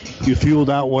You feel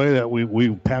that way, that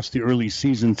we passed the early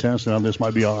season test, and now this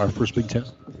might be our first big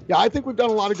test? Yeah, I think we've done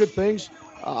a lot of good things.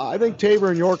 I think Tabor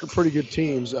and York are pretty good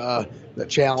teams that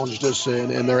challenged us,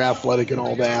 and they're athletic and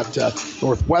all that.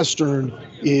 Northwestern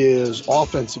is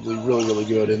offensively really, really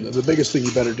good. And the biggest thing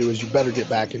you better do is you better get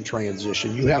back in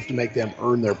transition. You have to make them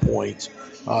earn their points.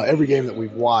 Every game that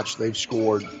we've watched, they've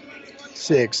scored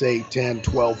 6, 8, 10,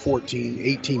 12, 14,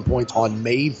 18 points on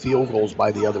made field goals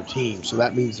by the other team. So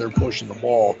that means they're pushing the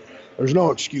ball. There's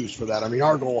no excuse for that. I mean,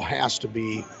 our goal has to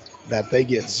be that they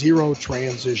get 0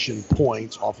 transition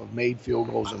points off of made field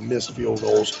goals and missed field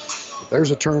goals. If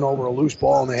there's a turnover, a loose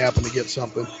ball, and they happen to get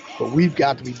something, but we've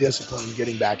got to be disciplined in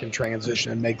getting back in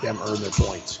transition and make them earn their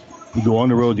points. You go on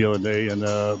the road the other day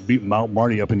and beat Mount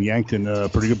Marty up in Yankton.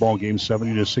 Pretty good ball game,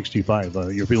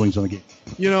 70-65. Your feelings on the game?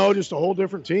 Just a whole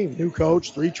different team. New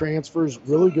coach, 3 transfers,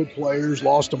 really good players.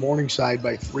 Lost to Morningside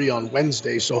by 3 on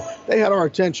Wednesday, so they had our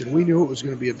attention. We knew it was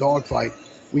going to be a dogfight.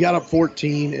 We got up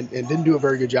 14 and didn't do a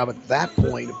very good job at that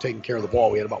point of taking care of the ball.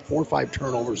 We had about 4 or 5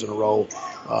 turnovers in a row,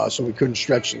 so we couldn't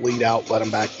stretch the lead out, let them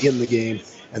back in the game,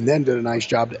 and then did a nice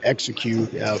job to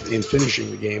execute in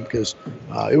finishing the game because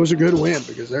it was a good win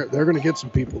because they're going to get some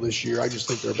people this year. I just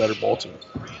think they're a better ball team.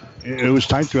 It was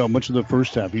tight throughout much of the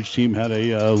first half. Each team had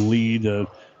a lead.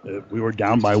 We were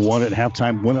down by 1 at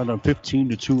halftime, went on a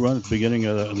 15-2 run at the beginning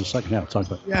of the second half. Talk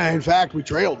about it. Yeah, in fact, we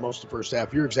trailed most of the first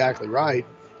half. You're exactly right.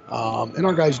 And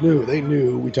our guys knew. They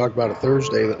knew. We talked about it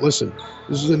Thursday that, listen,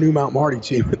 this is a new Mount Marty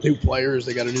team with new players.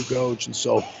 They got a new coach. And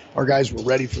so our guys were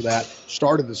ready for that.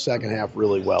 Started the second half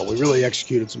really well. We really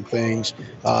executed some things.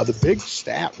 The big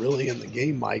stat really in the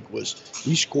game, Mike, was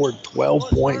we scored 12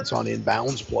 points on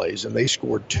inbounds plays, and they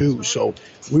scored 2. So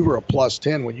we were a plus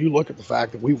 10. When you look at the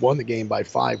fact that we won the game by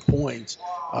 5 points,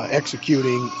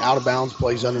 executing out-of-bounds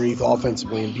plays underneath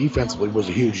offensively and defensively was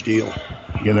a huge deal.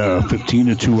 Get a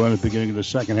 15-2 run at the beginning of the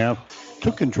second half.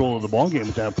 Took control of the ball game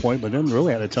at that point, but then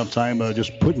really had a tough time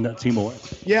just putting that team away.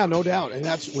 Yeah, no doubt. And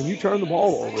that's when you turn the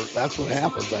ball over, that's what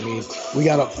happens. I mean, we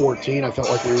got up 14. I felt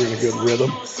like we were in a good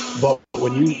rhythm. But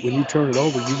when you turn it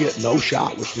over, you get no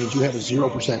shot, which means you have a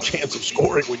 0% chance of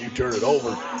scoring when you turn it over.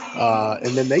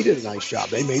 And then they did a nice job.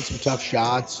 They made some tough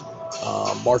shots.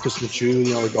 Marcus Machu,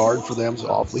 the guard for them, is an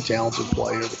awfully talented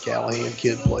player. The Callahan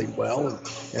kid played well,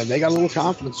 and they got a little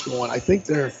confidence going. I think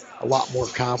they're a lot more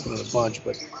confident a bunch,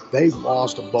 but they've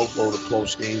lost a boatload of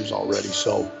close games already.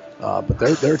 So, but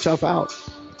they're tough out.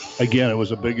 Again, it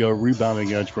was a big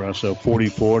rebounding edge for us,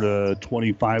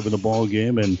 44-25 in the ball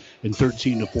game and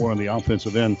 13-4 on the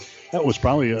offensive end. That was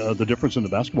probably the difference in the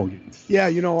basketball game. Yeah,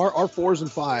 our 4s and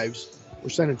 5s. We're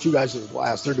sending 2 guys to the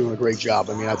glass. They're doing a great job.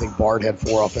 I mean, I think Bard had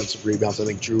 4 offensive rebounds. I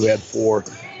think Drew had 4.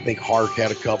 I think Hark had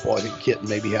a couple. I think Kitten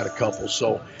maybe had a couple.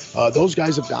 So those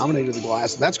guys have dominated the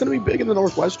glass. And that's going to be big in the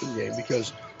Northwestern game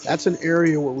because that's an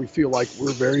area where we feel like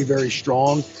we're very, very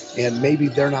strong. And maybe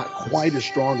they're not quite as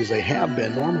strong as they have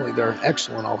been. Normally, they're an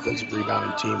excellent offensive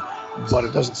rebounding team. But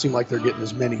it doesn't seem like they're getting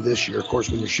as many this year. Of course,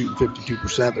 when you're shooting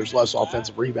 52%, there's less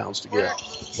offensive rebounds to get.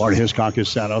 Bart Hiscock has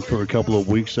sat out for a couple of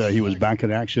weeks. He was back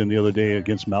in action the other day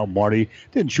against Mount Marty.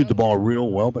 Didn't shoot the ball real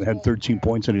well, but had 13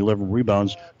 points and 11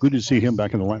 rebounds. Good to see him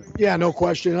back in the lineup. Yeah, no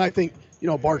question. And I think,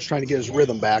 Bart's trying to get his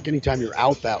rhythm back. Anytime you're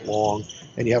out that long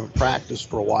and you haven't practiced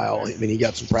for a while, I mean, he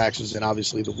got some practices in,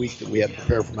 obviously, the week that we had to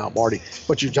prepare for Mount Marty.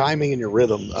 But your timing and your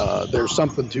rhythm, there's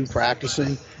something to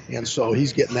practicing. And so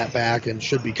he's getting that back and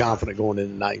should be confident going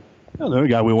into tonight. Another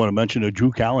guy we want to mention is Drew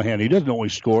Callahan. He doesn't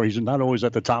always score. He's not always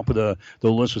at the top of the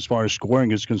list as far as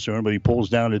scoring is concerned, but he pulls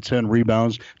down to 10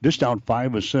 rebounds, dished out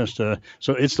 5 assists.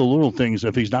 So it's the little things.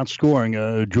 If he's not scoring,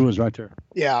 Drew is right there.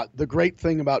 Yeah, the great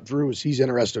thing about Drew is he's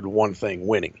interested in one thing,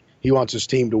 winning. He wants his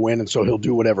team to win, and so he'll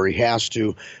do whatever he has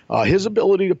to. His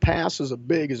ability to pass is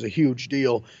a huge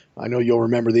deal. I know you'll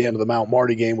remember the end of the Mount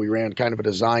Marty game. We ran kind of a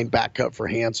design back cut for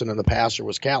Hansen, and the passer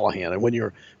was Callahan. And when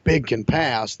your big can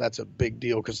pass, that's a big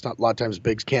deal because a lot of times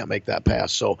bigs can't make that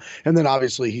pass. So, and then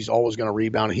obviously he's always going to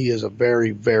rebound. He is a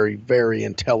very, very, very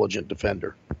intelligent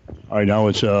defender. All right, now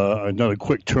it's another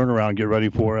quick turnaround. Get ready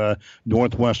for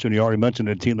Northwestern. You already mentioned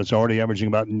a team that's already averaging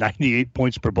about 98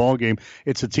 points per ball game.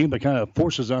 It's a team that kind of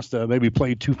forces us to maybe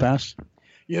play too fast.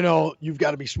 You've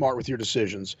got to be smart with your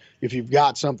decisions. If you've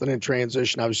got something in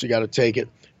transition, obviously you got to take it,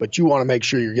 but you want to make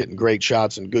sure you're getting great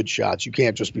shots and good shots. You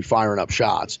can't just be firing up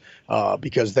shots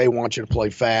because they want you to play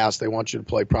fast. They want you to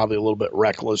play probably a little bit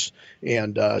reckless,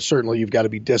 and certainly you've got to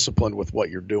be disciplined with what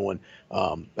you're doing.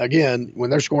 Again, when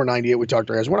they're scoring 98, we talked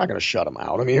to our guys, we're not going to shut them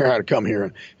out. I mean, you're going to come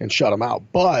here and shut them out,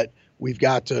 but we've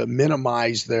got to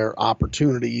minimize their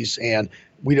opportunities and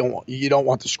you don't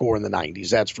want the score in the 90s,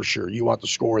 that's for sure. You want the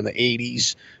score in the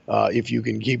 80s. If you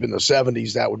can keep in the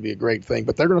 70s, that would be a great thing.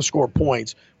 But they're going to score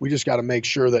points. We just got to make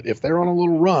sure that if they're on a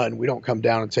little run, we don't come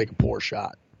down and take a poor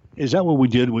shot. Is that what we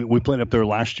did? We played up there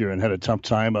last year and had a tough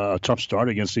time, a tough start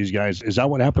against these guys. Is that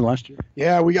what happened last year?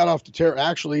 Yeah, we got off the tear.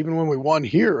 Actually, even when we won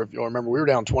here, if you'll remember, we were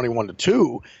down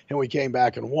 21-2, and we came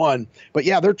back and won. But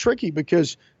yeah, they're tricky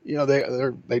because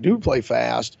they do play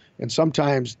fast, and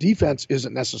sometimes defense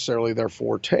isn't necessarily their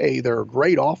forte. They're a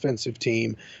great offensive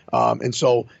team, and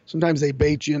so sometimes they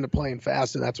bait you into playing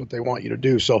fast, and that's what they want you to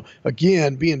do. So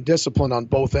again, being disciplined on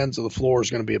both ends of the floor is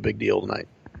going to be a big deal tonight.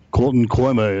 Colton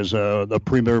Koima is the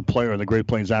premier player in the Great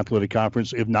Plains Athletic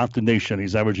Conference, if not the nation.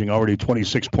 He's averaging already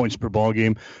 26 points per ball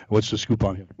game. What's the scoop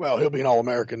on him? Well, he'll be an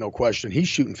All-American, no question. He's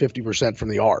shooting 50% from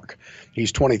the arc.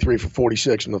 He's 23 for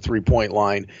 46 from the three-point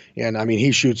line. And, I mean,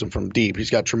 he shoots them from deep. He's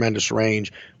got tremendous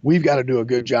range. We've got to do a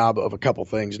good job of a couple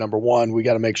things. Number one, we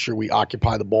got to make sure we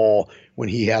occupy the ball when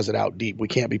he has it out deep. We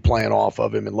can't be playing off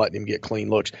of him and letting him get clean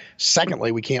looks.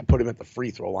 Secondly, we can't put him at the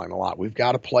free throw line a lot. We've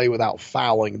got to play without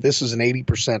fouling. This is an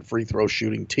 80% free throw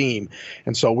shooting team,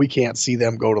 and so we can't see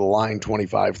them go to the line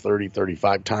 25, 30,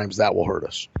 35 times. That will hurt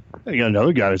us. You got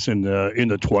another guy that's in the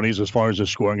 20s as far as the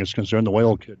scoring is concerned, the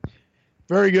Whale kid.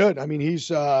 Very good. I mean, he's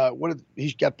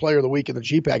got Player of the Week in the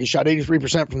GPAC. He shot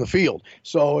 83% from the field,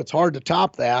 so it's hard to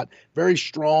top that. Very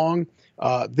strong.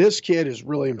 This kid has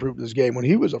really improved his game. When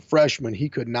he was a freshman, he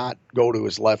could not go to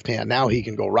his left hand. Now he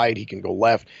can go right, he can go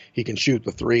left, he can shoot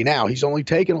the three. Now he's only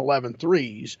taken 11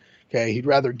 threes. Okay, he'd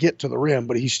rather get to the rim,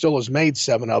 but he still has made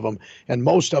 7 of them, and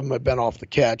most of them have been off the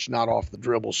catch, not off the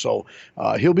dribble. So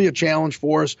he'll be a challenge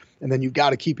for us, and then you've got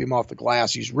to keep him off the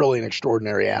glass. He's really an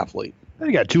extraordinary athlete.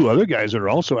 They got 2 other guys that are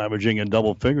also averaging in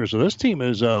double figures, so this team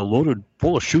is loaded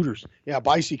full of shooters. Yeah,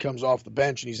 Bicey comes off the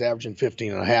bench, and he's averaging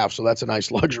 15.5, so that's a nice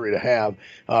luxury to have.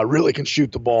 Really can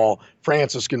shoot the ball.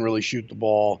 Francis can really shoot the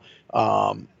ball.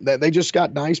 They just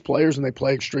got nice players, and they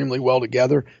play extremely well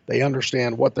together. They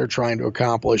understand what they're trying to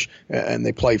accomplish, and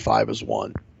they play 5 as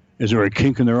one. Is there a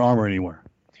kink in their armor anywhere?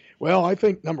 Well, I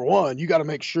think, number one, you got to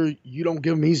make sure you don't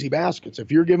give them easy baskets.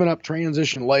 If you're giving up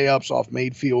transition layups off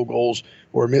made field goals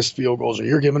or missed field goals, or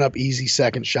you're giving up easy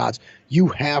second shots, you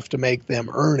have to make them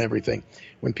earn everything.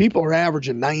 When people are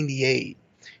averaging 98,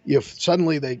 if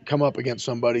suddenly they come up against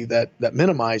somebody that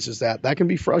minimizes that can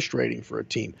be frustrating for a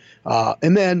team.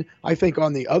 And then I think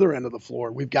on the other end of the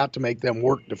floor, we've got to make them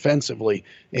work defensively,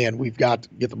 and we've got to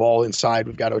get the ball inside.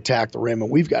 We've got to attack the rim, and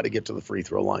we've got to get to the free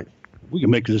throw line. We can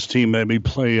make this team maybe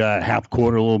play half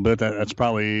court a little bit. That's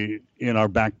probably in our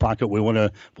back pocket. We want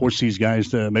to force these guys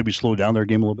to maybe slow down their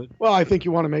game a little bit. Well, I think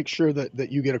you want to make sure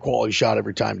that you get a quality shot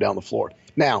every time down the floor.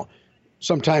 Now,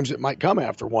 sometimes it might come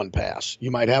after one pass.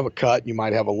 You might have a cut, you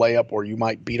might have a layup, or you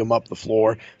might beat them up the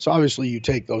floor. So obviously you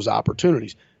take those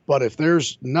opportunities. But if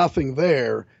there's nothing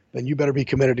there, then you better be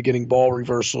committed to getting ball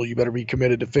reversal. You better be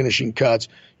committed to finishing cuts.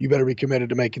 You better be committed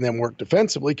to making them work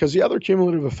defensively, because the other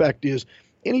cumulative effect is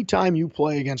anytime you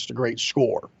play against a great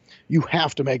scorer, you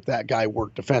have to make that guy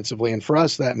work defensively. And for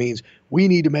us, that means we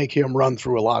need to make him run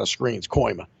through a lot of screens.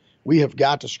 Koima, we have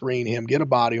got to screen him, get a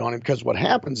body on him, because what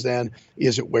happens then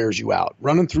is it wears you out.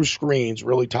 Running through screens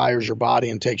really tires your body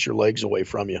and takes your legs away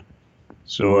from you.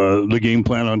 So the game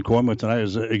plan on Koima tonight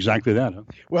is exactly that, huh?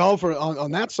 Well,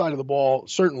 on that side of the ball,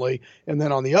 certainly. And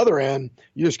then on the other end,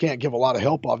 you just can't give a lot of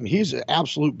help off him. He's the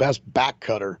absolute best back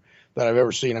cutter that I've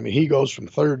ever seen. I mean, he goes from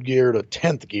 3rd gear to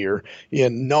 10th gear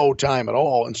in no time at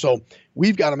all. And so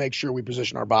we've got to make sure we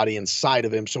position our body inside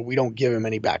of him so we don't give him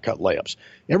any back cut layups.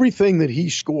 Everything that he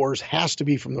scores has to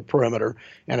be from the perimeter,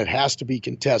 and it has to be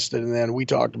contested. And then we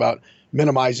talked about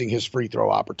minimizing his free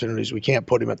throw opportunities. We can't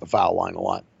put him at the foul line a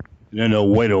lot. And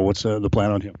Waito, what's the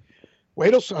plan on him?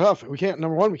 Waito's tough.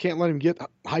 Number one, we can't let him get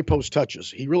high post touches.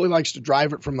 He really likes to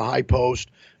drive it from the high post.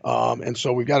 And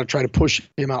so we've got to try to push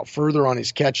him out further on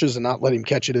his catches and not let him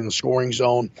catch it in the scoring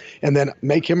zone, and then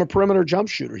make him a perimeter jump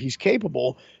shooter. He's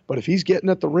capable, but if he's getting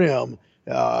at the rim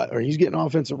or he's getting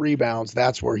offensive rebounds,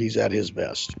 that's where he's at his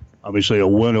best. Obviously, a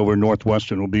win over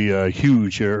Northwestern will be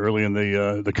huge here early in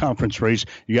the conference race.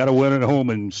 You got to win at home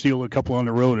and steal a couple on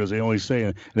the road, as they always say,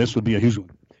 and this would be a huge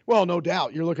one. Well, no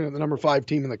doubt. You're looking at the number 5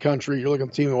 team in the country. You're looking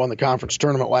at the team that won the conference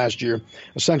tournament last year.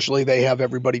 Essentially, they have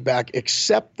everybody back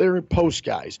except their post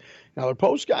guys. Now, their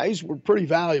post guys were pretty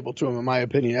valuable to them, in my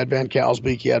opinion. Ed Van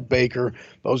Kalsbeek, you had Baker.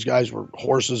 Those guys were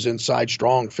horses inside,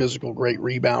 strong, physical, great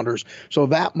rebounders. So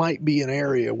that might be an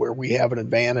area where we have an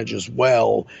advantage as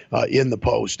well in the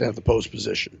post, at the post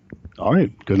position. All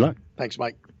right. Good luck. Thanks,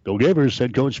 Mike. Bill Gavers,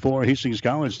 head coach for Hastings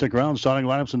College. Stick around. Starting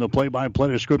lineups and the play-by-play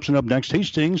description up next.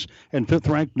 Hastings and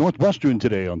 5th-ranked Northwestern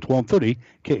today on 1230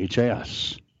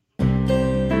 KHAS.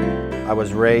 I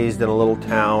was raised in a little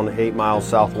town 8 miles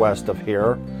southwest of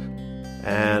here.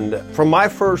 And from my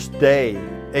first day,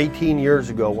 18 years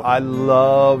ago, I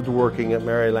loved working at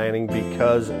Mary Lanning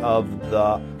because of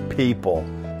the people.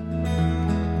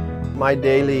 My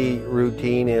daily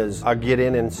routine is I get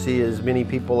in and see as many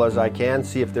people as I can,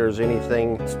 see if there's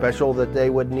anything special that they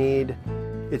would need.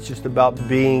 It's just about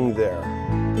being there.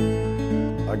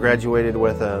 I graduated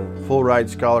with a full ride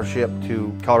scholarship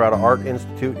to Colorado Art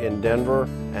Institute in Denver,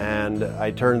 and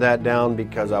I turned that down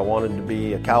because I wanted to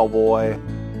be a cowboy.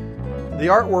 The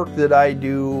artwork that I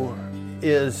do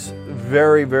is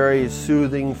very, very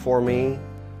soothing for me,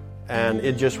 and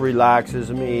it just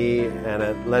relaxes me and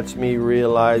it lets me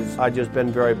realize I've just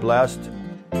been very blessed.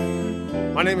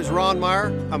 My name is Ron Meyer.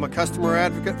 I'm a customer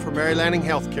advocate for Mary Lanning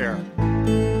Healthcare.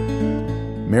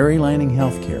 Mary Lanning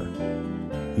Healthcare.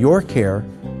 Your care,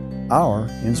 our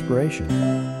inspiration.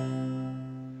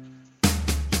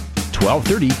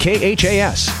 1230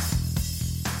 KHAS.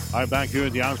 All right, back here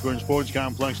at the Osborne Sports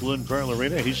Complex, Lynn Farrell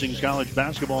Arena. Hastings College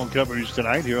basketball coverage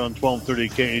tonight here on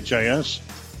 1230 KHIS.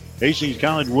 Hastings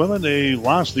College women, they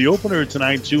lost the opener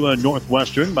tonight to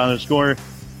Northwestern by the score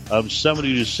of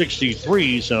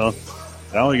 70-63. So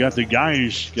now we got the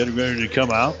guys getting ready to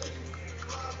come out.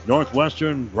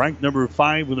 Northwestern ranked number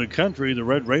 5 in the country. The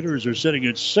Red Raiders are sitting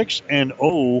at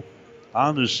 6-0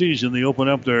 on the season. They open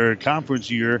up their conference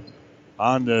year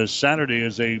on Saturday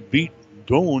as they beat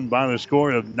Doane by the score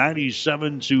of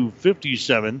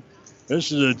 97-57.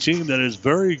 This is a team that is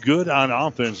very good on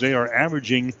offense. They are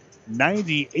averaging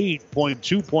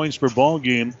 98.2 points per ball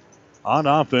game on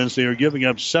offense. They are giving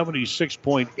up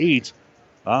 76.8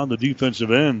 on the defensive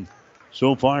end.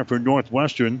 So far for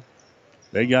Northwestern,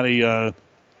 they got a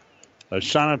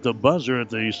shot at the buzzer at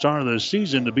the start of the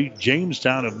season to beat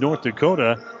Jamestown of North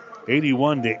Dakota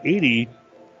 81-80.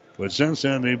 But since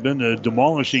then, they've been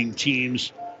demolishing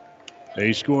teams.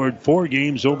 They scored 4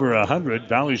 games over 100.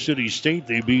 Valley City State,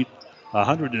 they beat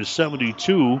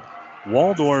 100-72.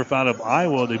 Waldorf out of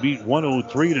Iowa, they beat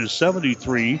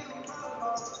 103-73.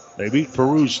 They beat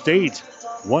Peru State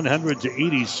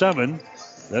 100-87.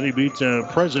 Then he beat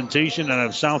Presentation out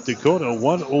of South Dakota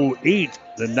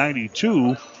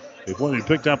 108-92 before they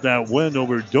picked up that win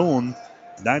over Doane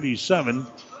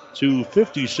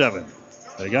 97-57.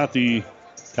 They got the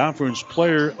Conference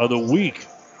Player of the Week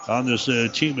on this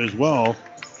team as well.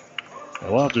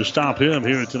 We'll have to stop him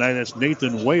here tonight. That's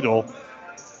Nathan Wadle.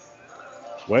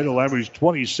 Wadle averaged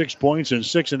 26 points and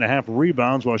 6.5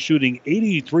 rebounds while shooting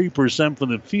 83% from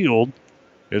the field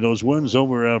in those wins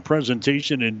over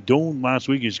Presentation and Doane last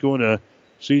week. He scored a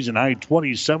season-high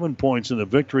 27 points in the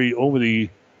victory over the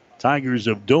Tigers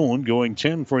of Doane, going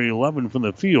 10 for 11 from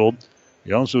the field.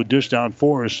 He also dished out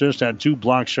 4 assists, had 2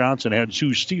 block shots, and had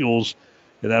 2 steals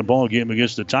in that ball game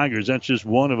against the Tigers. That's just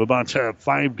one of about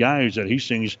 5 guys that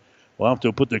Hastings will have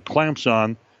to put the clamps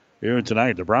on here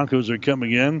tonight. The Broncos are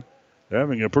coming in. They're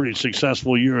having a pretty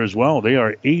successful year as well. They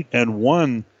are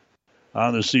 8-1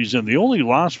 on the season. The only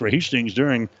loss for Hastings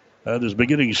during this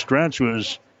beginning stretch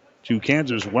was to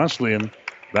Kansas Wesleyan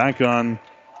back on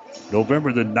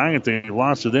November the 9th. They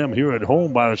lost to them here at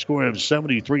home by a score of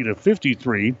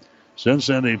 73-53. Since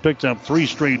then, they picked up 3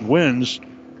 straight wins,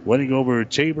 winning over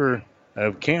Tabor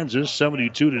of Kansas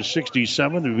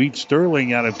 72-67. They beat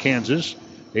Sterling out of Kansas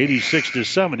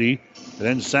 86-70. And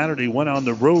then Saturday went on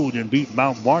the road and beat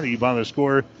Mount Marty by the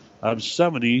score of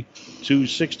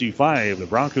 70-65. The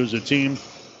Broncos, a team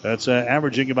that's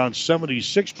averaging about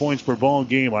 76 points per ball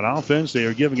game on offense. They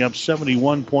are giving up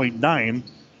 71.9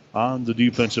 on the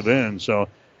defensive end. So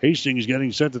Hastings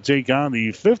getting set to take on the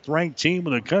 5th-ranked team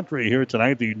in the country here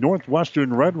tonight, the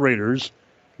Northwestern Red Raiders.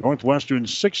 Northwestern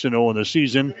 6-0 in the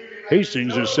season.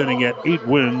 Hastings is sitting at 8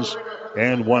 wins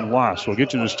and 1 loss. We'll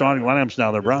get you the starting lineups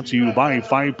now. They're brought to you by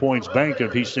 5 Points Bank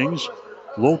of Hastings.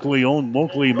 Locally owned,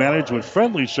 locally managed with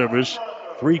friendly service.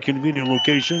 3 convenient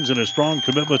locations and a strong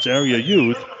commitment to area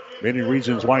youth. Many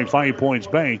reasons why 5 Points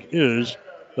Bank is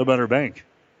the better bank.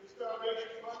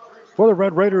 For the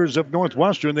Red Raiders of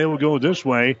Northwestern, they will go this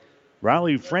way.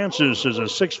 Riley Francis is a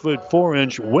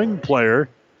 6'4" wing player,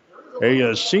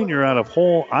 a senior out of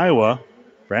Hull, Iowa.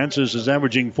 Francis is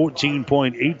averaging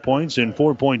 14.8 points and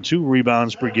 4.2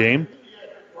 rebounds per game.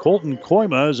 Colton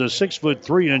Koima is a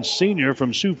 6'3" senior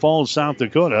from Sioux Falls, South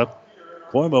Dakota.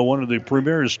 Koima, one of the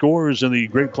premier scorers in the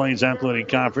Great Plains Athletic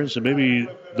Conference, and maybe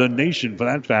the nation for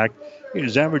that fact. He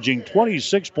is averaging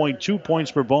 26.2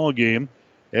 points per ball game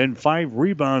and 5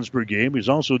 rebounds per game. He's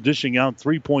also dishing out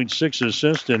 3.6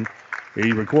 assists, and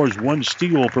he records 1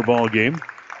 steal per ball game.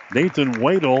 Nathan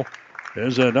Wadle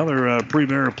is another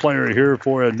premier player here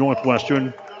for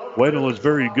Northwestern. Wadle is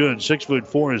very good,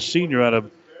 6'4", a senior out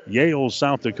of Yale,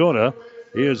 South Dakota.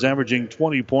 He is averaging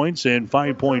 20 points and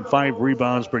 5.5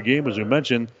 rebounds per game. As we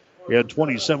mentioned, he had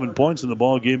 27 points in the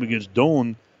ball game against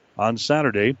Doane on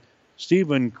Saturday.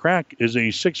 Stephen Crack is a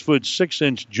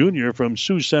 6'6" junior from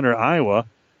Sioux Center, Iowa.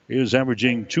 He is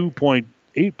averaging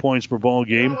 2.8 points per ball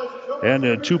game and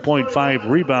 2.5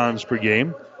 rebounds per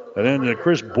game. And then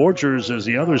Chris Borchers is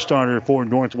the other starter for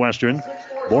Northwestern.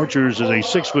 Borchers is a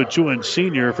 6'2"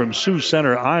 senior from Sioux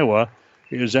Center, Iowa.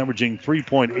 He is averaging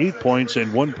 3.8 points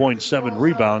and 1.7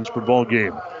 rebounds per ball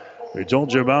game. We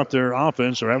told you about their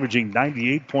offense. They're averaging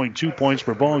 98.2 points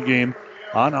per ball game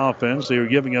on offense. They are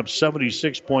giving up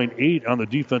 76.8 on the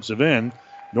defensive end.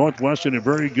 Northwestern, a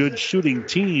very good shooting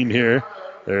team here.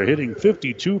 They're hitting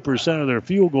 52% of their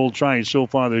field goal tries so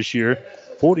far this year,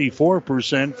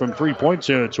 44% from three-point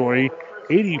territory,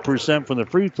 80% from the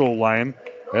free throw line,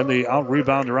 and they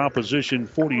out-rebound their opposition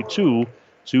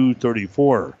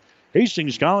 42-34.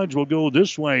 Hastings College will go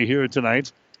this way here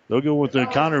tonight. They'll go with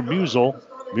Connor Musel.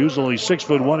 Musel, a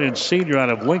 6'1" senior out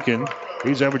of Lincoln.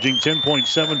 He's averaging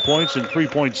 10.7 points and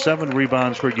 3.7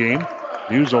 rebounds per game.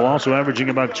 Musel also averaging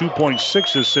about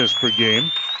 2.6 assists per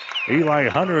game. Eli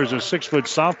Hunter is a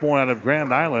 6' sophomore out of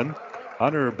Grand Island.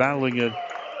 Hunter battling an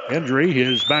injury. He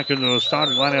is back into the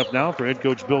starting lineup now for head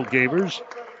coach Bill Gavers.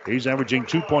 He's averaging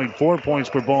 2.4 points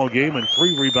per ball game and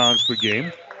 3 rebounds per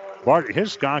game. Bart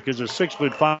Hiscock is a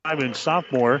 6'5"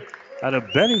 sophomore out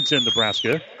of Bennington,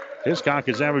 Nebraska. Hiscock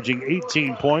is averaging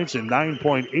 18 points and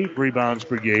 9.8 rebounds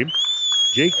per game.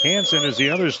 Jake Hansen is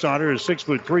the other starter, a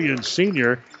 6'3"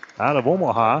 senior out of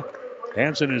Omaha.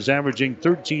 Hansen is averaging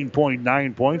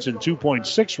 13.9 points and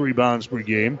 2.6 rebounds per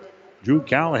game. Drew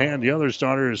Callahan, the other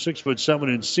starter, is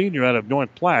 6'7" senior out of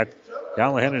North Platte.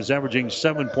 Callahan is averaging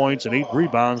 7 points and 8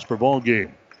 rebounds per ball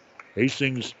game.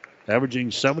 Hastings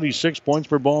averaging 76 points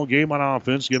per ball game on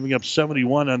offense, giving up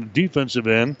 71 on the defensive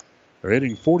end. They're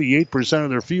hitting 48% of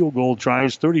their field goal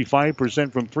tries,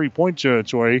 35% from three-point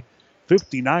territory,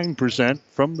 59%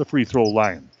 from the free throw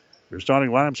line. Their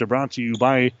starting lineups are brought to you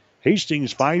by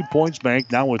Hastings 5 Points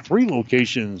Bank, now with 3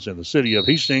 locations in the city of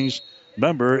Hastings,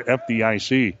 member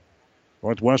FDIC.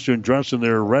 Northwestern dressed in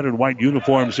their red and white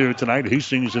uniforms here tonight.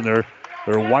 Hastings in their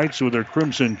whites with their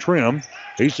crimson trim.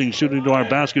 Hastings shooting to our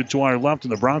basket to our left,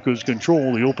 and the Broncos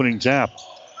control the opening tap.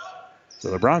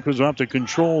 So the Broncos will have to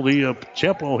control the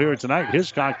tempo here tonight.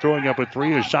 Hiscock throwing up a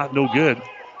 3, a shot no good.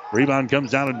 Rebound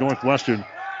comes down to Northwestern.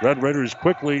 Red Raiders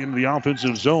quickly into the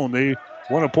offensive zone. They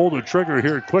want to pull the trigger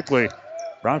here quickly.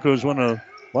 Broncos want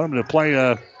them to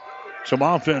play some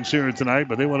offense here tonight,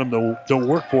 but they want them to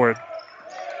work for it.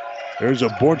 There's a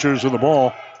Borchers with the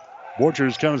ball.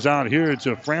 Borchers comes out here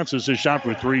to Francis. His shot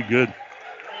for 3, good.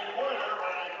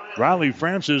 Riley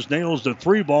Francis nails the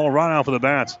 3 ball right off of the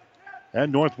bat.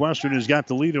 And Northwestern has got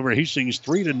the lead over Hastings.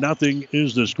 3-0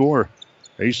 is the score.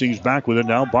 Hastings back with it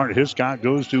now. Bart Hiscock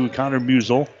goes to Connor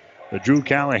Musel. Drew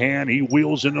Callahan, he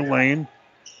wheels in the lane.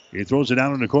 He throws it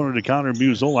down in the corner to Connor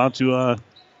Musel. Out to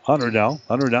Hunter now.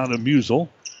 Hunter down to Musel.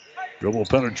 Dribble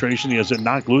penetration. He has it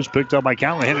knocked loose. Picked up by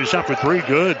Callahan. His shot for 3,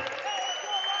 good.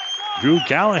 Drew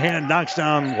Callahan knocks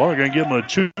down. Well, they're going to give him a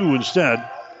 2 instead.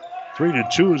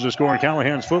 3-2 is the score.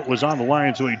 Callahan's foot was on the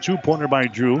line, so a 2-pointer by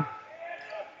Drew.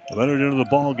 Leonard into the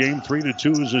ball game.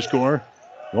 3-2 is the score.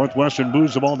 Northwestern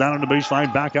moves the ball down on the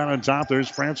baseline. Back out on top. There's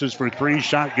Francis for 3.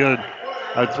 Shot good.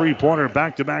 A 3-pointer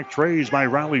back-to-back trays by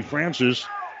Riley Francis.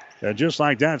 And just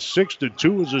like that,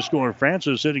 6-2 is the score.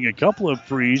 Francis hitting a couple of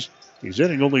threes. He's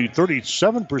hitting only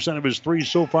 37% of his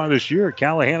threes so far this year.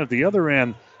 Callahan at the other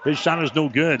end. His shot is no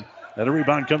good. And a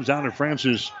rebound comes down to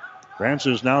Francis.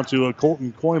 Francis now to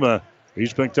Colton Koima.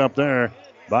 He's picked up there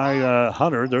by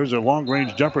Hunter. There's a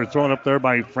long-range jumper thrown up there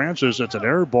by Francis. It's an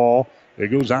air ball. It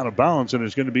goes out of bounds, and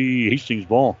it's going to be Hastings'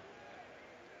 ball.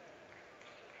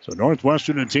 So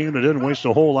Northwestern, a team that didn't waste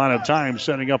a whole lot of time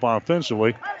setting up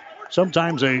offensively.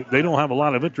 Sometimes they don't have a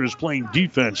lot of interest playing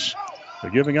defense.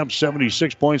 They're giving up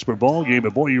 76 points per ball game,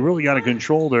 but boy, you really got to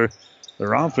control their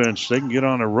offense. They can get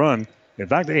on a run. In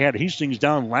fact, they had Hastings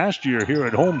down last year here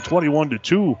at home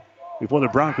 21-2 before the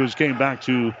Broncos came back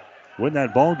to win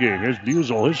that ball game. Here's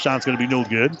Musel. His shot's going to be no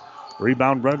good.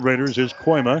 Rebound Red Raiders is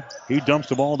Koima. He dumps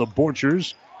the ball to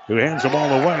Borchers, who hands the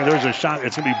ball away. There's a shot.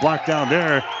 It's going to be blocked down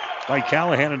there by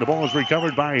Callahan, and the ball is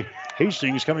recovered by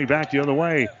Hastings coming back the other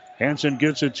way. Hansen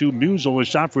gets it to Musel. His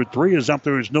shot for 3 is up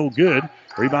there. Is no good.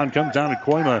 Rebound comes down to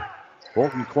Koima.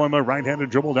 Colton Koima, right-handed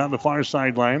dribble down the far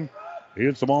sideline. He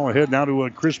hits the ball ahead now to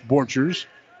Chris Borchers.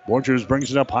 Borchers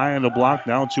brings it up high on the block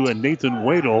now to Nathan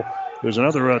Wadle. There's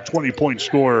another 20-point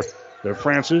score. There,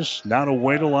 Francis, now to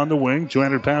Wadle on the wing.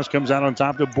 200 pass comes out on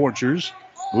top to Borchers.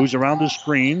 Moves around the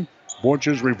screen.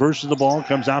 Borchers reverses the ball,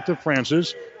 comes out to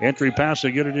Francis. Entry pass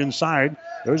to get it inside.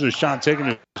 There's a shot taken.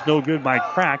 It's no good by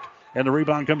Crack. And the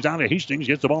rebound comes down to Hastings.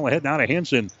 Gets the ball ahead now to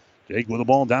Hanson. Jake with the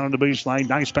ball down on the baseline.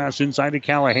 Nice pass inside to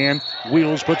Callahan.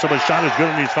 Wheels, puts up a shot. Is good,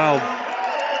 and he's fouled.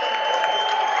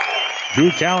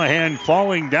 Drew Callahan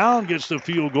falling down gets the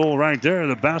field goal right there.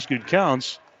 The basket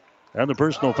counts. And the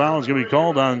personal foul is going to be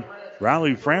called on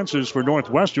Riley Francis for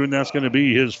Northwestern. That's going to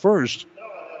be his first.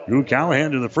 Drew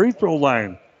Callahan to the free throw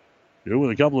line. Here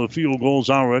with a couple of field goals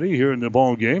already here in the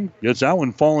ball game. Gets that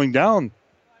one falling down.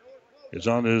 Is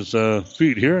on his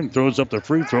feet here and throws up the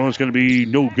free throw. It's going to be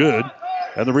no good.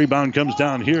 And the rebound comes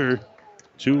down here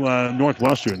to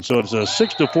Northwestern. So it's a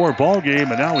 6-4 ball game.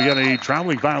 And now we got a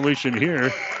traveling violation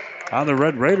here on the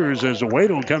Red Raiders as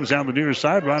Waddle comes down the near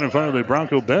side right in front of the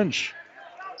Bronco bench.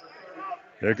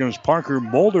 There comes Parker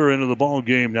Mulder into the ball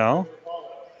game now.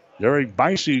 Derek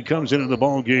Bicey comes into the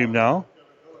ball game now.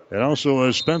 And also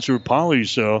Spencer Polly.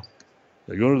 So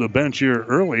they go to the bench here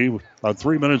early, about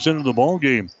 3 minutes into the ball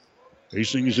game.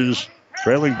 Hastings is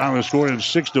trailing by the score of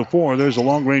 6-4. There's a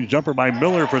long-range jumper by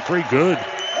Miller for three. Good.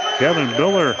 Kevin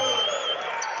Miller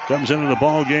comes into the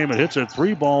ball game and hits a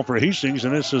three ball for Hastings.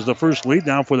 And this is the first lead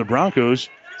now for the Broncos.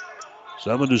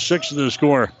 7-6 the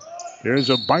score. Here's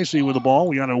a Bicey with the ball.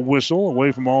 We got a whistle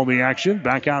away from all the action.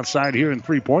 Back outside here in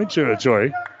three-point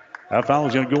territory. That foul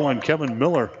is going to go on Kevin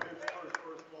Miller.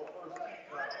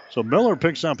 So Miller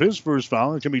picks up his first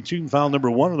foul. It can be team foul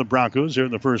number 1 of the Broncos here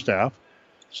in the first half.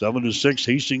 7-6.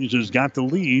 Hastings has got the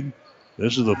lead.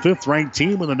 This is the 5th-ranked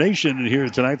team in the nation here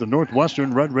tonight, the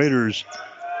Northwestern Red Raiders.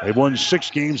 They've won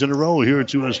 6 games in a row here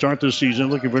to start this season,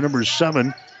 looking for number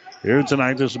 7 here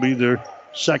tonight. This will be their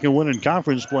second win in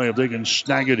conference play if they can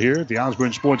snag it here at the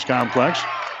Osborne Sports Complex.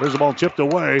 There's the ball tipped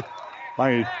away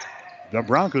by the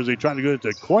Broncos. They try to get it to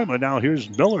Koima. Now here's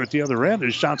Miller at the other end.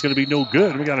 His shot's going to be no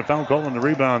good. We got a foul call on the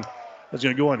rebound. That's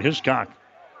going to go on Hiscock.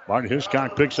 Martin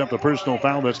Hiscock picks up the personal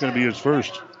foul. That's going to be his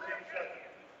first.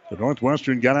 The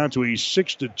Northwestern got out to a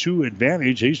 6-2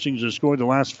 advantage. Hastings has scored the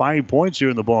last 5 points here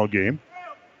in the ball game.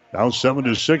 Now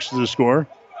 7-6 the score.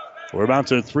 We're about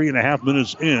to 3.5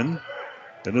 minutes in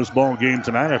this ball game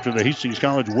tonight after the Hastings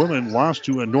College women lost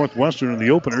to a Northwestern in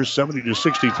the opener,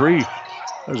 70-63.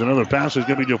 There's another pass that's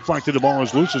going to be deflected. The ball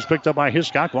is loose. It's picked up by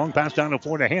Hiscock. Long pass down the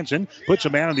floor to Hanson. Puts a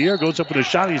man in the air. Goes up with a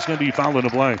shot. He's going to be fouled in the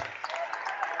play.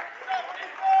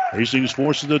 Hastings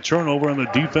forces the turnover on the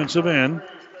defensive end.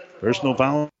 Personal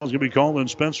foul is going to be called on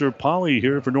Spencer Polly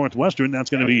here for Northwestern. That's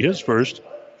going to be his first.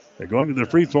 They're going to the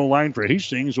free throw line for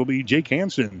Hastings will be Jake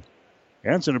Hanson.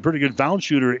 Hanson, a pretty good foul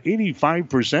shooter,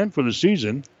 85% for the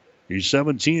season. He's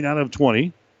 17 out of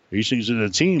 20. Hastings is a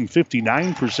team,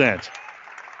 59%.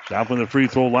 Shot from the free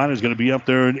throw line is going to be up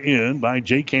there and in by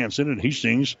Jake Hanson. And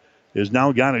Hastings has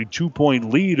now got a 2-point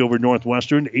lead over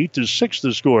Northwestern, 8-6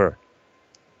 the score.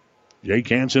 Jake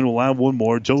Hanson will have one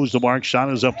more. Toes the mark.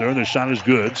 Shot is up there. The shot is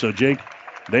good. So Jake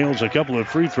nails a couple of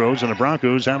free throws, and the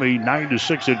Broncos have a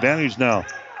 9-6 advantage now.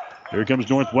 Here comes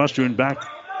Northwestern back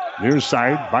near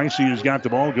side. Bicey has got the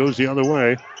ball. Goes the other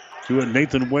way to a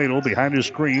Nathan Waddle behind his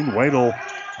screen. Waddle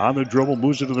on the dribble.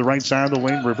 Moves it to the right side of the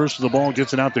lane. Reverses the ball.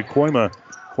 Gets it out to Koima.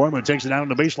 Koima takes it out on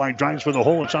the baseline. Drives for the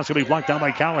hole. And shot's going to be blocked down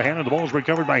by Callahan. And the ball is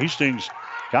recovered by Hastings.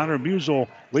 Connor Musel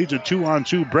leads a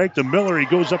 2-on-2 break to Miller. He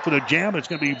goes up for the jam. It's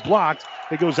going to be blocked.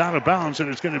 It goes out of bounds, and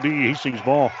it's going to be Hastings'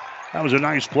 ball. That was a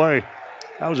nice play.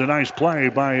 That was a nice play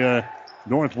by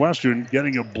Northwestern,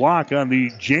 getting a block on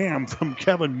the jam from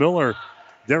Kevin Miller.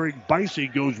 Derek Bicey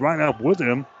goes right up with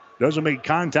him. Doesn't make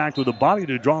contact with the body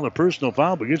to draw the personal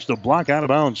foul, but gets the block out of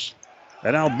bounds.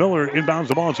 And now Miller inbounds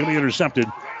the ball. It's going to be intercepted.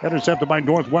 Intercepted by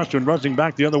Northwestern. Rushing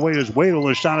back the other way is Waddle.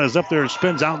 The shot is up there.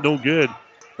 Spins out. No good.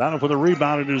 Battle for the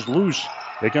rebound. It is loose.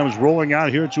 It comes rolling out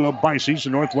here to a Bicey. So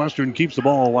Northwestern keeps the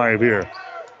ball alive here.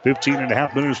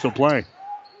 15.5 minutes to play.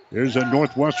 There's a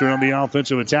Northwestern on the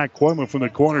offensive attack. Koima from the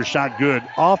corner. Shot good.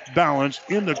 Off balance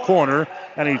in the corner.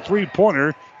 And a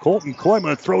three-pointer. Colton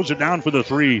Koima throws it down for the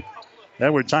three.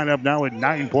 And we're tied up now at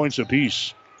 9 points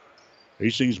apiece.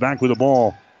 Hastings back with the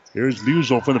ball. Here's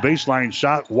Musel from the baseline.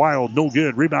 Shot wild. No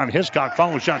good. Rebound Hiscock.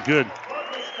 Follow shot good.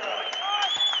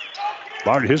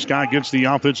 Bart Hiscock gets the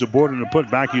offensive board and a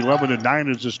putback.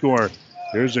 11-9 is the score.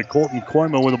 There's a Colton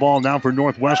Koima with the ball now for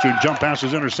Northwestern. Jump pass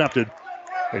is intercepted.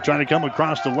 They try to come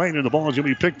across the lane, and the ball is going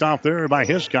to be picked off there by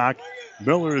Hiscock.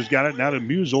 Miller has got it now to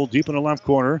Musel deep in the left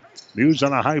corner. Muse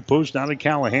on a high post down to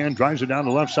Callahan. Drives it down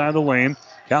the left side of the lane.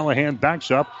 Callahan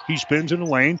backs up. He spins in the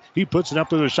lane. He puts it up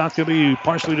to the shot. Going to be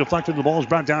partially deflected. The ball is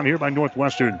brought down here by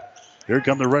Northwestern. Here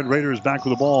come the Red Raiders back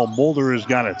with the ball. Mulder has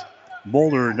got it.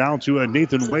 Mulder down to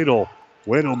Nathan Waddle.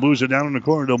 Waddle moves it down in the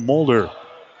corner to Mulder.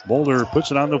 Mulder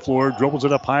puts it on the floor, dribbles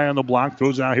it up high on the block,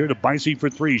 throws it out here to Bicey for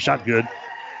three. Shot good.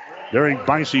 Derek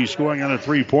Bicey scoring on a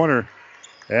three-pointer.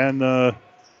 And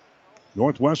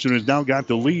Northwestern has now got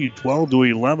the lead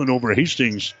 12-11 over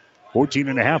Hastings. 14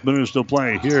 and a half minutes to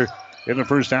play here in the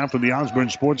first half of the Osborne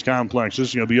Sports Complex. This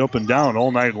is going to be up and down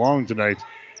all night long tonight.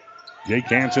 Jake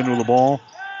Hansen with the ball.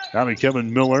 Now to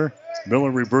Kevin Miller.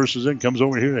 Miller reverses it. Comes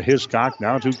over here to Hiscock.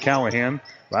 Now to Callahan.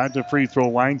 Right at the free throw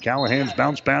line. Callahan's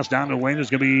bounce pass down the lane is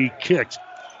going to be kicked.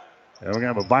 And we're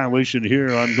going to have a violation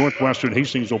here on Northwestern.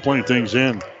 Hastings will play things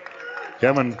in.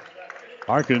 Kevin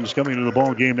Harkins coming to the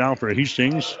ball game now for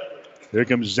Hastings. Here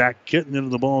comes Zach Kitten into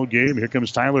the ball game. Here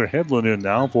comes Tyler Hedlund in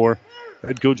now for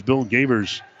head coach Bill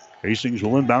Gavers. Hastings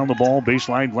will inbound the ball.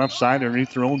 Baseline left side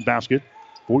underneath their own basket.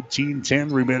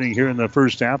 14-10 remaining here in the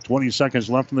first half. 20 seconds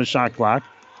left in the shot clock.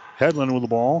 Hedlund with the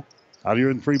ball out here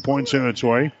in three-point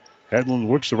territory. Hedlund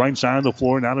works the right side of the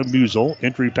floor. Now to Musel.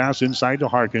 Entry pass inside to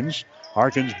Harkins.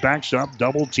 Harkins backs up.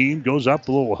 Double team. Goes up.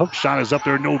 A little hook shot is up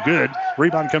there. No good.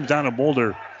 Rebound comes down to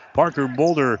Mulder. Parker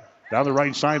Mulder down the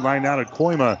right sideline. Now to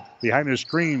Koima. Behind the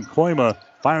screen. Koima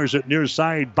fires it near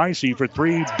side. Bicey for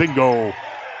three. Bingo.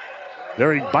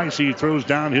 Derek Bicey throws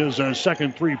down his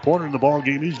second three-pointer in the ball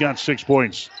game. He's got 6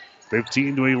 points.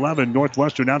 15-11.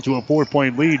 Northwestern down to a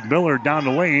 4-point lead. Miller down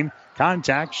the lane.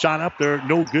 Contact. Shot up there.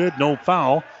 No good. No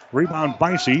foul. Rebound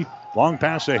Bicey. Long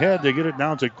pass ahead. They get it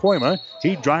down to Koima.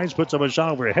 He drives, puts up a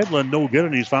shot over Hedlund. No good,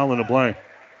 and he's fouling the play.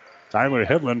 Tyler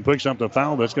Hedlund picks up the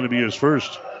foul. That's going to be his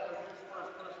first.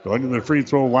 Going to the free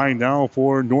throw line now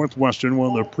for Northwestern,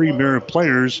 one of the premier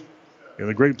players in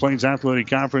the Great Plains Athletic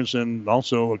Conference and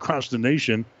also across the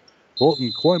nation.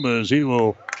 Colton Koima, as he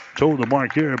will toe the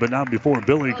mark here, but not before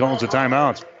Billy calls a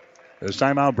timeout. This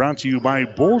timeout brought to you by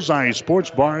Bullseye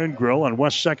Sports Bar and Grill on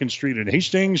West 2nd Street in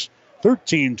Hastings.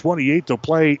 13:28 to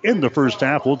play in the first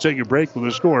half. We'll take a break with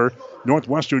the score.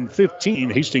 Northwestern 15,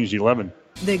 Hastings 11.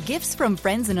 The gifts from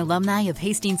friends and alumni of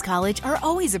Hastings College are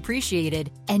always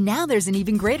appreciated. And now there's an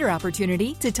even greater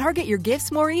opportunity to target your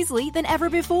gifts more easily than ever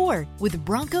before with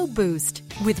Bronco Boost.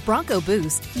 With Bronco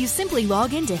Boost, you simply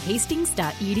log into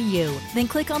hastings.edu, then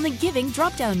click on the Giving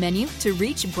drop-down menu to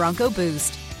reach Bronco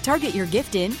Boost. Target your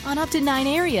gift in on up to 9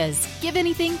 areas. Give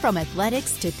anything from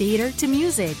athletics to theater to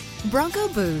music. Bronco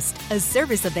Boost, a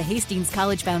service of the Hastings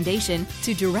College Foundation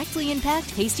to directly impact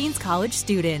Hastings College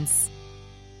students.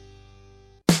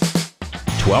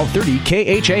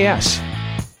 1230 KHAS.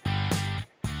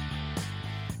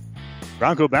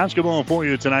 Bronco basketball for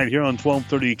you tonight here on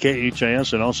 1230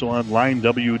 KHAS and also online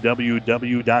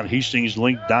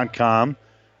www.hastingslink.com.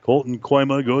 Colton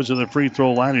Koima goes to the free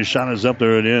throw line. His shot is up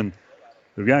there and in.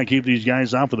 We've got to keep these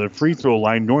guys off of the free throw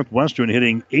line. Northwestern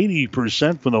hitting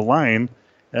 80% from the line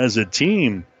as a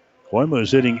team. Koima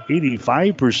is hitting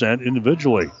 85%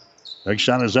 individually. Next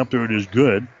shot is up there. It is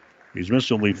good. He's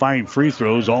missed only 5 free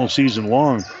throws all season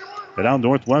long. And now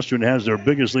Northwestern has their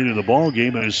biggest lead of the ball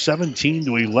game. It is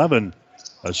 17-11.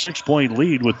 A 6-point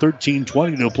lead with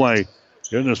 13:20 to play.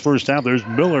 Here in this first half, there's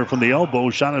Miller from the elbow.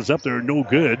 Shot is up there. No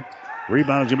good.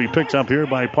 Rebound is going to be picked up here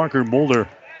by Parker Mulder.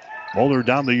 Mulder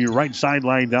down the right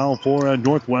sideline now for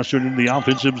Northwestern in the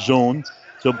offensive zone.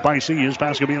 So Bicey, his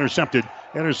pass going to be intercepted.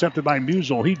 Intercepted by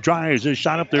Musel. He drives. His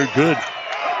shot up there. Good.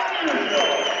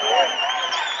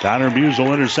 Connor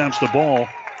Musel intercepts the ball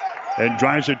and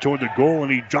drives it toward the goal,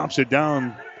 and he drops it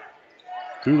down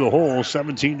through the hole.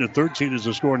 17-13 is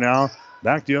the score now.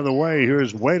 Back the other way.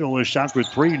 Here's Waddle. His shot for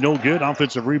 3. No good.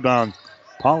 Offensive rebound.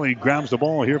 Pauly grabs the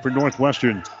ball here for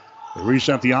Northwestern. They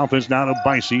reset the offense now to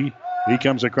Bicey. He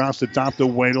comes across the top to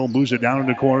Waddle. Moves it down in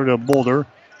the corner to Mulder.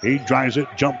 He drives it.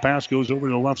 Jump pass goes over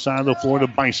to the left side of the floor to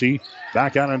Bicey.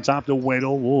 Back out on top to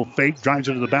Waddle. A little fake. Drives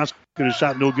it to the basket. His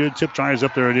shot no good. Tip tries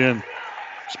up there and in.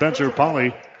 Spencer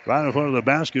Pauly right in front of the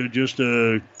basket just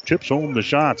chips home the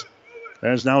shot.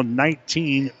 That's now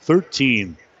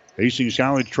 19-13. Hastings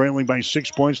College trailing by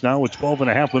 6 points now with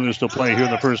 12.5 minutes to play here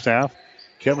in the first half.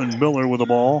 Kevin Miller with the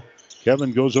ball.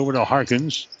 Kevin goes over to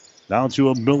Harkins. Down to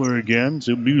a Miller again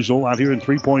to Musel out here in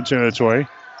 3-point territory.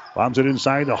 Bombs it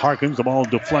inside to Harkins. The ball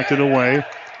deflected away.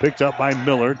 Picked up by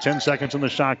Miller. 10 seconds on the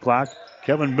shot clock.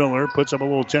 Kevin Miller puts up a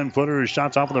little 10-footer. His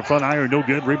shot's off of the front iron. No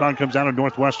good. Rebound comes down to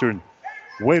Northwestern.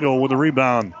 Waddle with a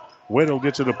rebound. Waddle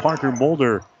gets it to Parker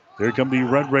Mulder. Here come the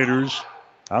Red Raiders.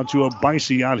 Out to a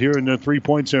Bicey out here in the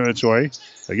 3-point territory.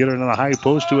 They get it on a high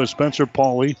post to a Spencer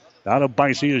Pauly. Out of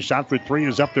Bicey. His shot for 3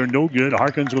 is up there. No good.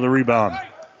 Harkins with a rebound.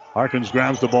 Harkins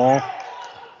grabs the ball.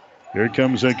 Here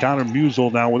comes Connor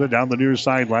Musel now with it down the near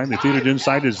sideline. They feed it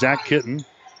inside to Zach Kitten.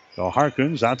 So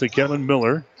Harkins out to Kevin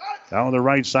Miller. Down on the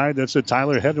right side, that's a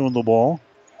Tyler Hedlund on the ball.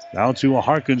 Now to a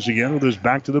Harkins again with his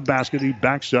back to the basket. He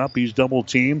backs up. He's double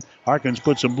teamed. Harkins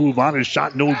puts a move on. His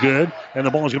shot no good. And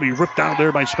the ball is going to be ripped out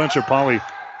there by Spencer Pauly.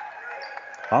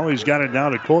 Holly's got it now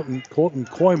to Colton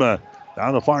Koima.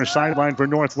 Down the far sideline for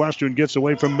Northwestern. Gets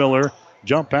away from Miller.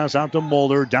 Jump pass out to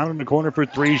Mulder. Down in the corner for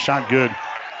three. Shot good.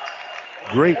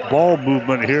 Great ball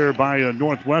movement here by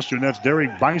Northwestern. That's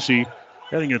Derek Bicey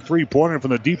hitting a three-pointer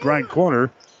from the deep right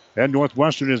corner. And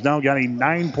Northwestern has now got a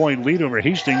 9-point lead over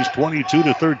Hastings,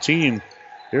 22-13.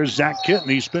 Here's Zach Kitten.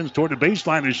 He spins toward the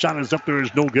baseline. His shot is up there.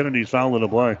 Is no good, and he's fouled in the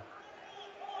play.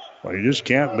 Well, you just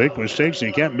can't make mistakes, and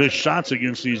you can't miss shots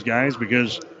against these guys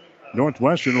because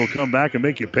Northwestern will come back and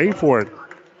make you pay for it.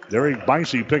 Derek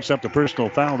Bicey picks up the personal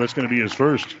foul. That's going to be his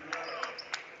first.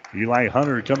 Eli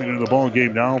Hunter coming into the ball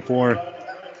game now for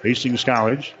Hastings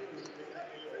College.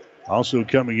 Also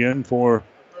coming in for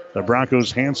the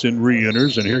Broncos, Hanson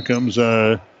re-enters, and here comes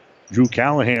Drew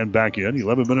Callahan back in.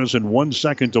 11 minutes and 1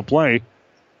 second to play.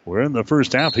 We're in the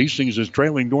first half. Hastings is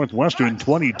trailing Northwestern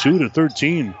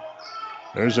 22-13.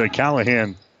 There's a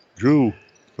Callahan. Drew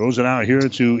throws it out here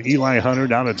to Eli Hunter,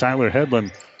 down to Tyler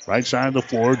Hedlund. Right side of the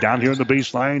floor, down here on the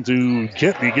baseline to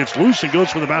Kitten. He gets loose and goes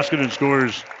for the basket and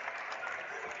scores.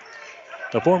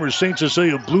 The former St.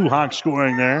 Cecilia Blue Hawks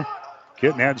scoring there.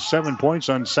 Kitten had 7 points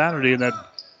on Saturday, and that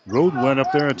road win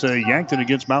up there at Yankton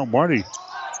against Mount Marty.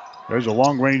 There's a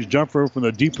long-range jumper from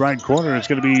the deep right corner. It's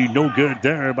going to be no good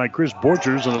there by Chris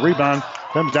Borchers, and the rebound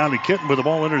comes down to Kitten with the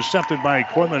ball intercepted by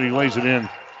Koima. He lays it in.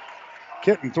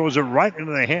 Kitten throws it right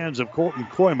into the hands of Colton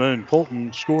Koima, and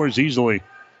Colton scores easily.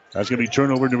 That's going to be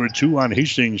turnover number 2 on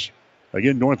Hastings.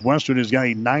 Again, Northwestern has got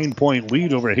a 9-point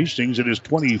lead over Hastings. It is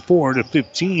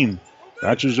 24-15.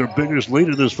 That's their biggest lead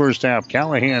of this first half.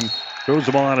 Callahan throws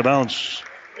the ball out of bounds.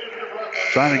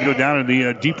 Trying to go down in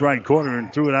the deep right corner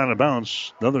and threw it out of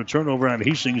bounds. Another turnover on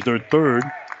Hastings, their third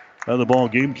of the ball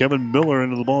game. Kevin Miller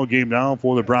into the ball game now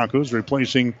for the Broncos,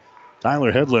 replacing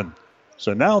Tyler Hedlund.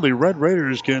 So now the Red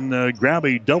Raiders can grab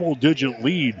a double-digit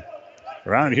lead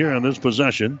around here on this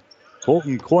possession.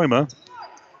 Colton Koima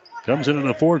comes into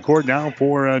the forecourt now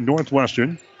for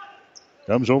Northwestern.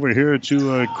 Comes over here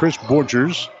to Chris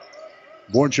Borchers.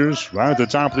 Borchers right at the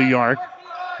top of the arc.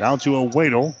 Down to a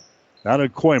Wadle. Now to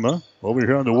Koima. Over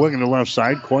here on the wing on the left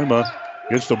side. Koima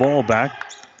gets the ball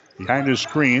back behind his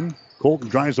screen. Colton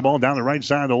drives the ball down the right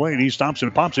side of the lane. He stops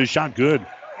and pops his shot good.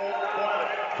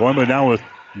 Koima now with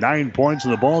 9 points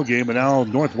in the ball game, and now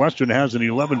Northwestern has an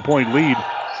 11-point lead,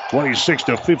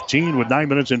 26-15 with 9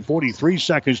 minutes and 43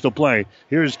 seconds to play.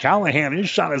 Here's Callahan. His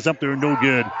shot is up there, no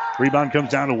good. Rebound comes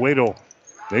down to Wadle.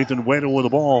 Nathan Wadle with the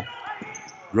ball.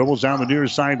 Dribbles down the near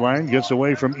sideline, gets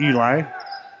away from Eli.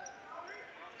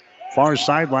 Far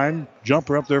sideline,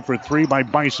 jumper up there for three by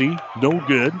Bicey, no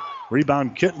good.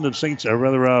 Rebound Kitten of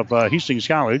Hastings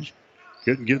College.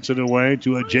 Kitten gets it away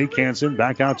to Jake Hansen.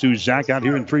 Back out to Zach out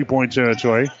here in three-point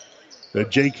territory.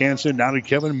 Jake Hansen down to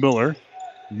Kevin Miller.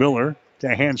 Miller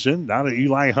to Hansen. Down to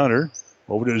Eli Hunter.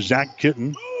 Over to Zach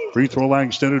Kitten. Free throw line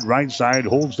extended right side.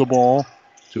 Holds the ball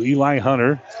to Eli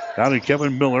Hunter. Down to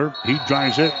Kevin Miller. He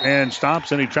drives it and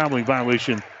stops. Any traveling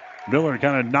violation. Miller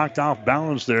kind of knocked off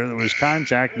balance there. There was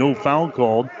contact. No foul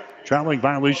called. Traveling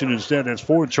violation instead. That's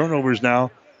 4 turnovers now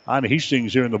on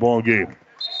Hastings here in the ball game.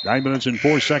 9 minutes and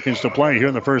 4 seconds to play here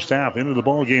in the first half. Into the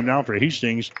ball game now for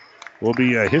Hastings will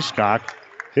be Hiscock.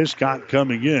 Hiscock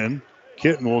coming in.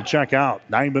 Kitten will check out.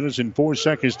 9 minutes and 4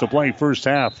 seconds to play first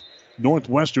half.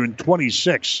 Northwestern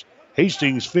 26.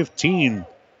 Hastings 15.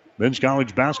 Men's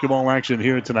college basketball action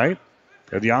here tonight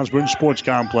at the Osborne Sports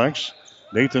Complex.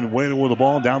 Nathan Wadle with the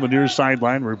ball down the near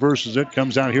sideline. Reverses it.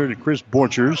 Comes out here to Chris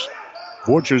Borchers.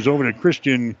 Borchers over to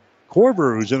Christian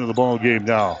Korver, who's into the ball game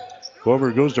now.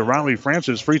 Korver goes to Riley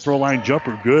Francis. Free throw line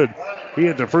jumper good. He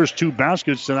had the first 2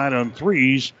 baskets tonight on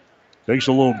threes. Takes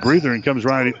a little breather and comes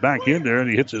right back in there. And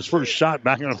he hits his first shot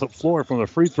back off the floor from the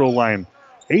free throw line.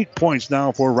 8 points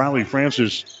now for Riley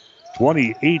Francis.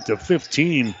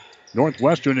 28-15.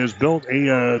 Northwestern has built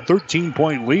a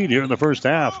 13-point lead here in the first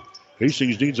half.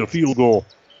 Hastings needs a field goal.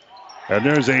 And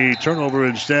there's a turnover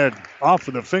instead off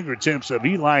of the fingertips of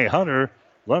Eli Hunter.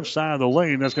 Left side of the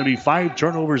lane. That's going to be 5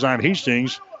 turnovers on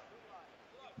Hastings.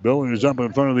 Bill is up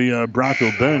in front of the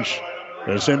Bronco bench.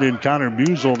 They send in Connor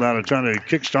Musel now to try to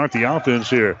kickstart the offense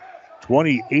here.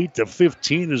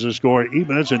 28-15 is the score. 8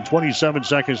 minutes and 27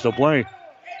 seconds to play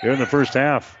here in the first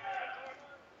half.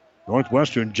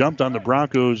 Northwestern jumped on the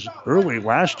Broncos early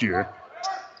last year.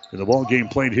 In the ball game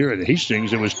played here at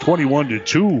Hastings, it was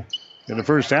 21-2 in the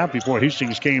first half before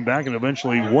Hastings came back and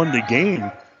eventually won the game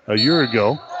a year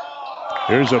ago.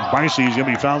 Here's a Bicey. He's going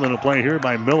to be fouled in a play here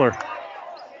by Miller.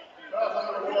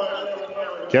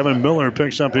 Kevin Miller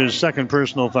picks up his second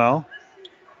personal foul.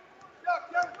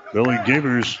 Billy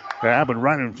Gavers happened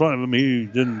right in front of him. He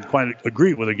didn't quite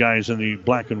agree with the guys in the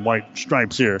black and white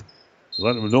stripes here.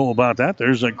 let them know about that.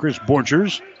 There's Chris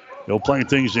Borchers. They'll play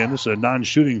things in. It's a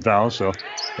non-shooting foul, so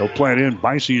they'll play it in.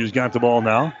 Bicey has got the ball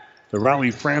now. The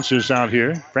Riley Francis out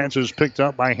here. Francis picked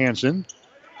up by Hanson.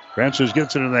 Francis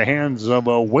gets it in the hands of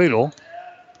Wadle.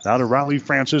 Now to Riley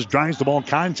Francis. Drives the ball.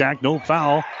 Contact. No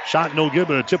foul. Shot no good,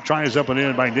 but a tip try is up and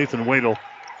in by Nathan Wadle.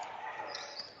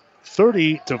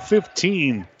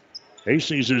 30-15.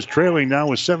 Hastings is trailing now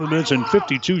with 7 minutes and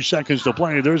 52 seconds to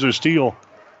play. There's a steal.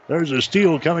 There's a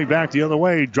steal coming back the other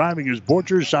way. Driving is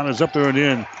Borchers. Shot is up there and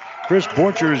in. Chris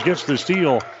Borchers gets the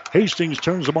steal. Hastings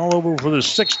turns the ball over for the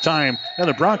 6th time. And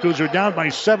the Broncos are down by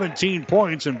 17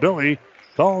 points. And Billy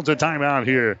calls a timeout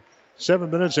here.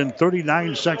 7 minutes and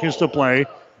 39 seconds to play.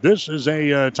 This is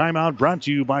a timeout brought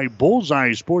to you by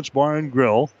Bullseye Sports Bar and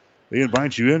Grill. They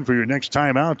invite you in for your next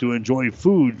timeout to enjoy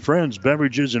food, friends,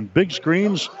 beverages, and big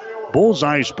screens.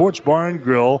 Bullseye Sports Bar and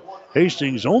Grill,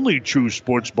 Hastings' only true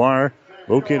sports bar,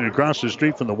 located across the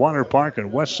street from the Water Park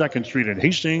on West 2nd Street in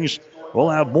Hastings. We'll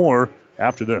have more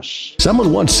after this.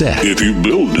 Someone once said, if you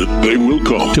build it, they will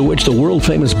come. To which the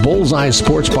world-famous Bullseye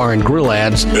Sports Bar and Grill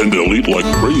adds, and they'll eat like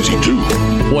crazy, too.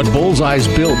 What Bullseye's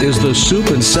built is the soup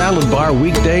and salad bar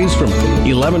weekdays from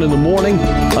 11 in the morning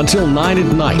until 9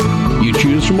 at night. You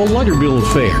choose from a Luggerbill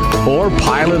fare or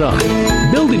pile it on.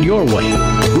 Build it your way.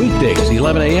 Weekdays,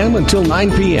 11 a.m. until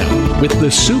 9 p.m. with the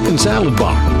soup and salad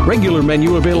bar. Regular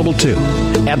menu available, too.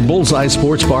 At Bullseye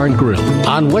Sports Bar and Grill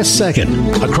on West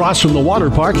 2nd, across from the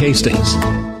Water Park, Hastings.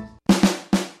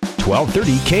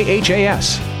 1230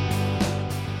 KHAS.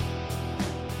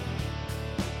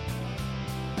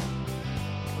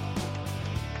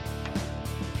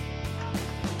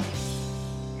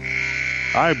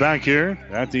 All right, back here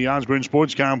at the Osborne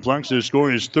Sports Complex, the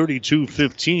score is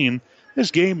 32-15. This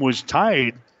game was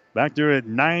tied back there at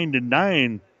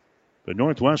 9-9, but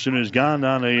Northwestern has gone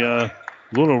on a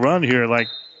little run here,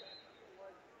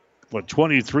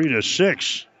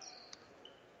 23-6.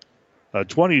 A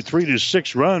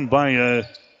 23-6 run by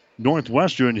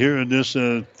Northwestern here in this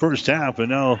first half, and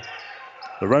now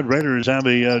the Red Raiders have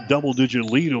a double-digit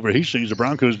lead over Hastings. The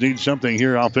Broncos need something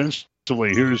here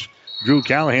offensively. Here's Drew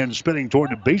Callahan spinning toward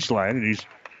the baseline, and he's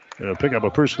going to pick up a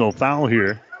personal foul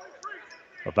here.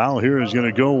 A foul here is going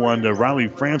to go on to Riley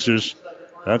Francis.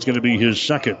 That's going to be his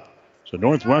second. So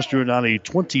Northwestern on a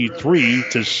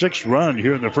 23-6 run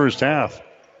here in the first half.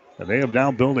 And they have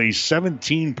now built a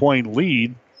 17-point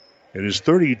lead. It is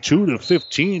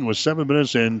 32-15 with 7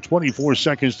 minutes and 24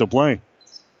 seconds to play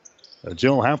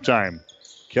until halftime.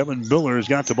 Kevin Miller has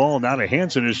got the ball. Now to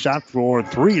Hanson. His shot for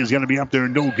three is going to be up there,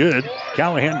 no good.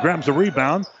 Callahan grabs the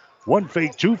rebound. One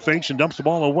fake, two fakes, and dumps the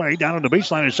ball away. Down on the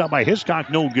baseline, a shot by Hiscock,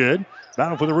 no good.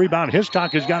 Battle for the rebound.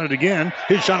 Hiscock has got it again.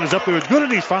 His shot is up there, it's good,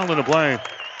 and he's fouled in the play.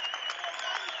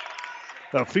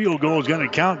 The field goal is going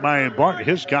to count by Bart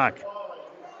Hiscock.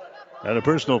 And a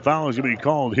personal foul is going to be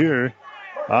called here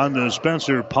on the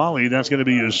Spencer Polly. That's going to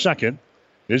be his second.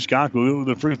 Hiscock will go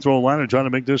to the free throw line and try to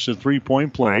make this a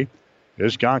three-point play.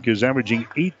 Hiscock is averaging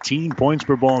 18 points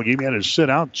per ball game. He had to sit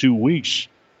out 2 weeks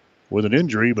with an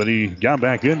injury, but he got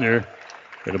back in there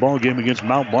in a ball game against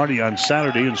Mount Marty on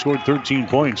Saturday and scored 13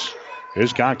 points.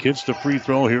 Hiscock hits the free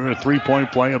throw here, a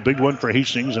three-point play, a big one for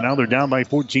Hastings, and now they're down by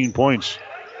 14 points,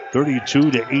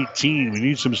 32-18. We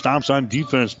need some stops on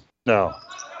defense now.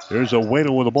 There's a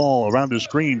Wadle with the ball around the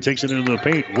screen, takes it into the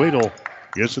paint. Wadle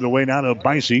gets it away now to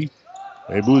Bicey.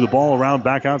 They move the ball around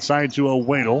back outside to a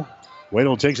Wadle.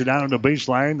 Wadle takes it down on the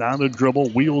baseline, down the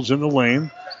dribble, wheels in the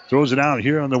lane. Throws it out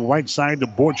here on the right side to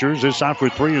Borchers. This shot for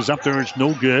three is up there. It's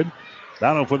no good.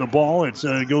 Battle for the ball. It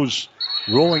goes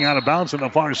rolling out of bounds on the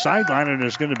far sideline, and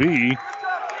it's going to be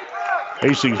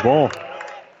Hastings' ball.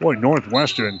 Boy,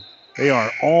 Northwestern, they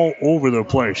are all over the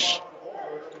place.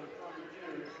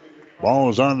 Ball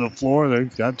is on the floor.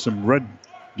 They've got some red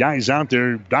guys out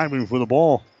there diving for the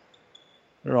ball.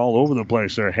 They're all over the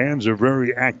place. Their hands are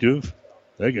very active.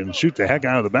 They can shoot the heck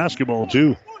out of the basketball,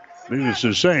 too. Needless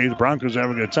to say, the Broncos are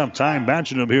having a tough time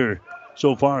matching them here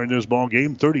so far in this ball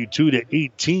game.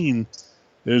 32-18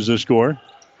 is the score.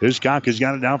 Hiscock has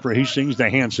got it down for Hastings to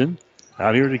Hanson.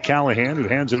 Out here to Callahan, who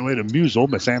hands it away to Musel.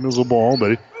 But Samuel's the ball,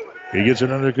 but he gets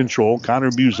it under control.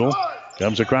 Connor Musel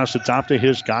comes across the top to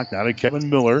Hiscock. Now to Kevin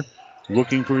Miller.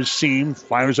 Looking for his seam.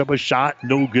 Fires up a shot.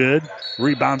 No good.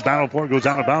 Rebound battle for it. Goes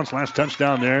out of bounds. Last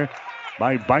touchdown there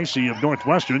by Bicey of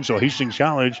Northwestern. So Hastings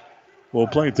College will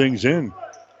play things in.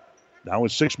 Now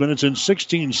it's 6 minutes and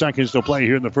 16 seconds to play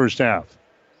here in the first half.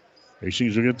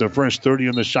 Hastings will get their first 30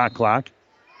 on the shot clock.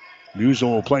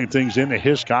 Musel will play things in to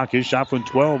Hiscock. His shot from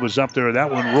 12 is up there.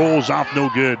 That one rolls off, no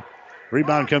good.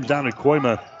 Rebound comes down to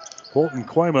Koima. Colton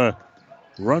Koima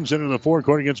runs into the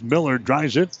forecourt against Miller,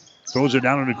 drives it, Throws it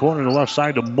down in the corner to the left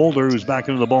side to Mulder, who's back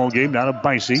into the ball game. Now to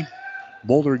Bicey.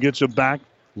 Mulder gets it back.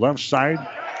 Left side.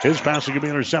 His pass is going to be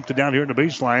intercepted down here in the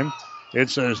baseline.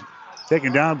 It's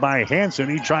taken down by Hansen.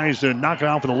 He tries to knock it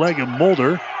off with the leg of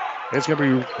Mulder. It's going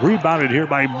to be rebounded here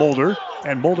by Mulder.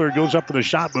 And Mulder goes up for the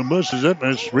shot but misses it.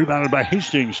 And it's rebounded by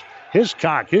Hastings. His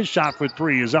shot for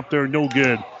three is up there, no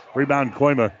good. Rebound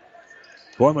Koima.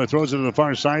 Koima throws it to the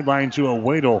far sideline to a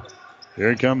Wadle.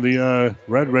 Here come the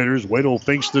Red Raiders. Wadle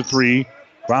fakes the three.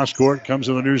 Cross court comes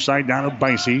to the near side down to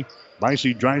Bicey.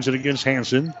 Bicey drives it against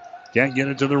Hansen. Can't get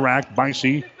it to the rack.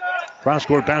 Bicey. Cross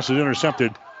court pass is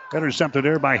intercepted. Intercepted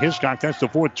there by Hiscock. That's the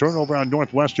fourth turnover on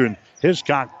Northwestern.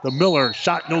 Hiscock, the Miller,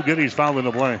 shot no good. He's fouled in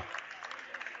the play.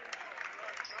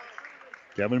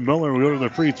 Kevin Miller will go to the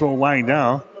free throw line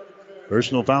now.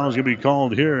 Personal foul is going to be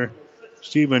called here.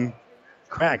 Stephen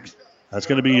Crack. That's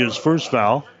going to be his first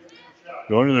foul.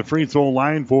 Going to the free throw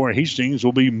line for Hastings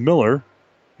will be Miller.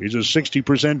 He's a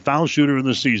 60% foul shooter in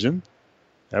the season,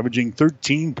 averaging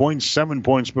 13.7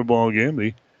 points per ball game.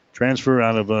 The transfer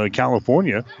out of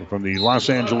California from the Los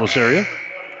Angeles area.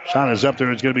 Shot is up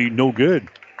there. It's going to be no good.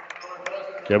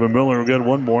 Kevin Miller will get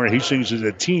one more. Hastings as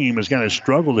a team has kind of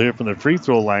struggled here from the free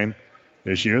throw line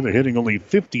this year. They're hitting only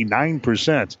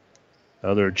 59%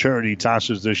 of their charity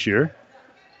tosses this year.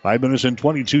 5 minutes and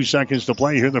 22 seconds to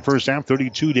play here in the first half.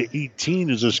 32-18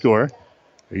 is the score.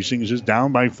 Hastings is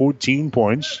down by 14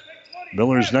 points.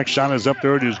 Miller's next shot is up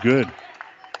there. It is good.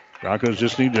 Broncos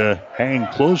just need to hang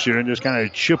close here and just kind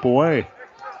of chip away.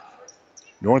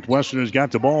 Northwestern has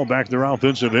got the ball back to their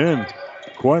offensive end.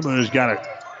 Koima has got it.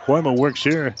 Koima works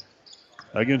here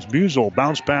against Musel.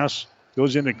 Bounce pass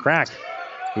goes into Crack,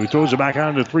 who throws it back out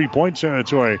into three-point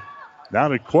territory. Now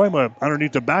to Koima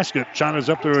underneath the basket. Shot is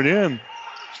up there and in.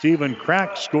 Stephen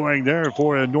Crack scoring there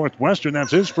for Northwestern.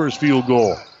 That's his first field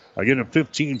goal. Again, a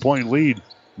 15-point lead.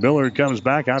 Miller comes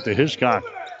back out to Hiscock.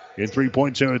 In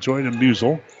three-point territory to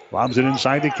Musel. Lobs it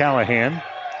inside to Callahan.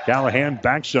 Callahan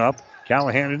backs up.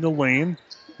 Callahan in the lane.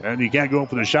 And he can't go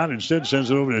for the shot. Instead,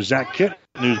 sends it over to Zach Kitten,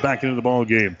 who's back into the ball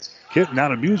game. Kitten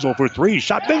out of Musel for three.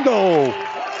 Shot bingo!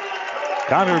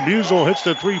 Connor Musel hits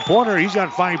the three-pointer. He's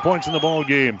got 5 points in the ball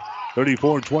game.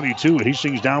 34-22.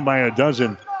 Hastings down by a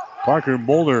dozen. Parker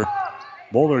Mulder.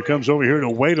 Mulder comes over here to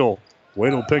Wadle.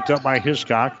 Wadle picked up by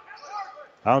Hiscock.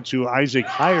 Out to Isaac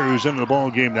Heyer, who's into the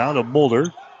ball game now, to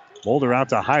Mulder. Mulder out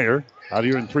to Heyer. Out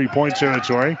here in three-point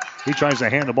territory. He tries to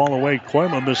hand the ball away.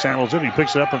 Koima mishandles it. He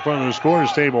picks it up in front of the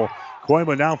scorer's table.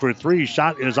 Koima now for three.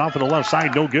 Shot is off on the left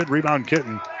side. No good. Rebound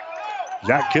Kitten.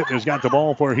 Zach Kitten has got the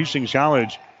ball for Hastings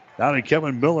College. Now to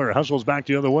Kevin Miller. Hustles back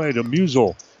the other way to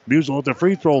Musel. Musel at the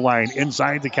free throw line.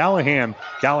 Inside to Callahan.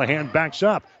 Callahan backs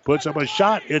up. Puts up a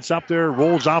shot. It's up there.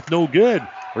 Rolls off. No good.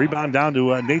 Rebound down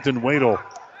to Nathan Wadle.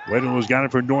 Wadle has got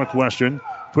it for Northwestern.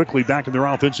 Quickly back in their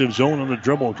offensive zone on the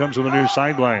dribble. Comes to the near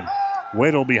sideline.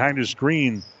 Wadle behind his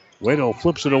screen. Wadle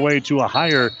flips it away to a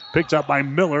Heyer. Picked up by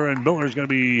Miller. And Miller's going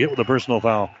to be hit with a personal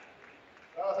foul.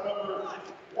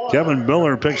 Kevin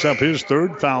Miller picks up his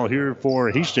third foul here for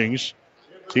Hastings.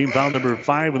 Team foul number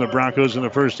 5 of the Broncos in the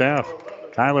first half.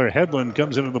 Tyler Headland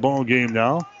comes into the ball game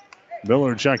now.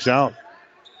 Miller checks out.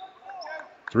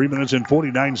 3 minutes and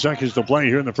 49 seconds to play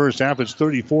here in the first half. It's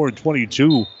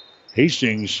 34-22.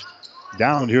 Hastings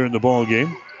down here in the ball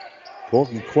game.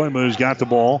 Colton Koima has got the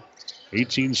ball.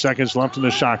 18 seconds left in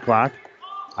the shot clock.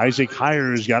 Isaac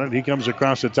Heyer has got it. He comes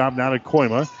across the top now to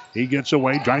Koima. He gets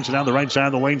away, drives it down the right side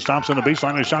of the lane, stops on the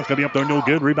baseline. The shot's going to be up there, no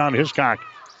good. Rebound Hiscock.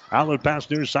 Outlet pass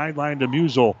near sideline to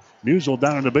Musel. Musel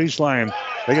down on the baseline.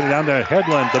 They get it down to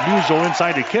Headland. The Musel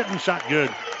inside to Kitten. Shot good.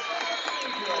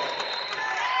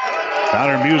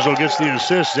 Connor Musel gets the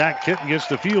assist. Zach Kitten gets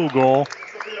the field goal.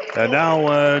 And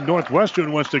now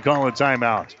Northwestern wants to call a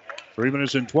timeout. 3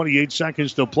 minutes and 28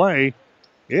 seconds to play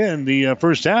in the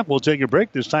first half. We'll take a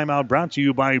break. This timeout brought to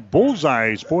you by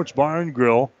Bullseye Sports Bar and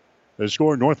Grill. The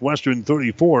score, Northwestern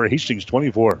 34, Hastings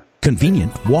 24.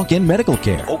 Convenient walk-in medical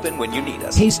care. Open when you need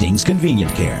us. Hastings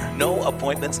Convenient Care. No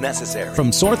appointments necessary.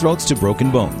 From sore throats to broken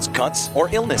bones. Cuts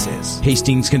or illnesses.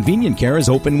 Hastings Convenient Care is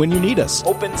open when you need us.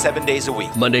 Open 7 days a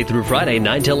week. Monday through Friday,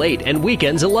 9 till 8, and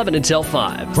weekends 11 until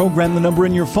 5. Program the number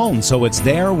in your phone so it's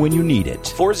there when you need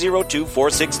it.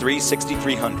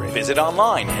 402-463-6300. Visit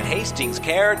online at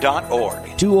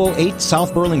hastingscare.org. 208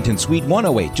 South Burlington, Suite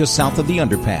 108, just south of the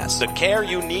underpass. The care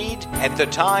you need at the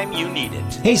time you need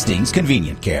it. Hastings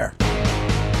Convenient Care.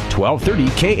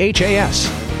 1230 KHAS.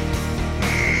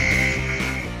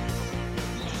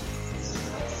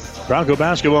 Bronco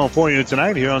basketball for you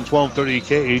tonight here on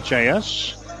 1230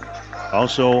 KHAS.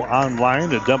 Also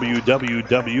online at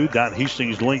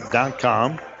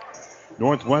www.hastingslink.com.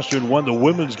 Northwestern won the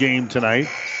women's game tonight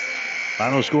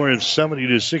Final score is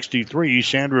 70-63.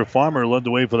 Chandra Farmer led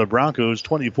the way for the Broncos,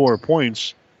 24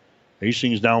 points.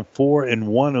 Hastings now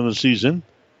 4-1 on the season.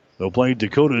 They'll play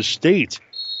Dakota State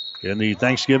in the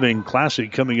Thanksgiving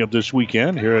Classic coming up this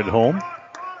weekend here at home.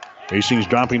 Hastings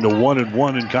dropping to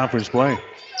 1-1 in conference play.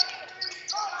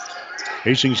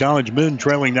 Hastings College men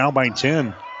trailing now by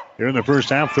 10. Here in the first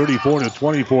half,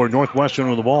 34-24. Northwestern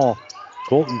with the ball.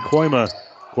 Colton Koima.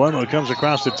 Koima comes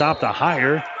across the top to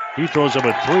Higher. He throws up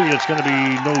a three. It's going to be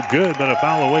no good, but a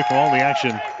foul away from all the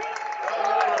action.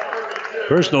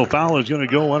 Personal foul is going to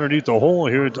go underneath the hole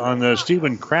here on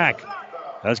Stephen Crack.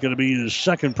 That's going to be his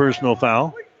second personal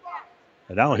foul.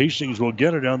 And now Hastings will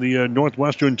get it on the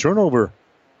Northwestern turnover.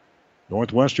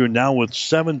 Northwestern now with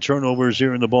 7 turnovers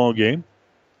here in the ball game.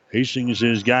 Hastings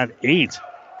has got 8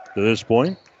 to this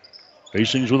point.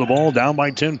 Hastings with the ball down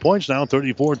by 10 points now,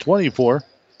 34-24.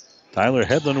 Tyler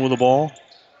Headland with the ball.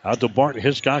 Out to Bart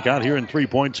Hiscock out here in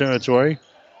 3-point territory.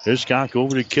 Hiscock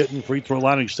over to Kitten. Free throw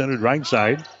line extended right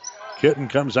side. Kitten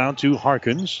comes out to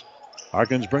Harkins.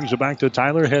 Harkins brings it back to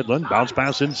Tyler Headland. Bounce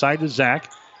pass inside to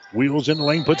Zach. Wheels in the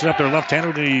lane, puts it up there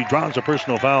left-handed, and he draws a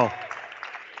personal foul.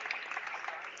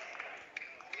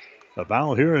 The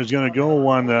foul here is going to go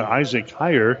on Isaac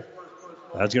Higher.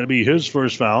 That's going to be his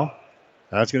first foul.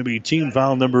 That's going to be team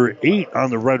foul number 8 on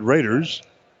the Red Raiders.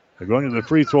 They're going to the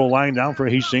free throw line down for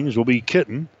Hastings will be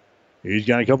Kitten. He's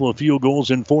got a couple of field goals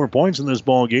and 4 points in this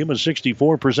ball game. A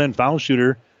 64% foul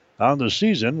shooter on the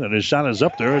season, and his shot is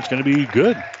up there. It's going to be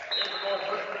good.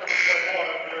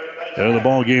 Out of the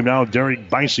ball game now, Derek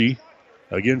Bicey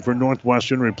again for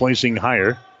Northwestern, replacing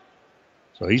Higher.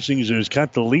 So Hastings has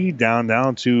cut the lead down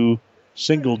now to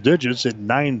single digits at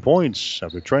 9 points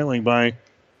after trailing by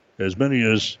as many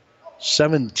as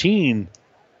 17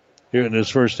 here in this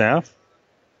first half.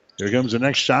 Here comes the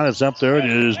next shot. It's up there. It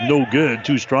is no good.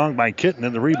 Too strong by Kitten,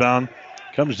 and the rebound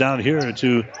comes down here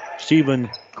to Stephen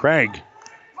Craig.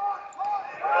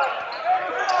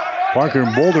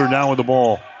 Parker Boulder now with the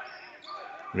ball.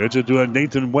 Gets it to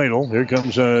Nathan Wadle. Here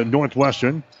comes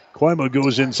Northwestern. Koima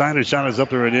goes inside. His shot is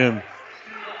up there and in.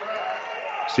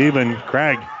 Stephen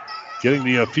Craig getting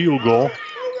the field goal.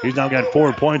 He's now got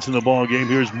 4 points in the ball game.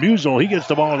 Here's Musel. He gets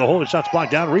the ball in the hole. The shot's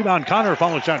blocked down. Rebound. Connor.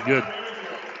 Follow shot. Good.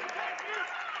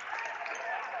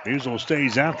 Musel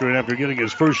stays after it after getting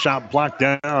his first shot blocked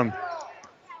down.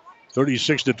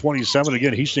 36-27.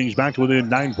 Again, Hastings back to within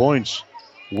 9 points.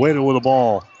 Wader with the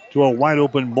ball to a wide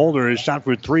open Boulder. His shot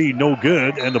for 3, no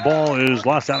good, and the ball is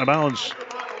lost out of bounds.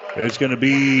 It's going to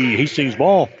be Hastings'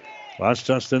 ball. Last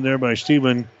touched in there by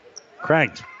Stephen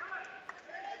Craig.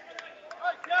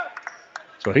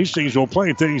 So Hastings will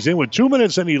play things in with 2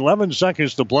 minutes and 11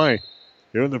 seconds to play.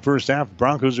 Here in the first half,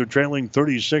 Broncos are trailing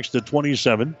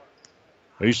 36-27.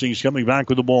 Hastings coming back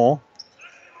with the ball.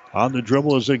 On the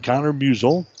dribble is Connor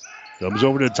Musel. Comes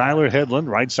over to Tyler Headland,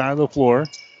 right side of the floor.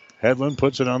 Headland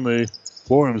puts it on the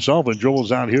floor himself and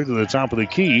dribbles out here to the top of the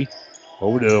key.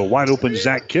 Over to a wide open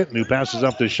Zach Kitten, who passes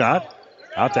up the shot.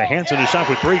 Out to Hansen, a shot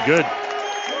for 3, good.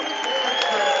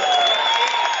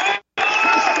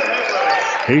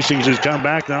 Hastings has come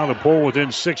back now to pull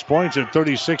within 6 points at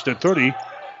 36-30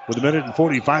 with 1 minute and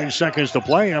 45 seconds to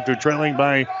play after trailing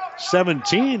by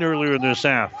 17 earlier in this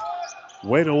half.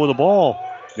 Waddle with the ball.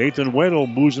 Nathan Waddle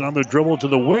moves it on the dribble to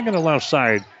the wing on the left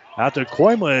side. Out to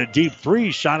Koima, a deep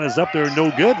 3. Shot is up there,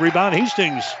 no good. Rebound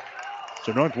Hastings.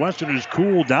 So Northwestern has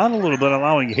cooled down a little bit,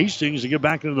 allowing Hastings to get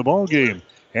back into the ball game.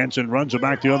 Hansen runs it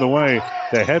back the other way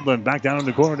to Headland. Back down in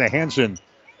the corner to Hansen.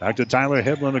 Back to Tyler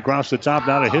Headland across the top.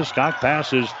 Now to Hiscock.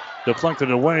 Passes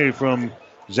deflected away from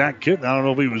Zach Kitten. I don't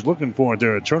know if he was looking for it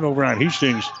there. A turnover on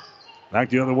Hastings. Back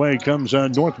the other way comes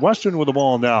Northwestern with the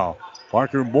ball now.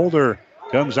 Parker Boulder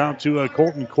comes out to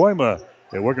Colton Koima.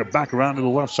 They work it back around to the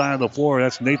left side of the floor.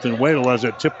 That's Nathan Waddle as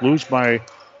it tipped loose by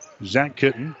Zach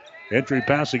Kitten. Entry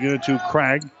pass again to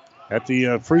Craig at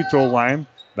the free throw line.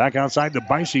 Back outside to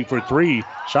Bicey for 3.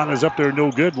 Shot is up there,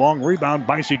 no good. Long rebound.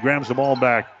 Bicey grabs the ball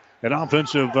back. An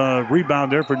offensive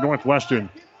rebound there for Northwestern.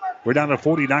 We're down to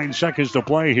 49 seconds to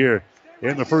play here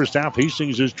in the first half.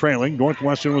 Hastings is trailing.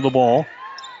 Northwestern with the ball.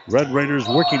 Red Raiders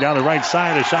working down the right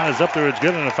side. A shot is up there. It's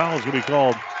good, and a foul is going to be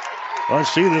called.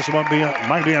 Let's see. This might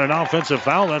be an offensive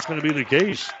foul. That's going to be the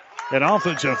case. An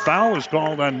offensive foul is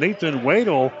called on Nathan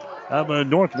Waddle of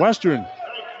Northwestern.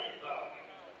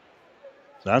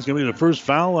 So that's going to be the first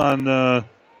foul on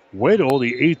Waddle,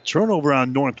 the 8th turnover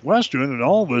on Northwestern. And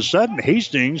all of a sudden,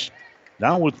 Hastings,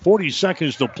 now with 40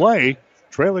 seconds to play,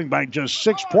 trailing by just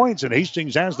 6 points, and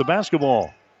Hastings has the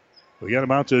basketball. We got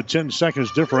about a 10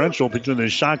 seconds differential between the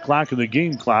shot clock and the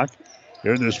game clock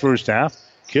here in this first half.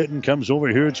 Kitten comes over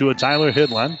here to a Tyler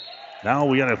Headland. Now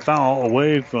we got a foul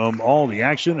away from all the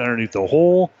action underneath the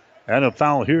hole. And a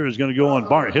foul here is going to go on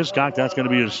Bart Hiscock. That's going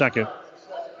to be his second.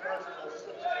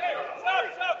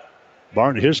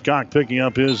 Bart Hiscock picking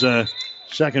up his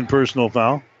second personal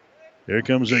foul. Here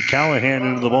comes Callahan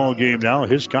into the ball game now.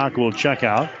 Hiscock will check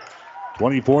out.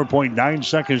 24.9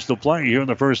 seconds to play here in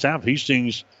the first half.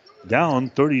 Hastings down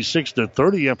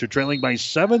 36-30 after trailing by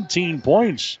 17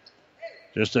 points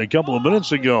just a couple of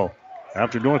minutes ago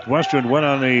after Northwestern went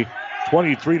on a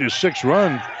 23-6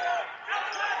 run.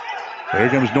 Here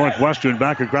comes Northwestern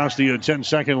back across the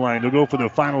 10-second line. They'll go for the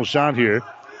final shot here.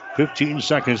 15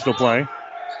 seconds to play.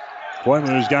 Koima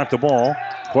has got the ball.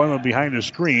 Koima behind the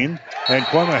screen. And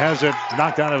Koima has it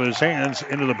knocked out of his hands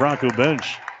into the Bronco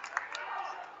bench.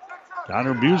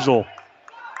 Connor Buzel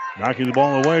knocking the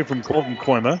ball away from Colton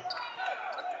Koima.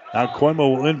 Now Koima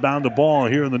will inbound the ball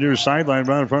here on the near sideline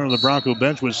right in front of the Bronco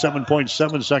bench with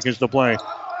 7.7 seconds to play.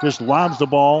 Just lobs the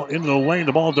ball into the lane.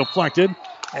 The ball deflected.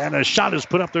 And a shot is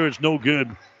put up there. It's no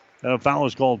good. A foul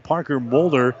is called. Parker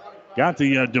Mulder got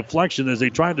the deflection as they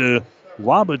tried to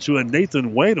lob it to a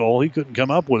Nathan Wadle. He couldn't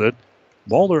come up with it.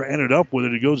 Mulder ended up with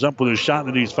it. He goes up with a shot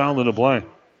and he's fouled in the play.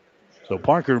 So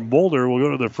Parker Mulder will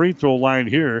go to the free throw line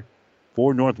here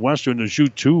for Northwestern to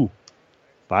shoot two.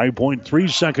 5.3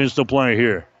 seconds to play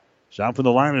here. Shot from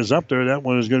the line is up there. That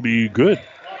one is going to be good.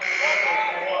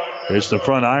 Hits the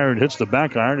front iron, hits the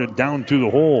back iron, and down to the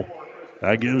hole.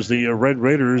 That gives the Red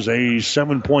Raiders a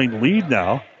 7-point lead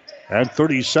now at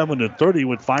 37-30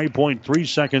 with 5.3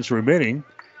 seconds remaining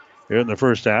here in the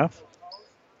first half.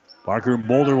 Parker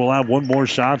Mulder will have one more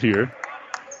shot here.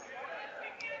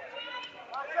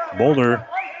 Mulder,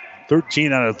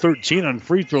 13 out of 13 on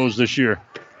free throws this year.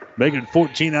 Making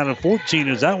 14 out of 14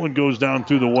 as that one goes down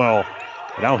through the well.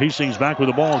 Now Hastings back with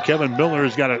the ball. Kevin Miller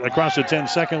has got it across the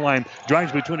 10-second line.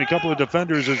 Drives between a couple of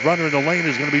defenders. His runner in the lane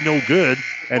is going to be no good.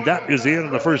 And that is the end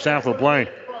of the first half of play.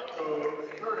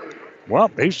 Well,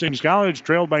 Hastings College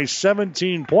trailed by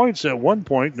 17 points at one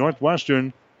point.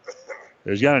 Northwestern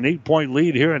has got an 8-point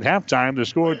lead here at halftime. The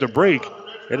score at the break,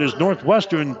 it is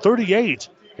Northwestern 38,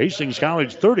 Hastings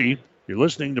College 30. You're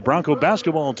listening to Bronco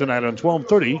basketball tonight on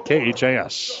 1230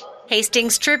 KHAS.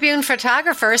 Hastings Tribune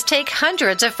photographers take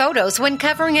hundreds of photos when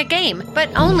covering a game, but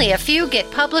only a few get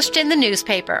published in the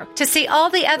newspaper. To see all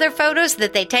the other photos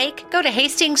that they take, go to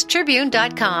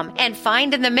hastingstribune.com and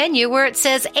find in the menu where it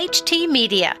says HT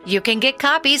Media. You can get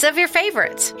copies of your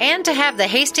favorites. And to have the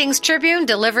Hastings Tribune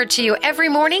delivered to you every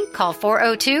morning, call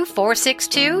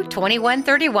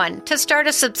 402-462-2131 to start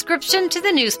a subscription to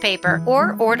the newspaper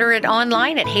or order it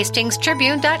online at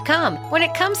hastingstribune.com. When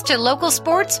it comes to local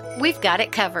sports, we've got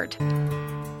it covered.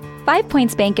 5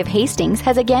 Points Bank of Hastings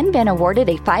has again been awarded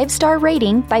a 5-star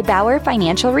rating by Bauer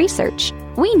Financial Research.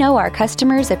 We know our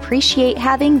customers appreciate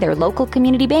having their local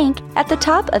community bank at the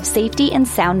top of safety and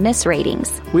soundness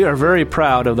ratings. We are very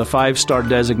proud of the 5-star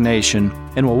designation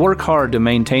and will work hard to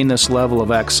maintain this level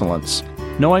of excellence.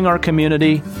 Knowing our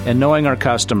community and knowing our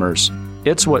customers,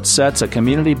 it's what sets a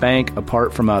community bank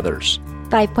apart from others.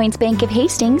 5 Points Bank of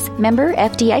Hastings, member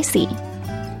FDIC.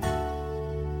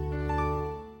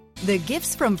 The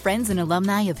gifts from friends and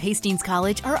alumni of Hastings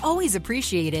College are always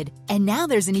appreciated. And now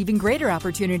there's an even greater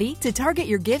opportunity to target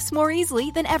your gifts more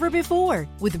easily than ever before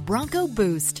with Bronco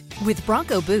Boost. With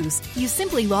Bronco Boost, you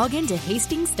simply log into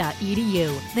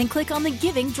hastings.edu, then click on the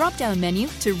Giving drop-down menu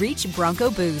to reach Bronco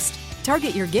Boost.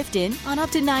 Target your gift in on up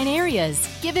to 9 areas.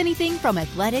 Give anything from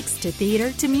athletics to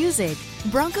theater to music.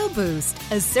 Bronco Boost,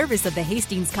 a service of the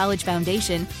Hastings College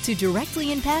Foundation to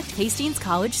directly impact Hastings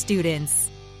College students.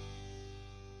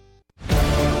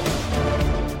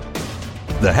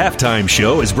 The Halftime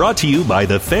Show is brought to you by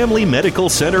the Family Medical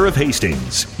Center of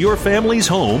Hastings, your family's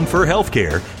home for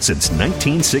healthcare since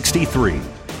 1963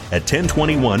 at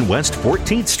 1021 West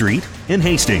 14th Street in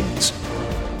Hastings.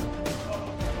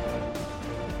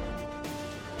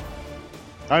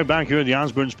 All right, back here at the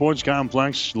Osborne Sports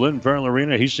Complex, Lynn Farrell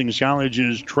Arena. Hastings College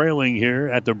is trailing here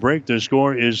at the break. The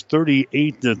score is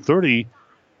 38-30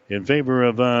 in favor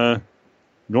of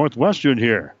Northwestern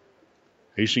here.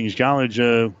 Hastings College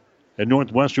and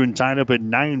Northwestern tied up at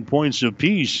 9 points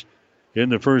apiece in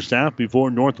the first half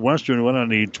before Northwestern went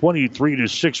on a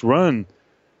 23-6 run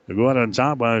to go out on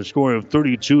top by a score of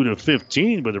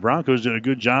 32-15. But the Broncos did a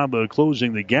good job of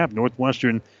closing the gap.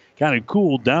 Northwestern kind of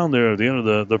cooled down there at the end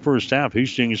of the first half.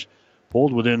 Hastings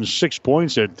pulled within 6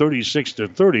 points at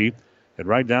 36-30. And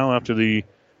right now, after the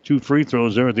two free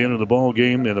throws there at the end of the ball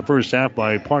game in the first half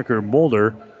by Parker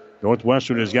Mulder,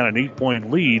 Northwestern has got an 8-point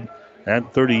lead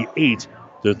at 38-30.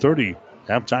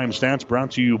 Halftime stats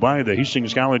brought to you by the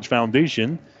Hastings College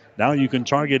Foundation. Now you can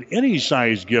target any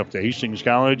size gift at Hastings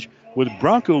College with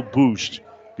Bronco Boost.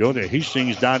 Go to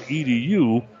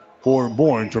hastings.edu for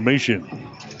more information.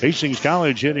 Hastings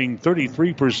College hitting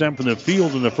 33% from the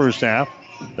field in the first half.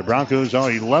 The Broncos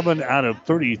are 11 out of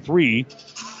 33.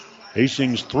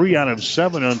 Hastings 3 out of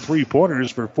 7 on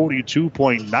three-pointers for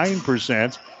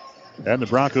 42.9%. And the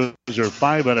Broncos are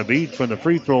 5 out of 8 from the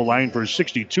free throw line for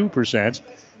 62%.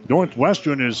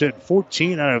 Northwestern has hit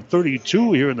 14 out of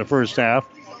 32 here in the first half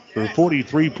for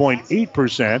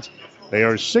 43.8%. They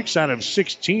are 6 out of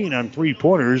 16 on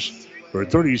three-pointers for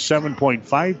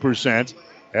 37.5%.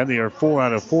 And they are 4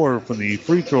 out of 4 from the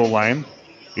free throw line.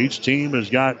 Each team has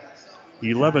got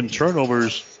 11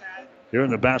 turnovers here in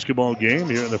the basketball game,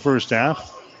 here in the first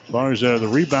half. As far as the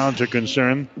rebounds are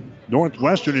concerned,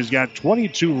 Northwestern has got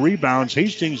 22 rebounds.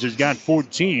 Hastings has got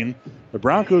 14. The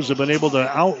Broncos have been able to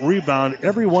out-rebound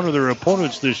every one of their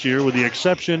opponents this year with the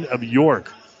exception of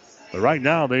York. But right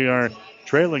now they are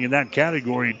trailing in that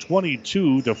category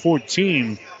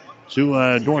 22-14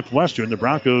 to Northwestern. The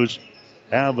Broncos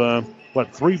have,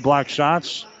 3 block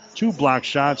shots, 2 block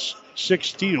shots, 6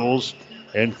 steals,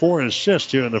 and 4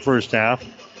 assists here in the first half.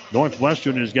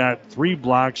 Northwestern has got 3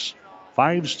 blocks,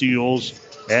 5 steals,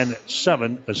 and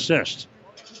 7 assists.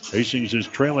 Hastings is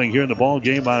trailing here in the ball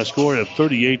game by a score of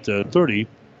 38-30.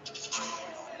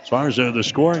 As far as the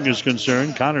scoring is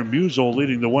concerned, Connor Musel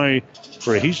leading the way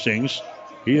for Hastings.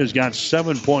 He has got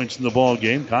 7 points in the ball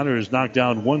game. Connor has knocked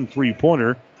down 1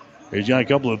 3-pointer. He's got a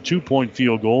couple of 2-point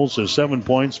field goals, so 7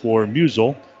 points for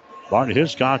Musel. Bart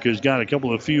Hiscock has got a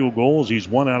couple of field goals. He's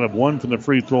 1 out of 1 from the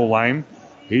free throw line.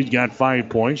 He's got 5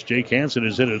 points. Jake Hansen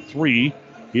has hit a 3.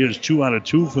 He is 2 out of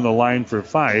 2 from the line for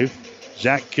 5.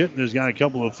 Zach Kitten has got a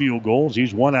couple of field goals.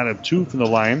 He's 1 out of 2 from the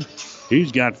line.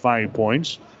 He's got 5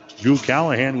 points. Drew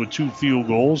Callahan with 2 field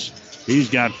goals. He's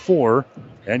got 4.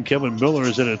 And Kevin Miller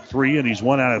is at a 3, and he's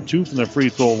 1 out of 2 from the free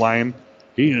throw line.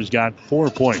 He has got 4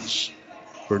 points.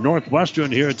 For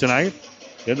Northwestern here tonight,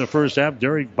 in the first half,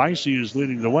 Derek Bicey is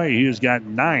leading the way. He has got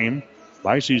 9.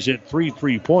 Bicey's hit 3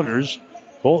 3-pointers.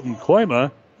 Colton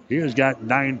Koima, he has got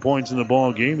 9 points in the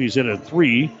ball game. He's hit a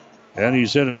 3, and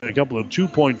he's hit a couple of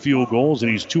 2-point field goals,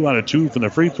 and he's 2 out of 2 from the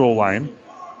free throw line.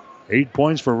 8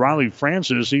 points for Riley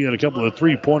Francis. He had a couple of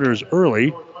 3-pointers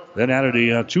early, then added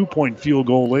a 2-point field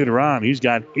goal later on. He's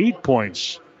got 8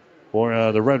 points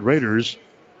for the Red Raiders.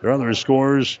 Their other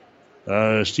scorers,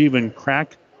 Stephen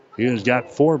Crack, he has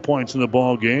got 4 points in the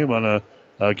ball game on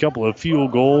a couple of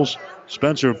field goals.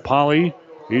 Spencer Polly,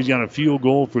 he's got a field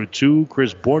goal for 2.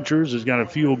 Chris Borchers has got a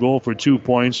field goal for 2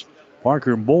 points.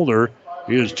 Parker Mulder,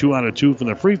 he is 2 out of 2 from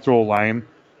the free throw line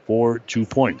for 2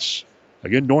 points.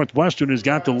 Again, Northwestern has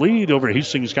got the lead over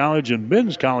Hastings College in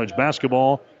men's college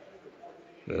basketball.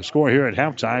 The score here at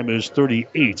halftime is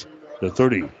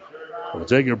 38-30. We'll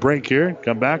take a break here.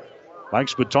 Come back. Mike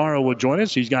Spataro will join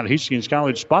us. He's got Hastings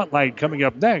College Spotlight coming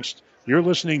up next. You're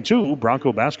listening to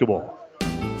Bronco Basketball.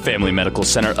 Family Medical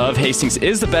Center of Hastings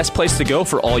is the best place to go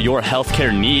for all your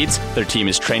healthcare needs. Their team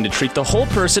is trained to treat the whole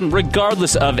person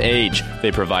regardless of age.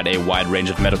 They provide a wide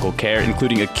range of medical care,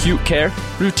 including acute care,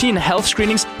 routine health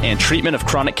screenings, and treatment of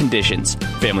chronic conditions.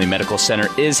 Family Medical Center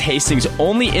is Hastings'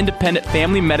 only independent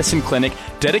family medicine clinic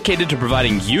dedicated to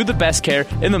providing you the best care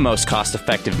in the most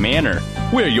cost-effective manner.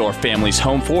 We're your family's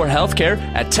home for healthcare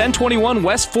at 1021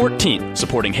 West 14th,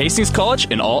 supporting Hastings College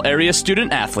and all area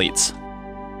student athletes.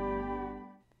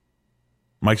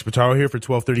 Mike Spataro here for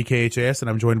 1230 KHAS, and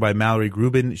I'm joined by Mallory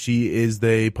Grubin. She is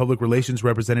the public relations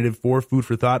representative for Food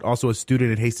for Thought, also a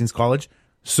student at Hastings College.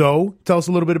 So tell us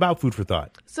a little bit about Food for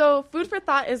Thought. So Food for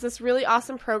Thought is this really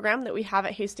awesome program that we have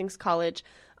at Hastings College.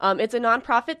 It's a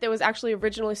nonprofit that was actually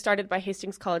originally started by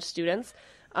Hastings College students.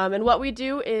 And what we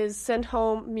do is send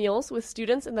home meals with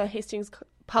students in the Hastings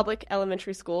public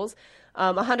elementary schools,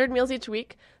 100 meals each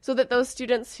week, so that those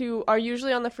students who are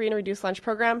usually on the free and reduced lunch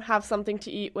program have something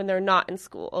to eat when they're not in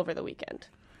school over the weekend.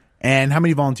 And how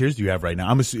many volunteers do you have right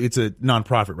now? It's a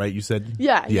nonprofit, right? You said?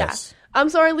 Yeah, yes. Yeah.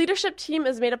 So our leadership team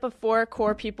is made up of 4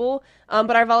 core people,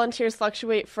 but our volunteers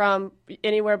fluctuate from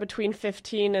anywhere between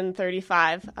 15 and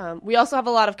 35. We also have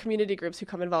a lot of community groups who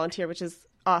come and volunteer, which is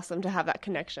awesome to have that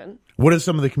connection. What are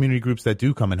some of the community groups that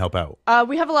do come and help out?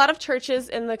 We have a lot of churches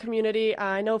in the community.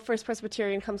 I know First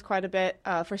Presbyterian comes quite a bit,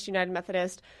 First United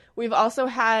Methodist. We've also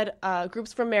had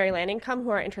groups from Mary Lanning come who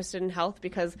are interested in health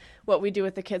because what we do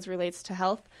with the kids relates to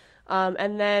health.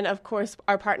 And then, of course,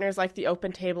 our partners like the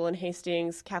Open Table in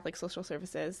Hastings, Catholic Social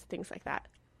Services, things like that.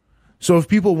 So if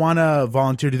people want to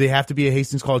volunteer, do they have to be a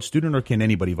Hastings College student or can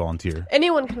anybody volunteer?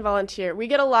 Anyone can volunteer. We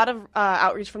get a lot of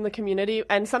outreach from the community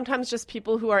and sometimes just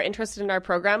people who are interested in our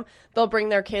program. They'll bring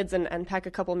their kids and pack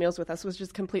a couple meals with us, which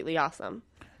is completely awesome.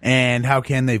 And how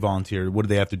can they volunteer? What do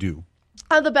they have to do?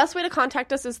 The best way to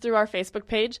contact us is through our Facebook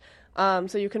page.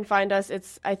 So you can find us.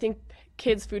 It's, I think,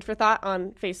 Kids Food for Thought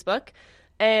on Facebook.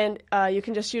 And you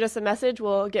can just shoot us a message.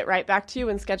 We'll get right back to you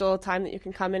and schedule a time that you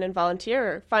can come in and volunteer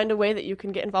or find a way that you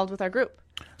can get involved with our group.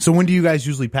 So when do you guys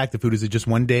usually pack the food? Is it just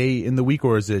one day in the week,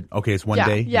 or is it, okay, it's one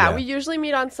day? Yeah, we usually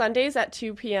meet on Sundays at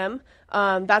 2 p.m.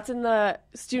 That's in the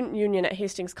Student Union at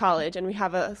Hastings College, and we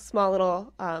have a small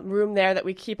little room there that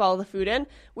we keep all the food in.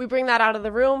 We bring that out of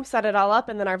the room, set it all up,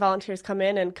 and then our volunteers come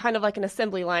in and kind of like an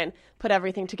assembly line, put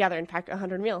everything together and pack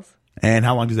 100 meals. And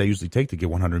how long does that usually take to get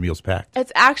 100 meals packed?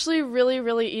 It's actually really,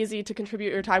 really easy to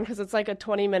contribute your time because it's like a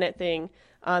 20-minute thing.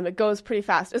 It goes pretty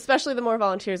fast, especially the more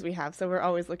volunteers we have. So we're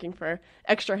always looking for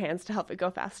extra hands to help it go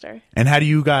faster. And how do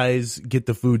you guys get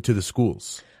the food to the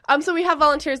schools? So we have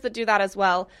volunteers that do that as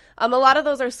well. A lot of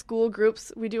those are school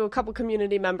groups. We do a couple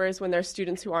community members when there's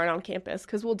students who aren't on campus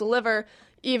because we'll deliver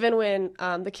even when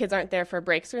the kids aren't there for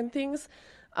breaks and things.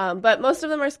 But most of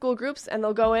them are school groups, and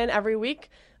they'll go in every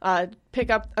week, pick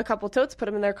up a couple totes, put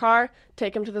them in their car,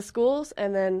 take them to the schools,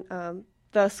 and then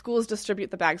the schools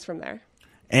distribute the bags from there.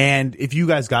 And if you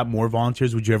guys got more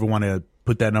volunteers, would you ever want to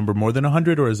put that number more than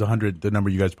 100, or is 100 the number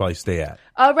you guys probably stay at?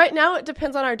 Right now, it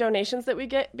depends on our donations that we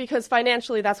get, because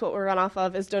financially, that's what we're run off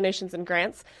of is donations and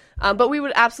grants. But we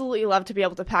would absolutely love to be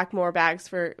able to pack more bags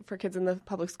for kids in the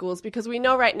public schools, because we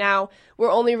know right now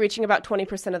we're only reaching about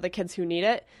 20% of the kids who need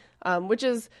it, which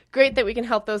is great that we can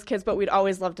help those kids, but we'd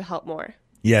always love to help more.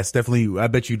 Yes, definitely. I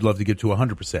bet you'd love to get to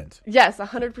 100%. Yes,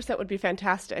 100% would be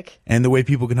fantastic. And the way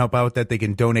people can help out with that, they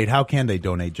can donate. How can they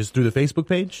donate? Just through the Facebook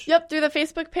page? Yep, through the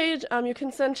Facebook page. You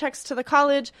can send checks to the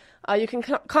college. You can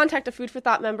contact a Food for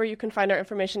Thought member. You can find our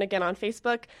information again on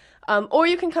Facebook. Or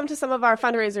you can come to some of our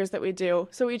fundraisers that we do.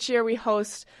 So each year we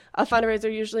host a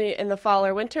fundraiser usually in the fall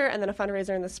or winter, and then a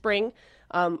fundraiser in the spring.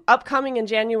 Upcoming in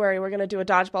January, we're going to do a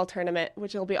dodgeball tournament,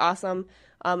 which will be awesome.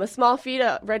 A small fee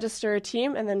to register a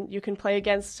team, and then you can play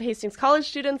against Hastings College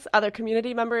students, other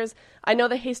community members. I know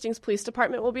the Hastings Police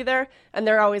Department will be there, and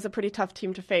they're always a pretty tough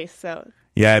team to face. So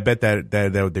yeah, I bet that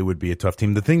they would be a tough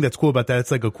team. The thing that's cool about that, it's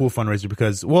like a cool fundraiser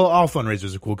because, well, all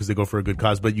fundraisers are cool because they go for a good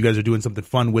cause, but you guys are doing something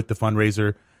fun with the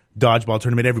fundraiser. Dodgeball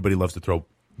tournament, everybody loves to throw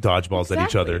dodgeballs at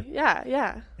each other.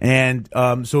 Yeah. And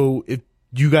so if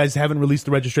you guys haven't released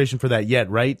the registration for that yet,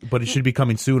 right? But it should be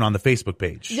coming soon on the Facebook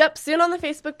page. Yep, soon on the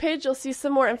Facebook page. You'll see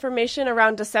some more information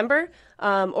around December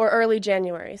or early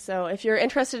January. So if you're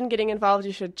interested in getting involved,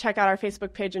 you should check out our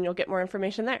Facebook page and you'll get more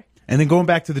information there. And then going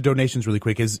back to the donations really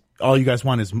quick, is all you guys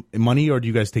want is money, or do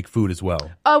you guys take food as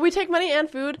well? We take money and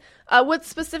food. What's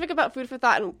specific about Food for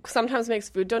Thought and sometimes makes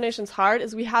food donations hard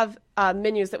is we have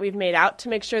menus that we've made out to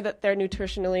make sure that they're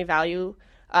nutritionally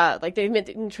they admit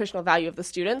the nutritional value of the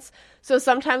students. So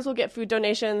sometimes we'll get food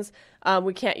donations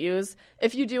we can't use.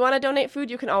 If you do want to donate food,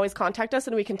 you can always contact us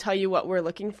and we can tell you what we're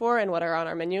looking for and what are on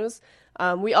our menus.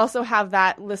 We also have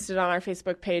that listed on our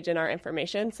Facebook page in our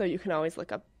information, so you can always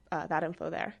look up that info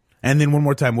there. And then one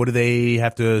more time, what do they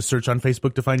have to search on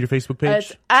Facebook to find your Facebook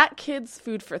page? It's at Kids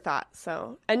Food for Thought.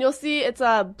 And you'll see it's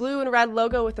a blue and red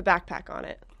logo with a backpack on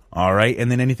it. All right.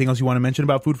 And then anything else you want to mention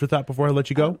about Food for Thought before I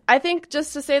let you go? I think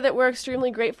just to say that we're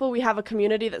extremely grateful. We have a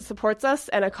community that supports us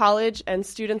and a college and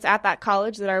students at that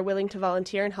college that are willing to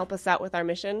volunteer and help us out with our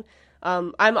mission.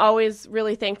 I'm always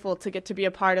really thankful to get to be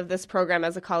a part of this program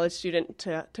as a college student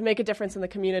to make a difference in the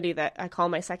community that I call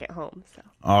my second home. So.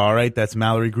 All right. That's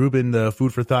Mallory Grubin, the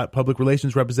Food for Thought Public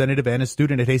Relations Representative and a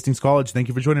student at Hastings College. Thank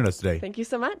you for joining us today. Thank you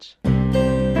so much.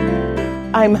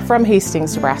 I'm from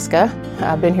Hastings, Nebraska.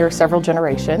 I've been here several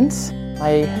generations.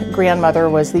 My grandmother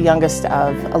was the youngest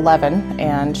of 11,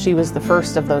 and she was the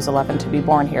first of those 11 to be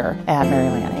born here at Mary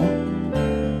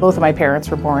Lanning. Both of my parents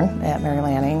were born at Mary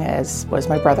Lanning, as was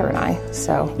my brother and I.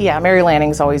 So, yeah, Mary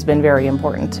Lanning's always been very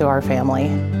important to our family.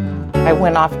 I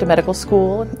went off to medical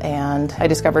school, and I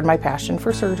discovered my passion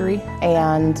for surgery.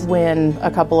 And when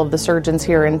a couple of the surgeons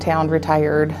here in town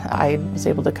retired, I was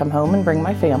able to come home and bring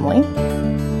my family.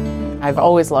 I've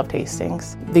always loved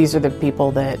Hastings. These are the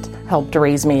people that helped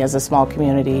raise me as a small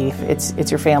community. It's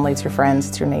your family, it's your friends,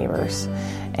 it's your neighbors.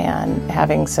 And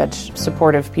having such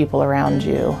supportive people around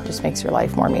you just makes your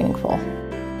life more meaningful.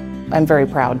 I'm very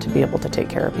proud to be able to take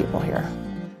care of people here.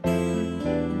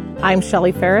 I'm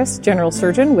Shelley Ferris, General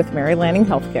Surgeon with Mary Lanning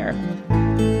Healthcare.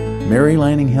 Mary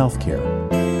Lanning Healthcare.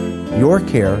 Your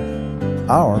care,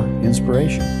 our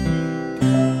inspiration.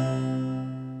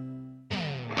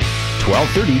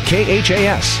 1230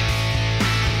 KHAS.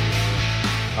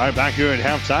 All right, back here at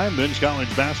halftime, men's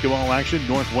college basketball action.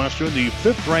 Northwestern, the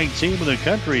 5th-ranked team in the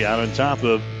country, out on top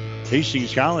of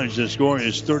Hastings College. The score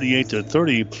is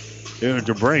 38-30 here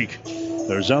to break.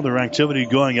 There's other activity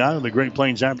going on in the Great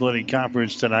Plains Athletic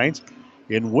Conference tonight.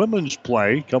 In women's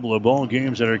play, a couple of ball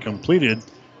games that are completed.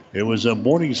 It was a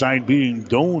Morningside beating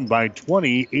Doane by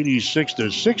 20,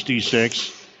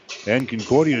 86-66. And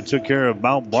Concordia took care of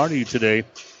Mount Marty today.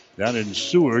 Down in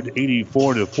Seward,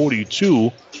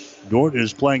 84-42. Dordt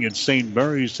is playing at St.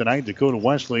 Mary's tonight. Dakota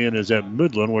Wesleyan is at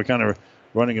Midland. We're kind of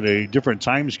running at a different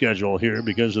time schedule here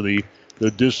because of the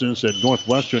distance that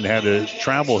Northwestern had to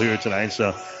travel here tonight.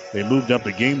 So they moved up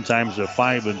the game times to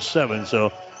 5 and 7.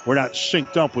 So we're not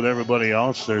synced up with everybody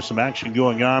else. There's some action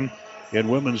going on in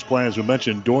women's play. As we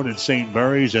mentioned, Dordt at St.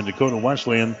 Mary's and Dakota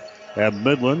Wesleyan at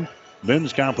Midland.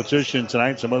 Men's competition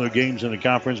tonight. Some other games in the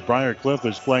conference. Briar Cliff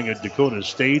is playing at Dakota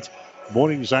State.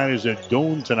 Morningside is at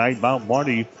Doane tonight. Mount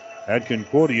Marty at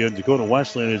Concordia. And Dakota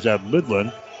Wesleyan is at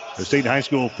Midland. The state high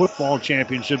school football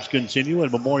championships continue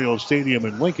at Memorial Stadium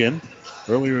in Lincoln.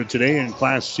 Earlier today in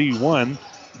Class C1,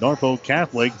 Norfolk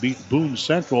Catholic beat Boone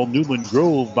Central Newman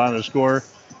Grove by the score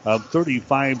of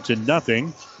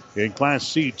 35-0. In Class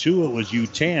C2, it was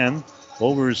Utan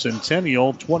over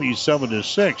Centennial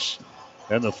 27-6.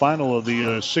 And the final of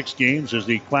the 6 games is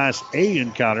the Class A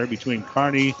encounter between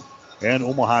Kearney and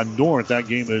Omaha North. That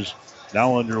game is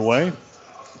now underway.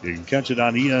 You can catch it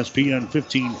on ESPN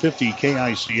 1550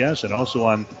 KICS and also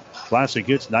on Classic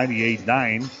Hits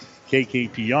 98.9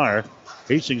 KKPR.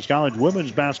 Hastings College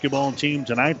women's basketball team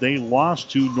tonight, they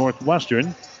lost to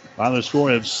Northwestern by the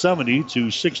score of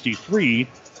 70-63.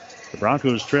 The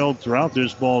Broncos trailed throughout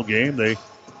this ball game. They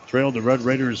trailed the Red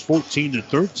Raiders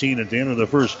 14-13 at the end of the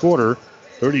first quarter.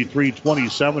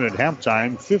 33-27 at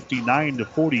halftime,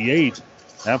 59-48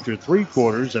 after 3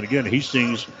 quarters. And again,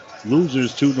 Hastings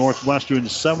loses to Northwestern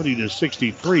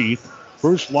 70-63.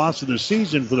 First loss of the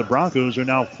season for the Broncos. Are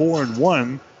now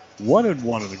 4-1,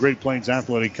 1-1 in the Great Plains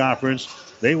Athletic Conference.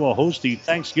 They will host the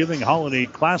Thanksgiving Holiday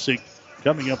Classic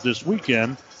coming up this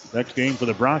weekend. Next game for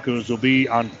the Broncos will be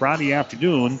on Friday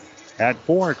afternoon at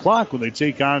 4 o'clock when they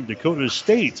take on Dakota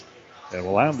State. And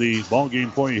we'll have the ball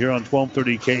game for you here on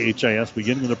 1230 KHIS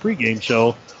beginning with the pregame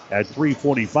show at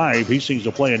 3:45. Hastings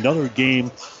will play another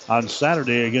game on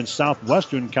Saturday against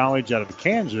Southwestern College out of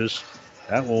Kansas.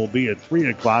 That will be at 3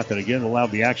 o'clock. And again, we'll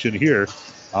have the action here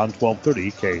on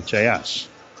 1230 KHIS.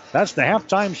 That's the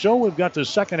halftime show. We've got the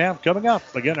second half coming up.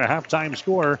 Again, our halftime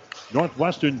score,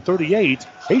 Northwestern 38,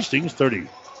 Hastings 30.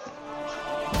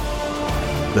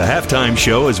 The halftime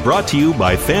show is brought to you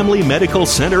by Family Medical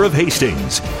Center of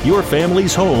Hastings, your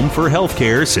family's home for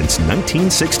healthcare since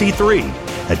 1963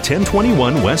 at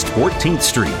 1021 West 14th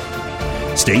Street.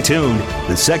 Stay tuned.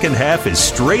 The second half is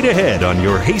straight ahead on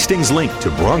your Hastings link to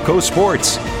Bronco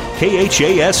Sports,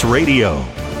 KHAS Radio.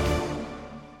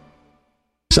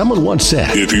 Someone once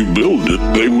said, "If you build it,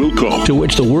 they will come." To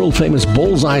which the world-famous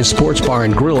Bullseye's Sports Bar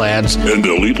and Grill adds, "And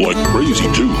they'll eat like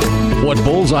crazy, too." What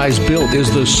Bullseye's built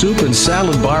is the soup and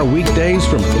salad bar weekdays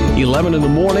from 11 in the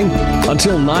morning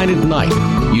until 9 at night.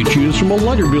 You choose from a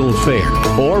Lutterbill fare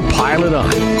or pile it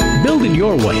on. Build it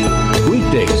your way.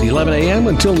 Weekdays, 11 a.m.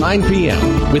 until 9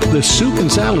 p.m. with the soup and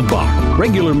salad bar.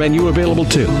 Regular menu available,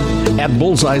 too. At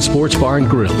Bullseye's Sports Bar and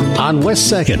Grill on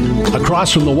West 2nd,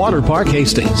 across from the Water Park,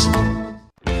 Hastings.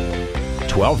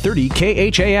 1230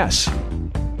 KHAS.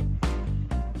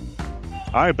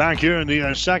 All right, back here in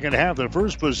the second half, the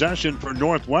first possession for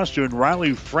Northwestern.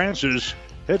 Riley Francis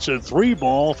hits a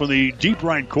 3-ball from the deep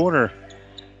right corner.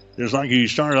 Just like he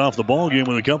started off the ball game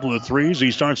with a couple of threes,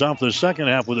 he starts off the second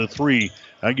half with a 3.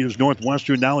 That gives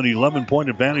Northwestern now an 11-point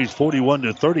advantage,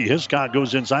 41-30. Hiscock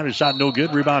goes inside, a shot no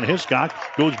good. Rebound Hiscock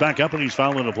goes back up, and he's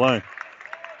fouled in the play.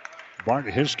 Bart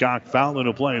Hiscock fouled in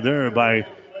the play there by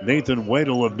Nathan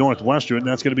Wadle of Northwestern.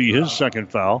 That's going to be his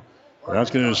second foul. That's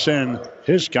going to send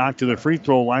Hiscock to the free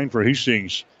throw line for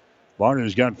Hastings. Barton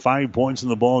has got 5 points in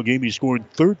the ball game. He scored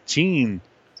 13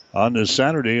 on this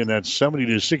Saturday in that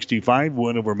 70-65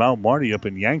 win over Mount Marty up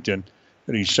in Yankton.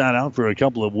 And he sat out for a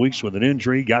couple of weeks with an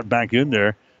injury, got back in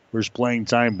there. First playing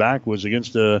time back was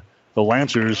against the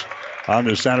Lancers on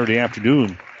this Saturday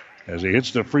afternoon. As he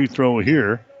hits the free throw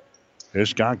here,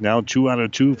 Hiscock now 2 out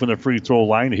of 2 from the free throw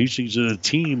line. Hastings as a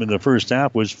team in the first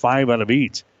half was 5 out of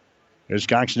 8.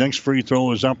 Hiscock's next free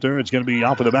throw is up there. It's going to be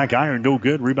off of the back iron. No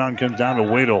good. Rebound comes down to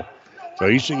Wadle. So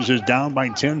Hastings is down by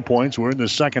 10 points. We're in the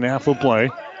second half of play.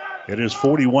 It is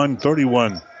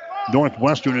 41-31.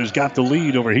 Northwestern has got the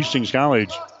lead over Hastings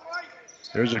College.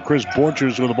 There's a Chris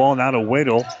Borchers with the ball now to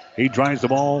Wadle. He drives the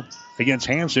ball against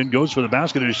Hansen. Goes for the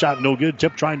basket. His shot no good.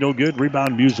 Tip try no good.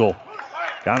 Rebound Musel.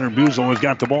 Connor Musel has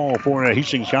got the ball for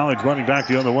Hastings College, running back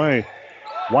the other way.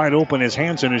 Wide open is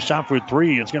Hansen. His shot for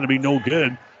 3. It's going to be no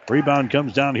good. Rebound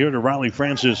comes down here to Riley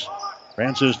Francis.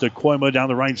 Francis to Koima down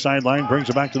the right sideline. Brings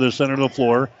it back to the center of the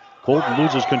floor. Colton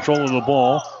loses control of the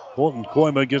ball. Colton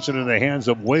Koima gets it in the hands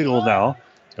of Wadle now.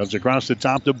 Comes across the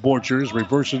top to Borchers,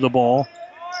 reverses the ball.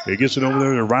 He gets it over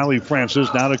there to Riley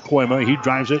Francis. Now to Koima. He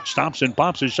drives it, stops and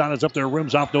pops. His shot is up there.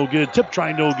 Rims off, no good. Tip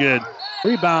try, no good.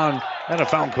 Rebound and a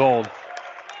foul called.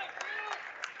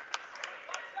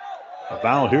 A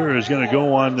foul here is going to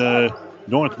go on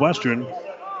Northwestern.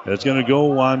 It's going to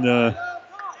go on,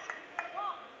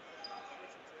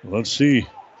 let's see.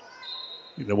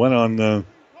 It went on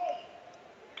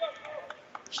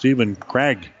Stephen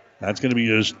Craig. That's going to be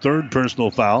his third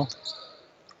personal foul.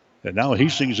 And now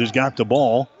Hastings has got the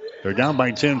ball. They're down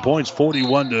by 10 points,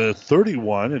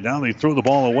 41-31. And now they throw the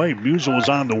ball away. Musel is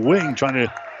on the wing trying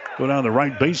to go down the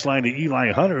right baseline to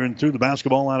Eli Hunter and threw the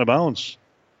basketball out of bounds.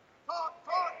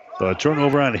 The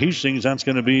turnover on Hastings, that's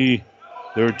going to be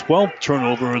their 12th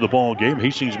turnover of the ball game.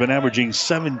 Hastings has been averaging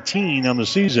 17 on the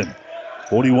season.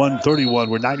 41-31.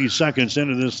 We're 90 seconds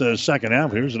into this second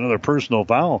half. Here's another personal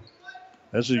foul.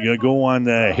 This is going to go on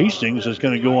Hastings. It's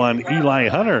going to go on Eli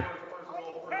Hunter.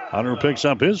 Hunter picks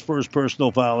up his first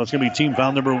personal foul. It's going to be team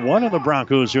foul number 1 of the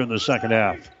Broncos here in the second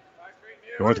half.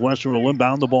 Northwestern will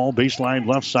inbound the ball, baseline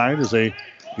left side as they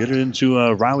get it into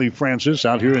Riley Francis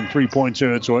out here in three-point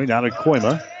territory. Now to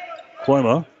Koima.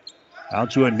 Koima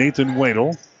out to a Nathan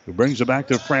Wadle, who brings it back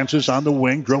to Francis on the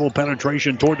wing. Dribble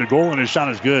penetration toward the goal, and his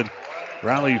shot is good.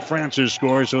 Riley Francis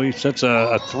scores, so he sets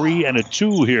a 3 and a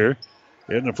 2 here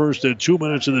in the first 2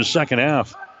 minutes of the second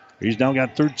half. He's now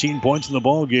got 13 points in the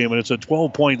ball game, and it's a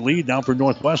 12-point lead now for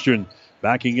Northwestern.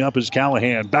 Backing up is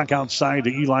Callahan. Back outside to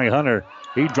Eli Hunter.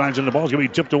 He drives in the ball. It's going to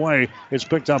be tipped away. It's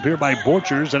picked up here by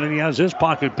Borchers, and then he has his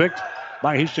pocket picked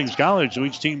by Hastings College. So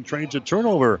each team trades a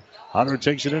turnover. Hunter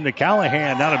takes it into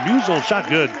Callahan. Now to Musel. Shot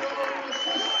good.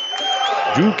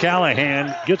 Drew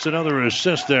Callahan gets another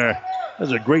assist there.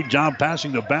 Does a great job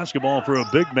passing the basketball for a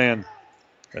big man.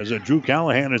 As Drew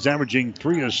Callahan is averaging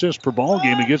 3 assists per ball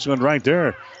game. He gets one right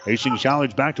there. Hastings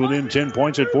College back to within 10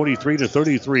 points at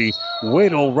 43-33.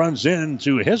 Wadle runs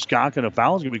into Hiscock, and a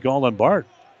foul is going to be called on Bart.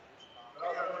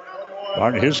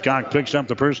 Bart Hiscock picks up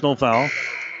the personal foul.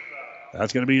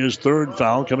 That's going to be his third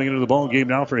foul. Coming into the ball game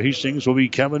now for Hastings will be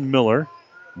Kevin Miller.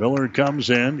 Miller comes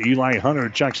in. Eli Hunter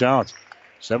checks out.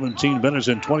 17 minutes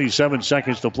and 27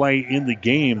 seconds to play in the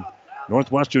game.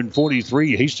 Northwestern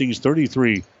 43, Hastings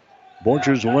 33.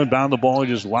 Borchers will inbound the ball. He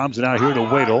just lobs it out here to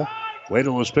Wadle.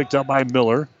 Wadle is picked up by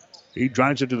Miller. He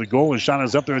drives it to the goal. His shot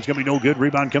is up there. It's going to be no good.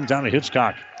 Rebound comes down to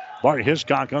Hiscock. Bart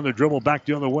Hiscock on the dribble back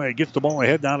the other way. Gets the ball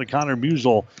ahead down to Connor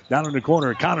Musel. Down in the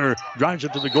corner. Connor drives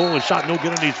it to the goal. His shot no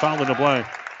good, and he's fouled in the play.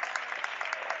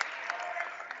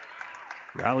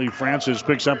 Riley Francis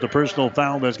picks up the personal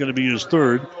foul. That's going to be his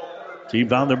third. Team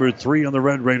foul number 3 on the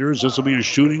Red Raiders. This will be a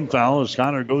shooting foul as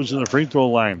Connor goes to the free throw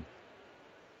line.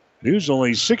 Musel,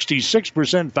 a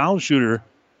 66% foul shooter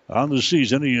on the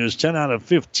season. He is 10 out of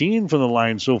 15 from the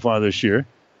line so far this year.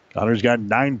 Connor's got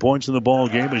 9 points in the ball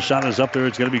game. His shot is up there.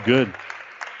 It's going to be good.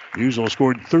 Musel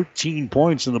scored 13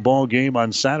 points in the ball game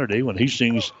on Saturday when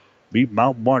Hastings beat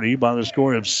Mount Marty by the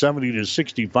score of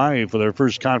 70-65 for their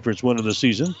first conference win of the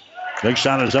season. Next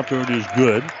shot is up there. It is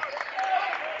good.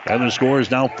 And the score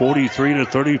is now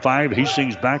 43-35.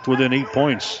 Hastings back within 8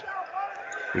 points.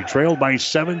 We trailed by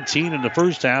 17 in the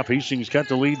first half. Hastings cut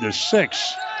the lead to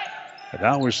 6. And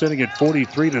now we're sitting at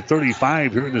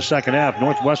 43-35 here in the second half.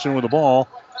 Northwestern with the ball.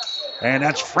 And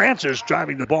that's Francis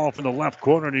driving the ball from the left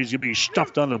corner, and he's going to be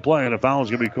stuffed on the play, and a foul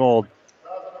is going to be called.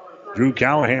 Drew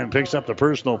Callahan picks up the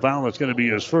personal foul. That's going to be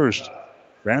his first.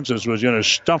 Francis was going to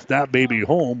stuff that baby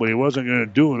home, but he wasn't going to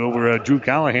do it over Drew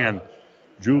Callahan.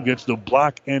 Drew gets the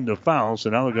block and the foul,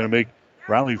 so now they're going to make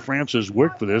Riley Francis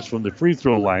work for this from the free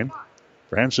throw line.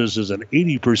 Francis is an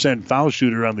 80% foul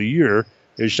shooter on the year.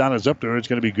 His shot is up there. It's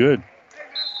going to be good.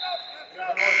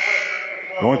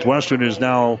 Northwestern is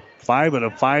now 5 out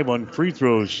of 5 on free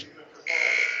throws.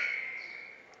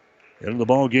 Into the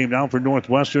ball game now for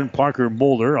Northwestern. Parker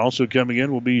Mulder. Also coming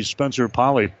in will be Spencer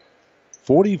Polly.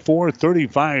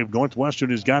 44-35. Northwestern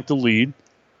has got the lead.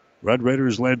 Red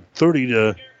Raiders led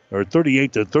 38-30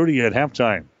 at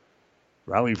halftime.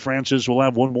 Riley Francis will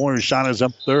have one more. His shot is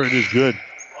up there. It is good.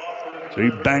 So he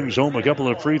bangs home a couple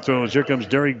of free throws. Here comes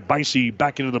Derek Bicey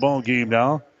back into the ball game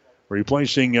now,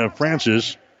 replacing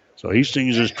Francis. So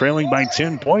Hastings is trailing by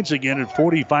 10 points again at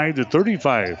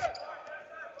 45-35.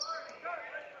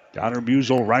 Connor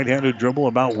Musel, right-handed dribble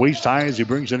about waist high as he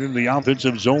brings it into the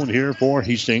offensive zone here for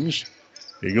Hastings.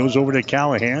 He goes over to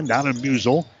Callahan, down to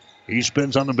Musel. He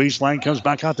spins on the baseline, comes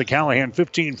back out to Callahan.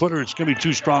 15-footer, it's going to be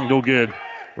too strong, no good.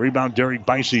 Rebound Derek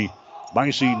Bicey.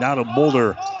 Bicey now to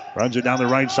Mulder. Runs it down the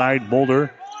right side.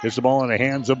 Mulder Gets the ball in the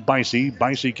hands of Bicey.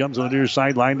 Bicey comes on the near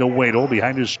sideline to Wadle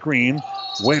behind his screen.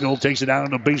 Wadle takes it out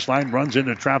on the baseline, runs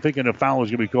into traffic, and a foul is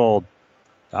going to be called.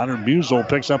 Connor Musel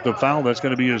picks up the foul. That's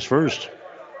going to be his first.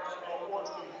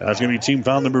 That's going to be team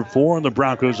foul number 4 on the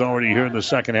Broncos already here in the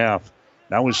second half.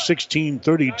 Now with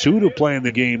 16:32 to play in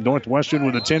the game. Northwestern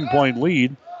with a 10-point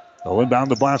lead. They'll inbound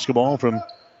the basketball from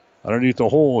underneath the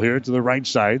hole here to the right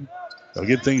side. They'll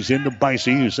get things into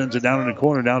Bicey, who sends it down in the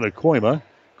corner down to Koima.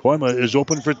 Koima is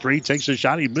open for 3, takes a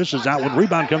shot. He misses out. When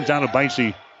rebound comes down to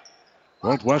Bicey.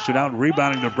 Northwestern out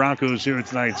rebounding the Broncos here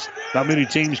tonight. Not many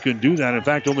teams can do that. In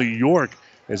fact, only York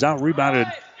has out rebounded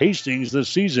Hastings this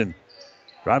season.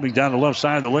 Driving down the left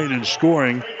side of the lane and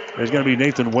scoring is going to be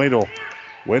Nathan Wadle.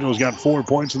 Wadle's got 4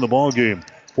 points in the ball game.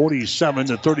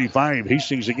 47-35.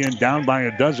 Hastings again down by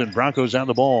a dozen. Broncos on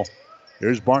the ball.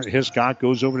 Here's Bart Hiscock.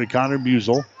 Goes over to Connor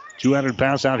Musel. 200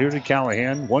 pass out here to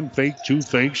Callahan. 1 fake, 2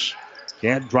 fakes.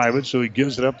 Can't drive it, so he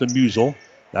gives it up to Musel.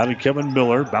 Now to Kevin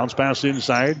Miller. Bounce pass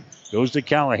inside. Goes to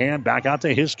Callahan. Back out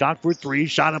to Hiscock for 3.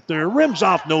 Shot up there. Rims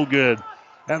off. No good.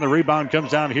 And the rebound comes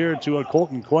down here to a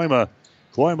Colton Koima.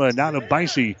 Koima now to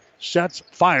Bicey. Sets,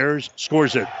 fires,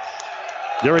 scores it.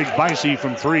 Derek Bicey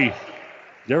from 3.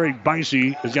 Derek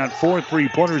Bicey has got 4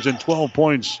 3-pointers and 12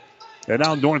 points. And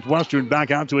now Northwestern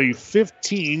back out to a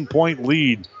 15-point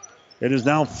lead. It is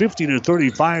now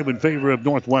 50-35 in favor of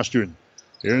Northwestern.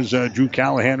 Here's Drew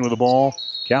Callahan with the ball.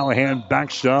 Callahan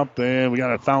backs up, and we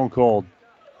got a foul called.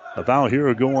 A foul here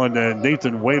will go on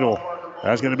Nathan Wadle.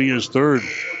 That's going to be his third.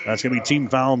 That's going to be team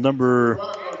foul number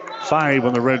 5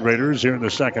 on the Red Raiders here in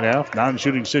the second half.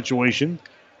 Non-shooting situation.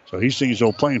 So Hastings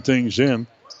will play things in.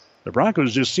 The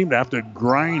Broncos just seem to have to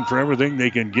grind for everything they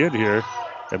can get here.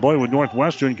 And boy, with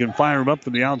Northwestern can fire them up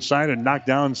from the outside and knock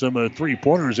down some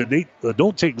 3-pointers that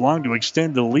don't take long to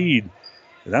extend the lead.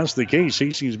 And that's the case.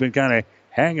 Hastings has been kind of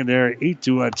hanging there 8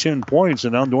 to 10 points.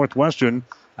 And now Northwestern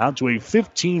out to a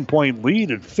 15-point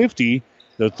lead at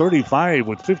 50-35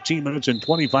 with 15 minutes and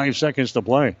 25 seconds to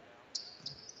play.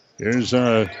 Here's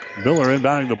Miller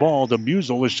inbounding the ball. The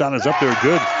Musel, his shot is up there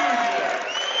good.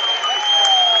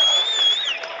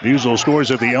 Musel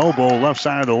scores at the elbow, left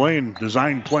side of the lane.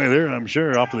 Design play there, I'm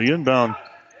sure, off of the inbound.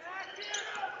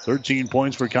 13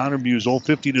 points for Connor Musel.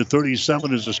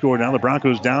 50-37 is the score. Now the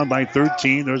Broncos down by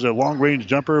 13. There's a long-range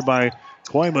jumper by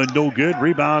Koima, no good.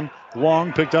 Rebound,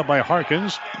 long, picked up by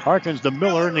Harkins. Harkins to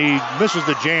Miller, and he misses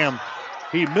the jam.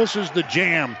 He misses the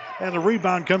jam, and the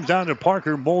rebound comes down to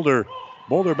Parker Mulder.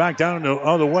 Mulder back down the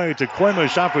other way to Koima.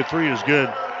 Shot for 3 is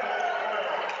good.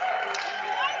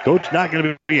 Coach not going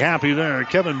to be happy there.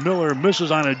 Kevin Miller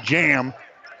misses on a jam.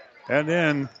 And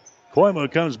then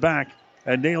Koima comes back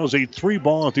and nails a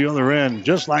 3-ball at the other end.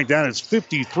 Just like that, it's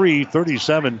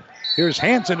 53-37. Here's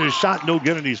Hansen. His shot no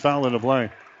good, and he's fouled in the play.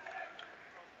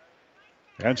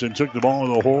 Hansen took the ball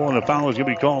in the hole, and a foul is going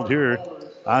to be called here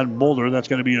on Mulder. That's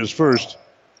going to be his first.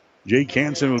 Jake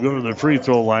Hansen will go to the free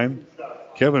throw line.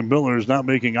 Kevin Miller is not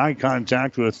making eye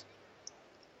contact with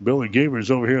Billy Gavers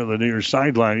over here on the near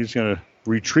sideline. He's going to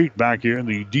retreat back here in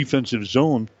the defensive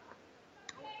zone.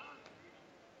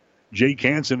 Jake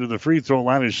Hansen to the free throw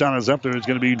line. His shot is up there. It's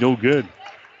going to be no good.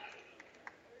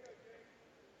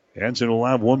 Hansen will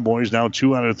have 1 boy. He's now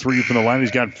 2 out of 3 from the line.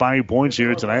 He's got 5 points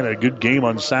here tonight. A good game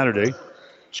on Saturday.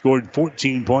 Scored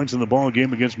 14 points in the ball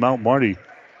game against Mount Marty.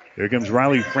 Here comes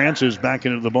Riley Francis back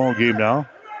into the ball game now.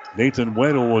 Nathan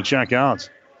Weddle will check out.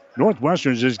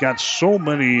 Northwestern's has got so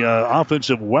many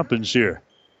offensive weapons here.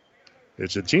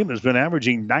 It's a team that's been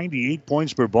averaging 98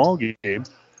 points per ball game.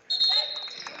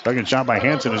 Second shot by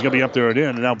Hansen is going to be up there at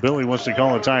end. And now Billy wants to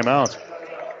call a timeout.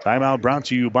 Timeout brought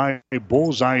to you by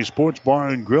Bullseye Sports Bar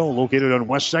and Grill located on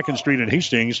West 2nd Street in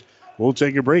Hastings. We'll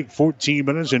take a break. 14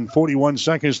 minutes and 41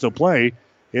 seconds to play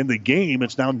in the game.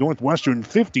 It's now Northwestern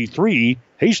 53,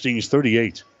 Hastings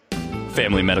 38.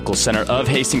 Family Medical Center of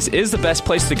Hastings is the best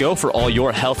place to go for all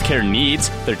your healthcare needs.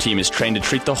 Their team is trained to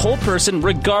treat the whole person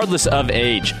regardless of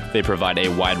age. They provide a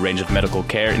wide range of medical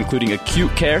care, including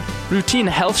acute care, routine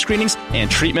health screenings, and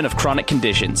treatment of chronic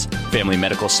conditions. Family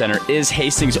Medical Center is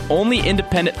Hastings' only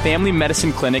independent family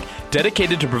medicine clinic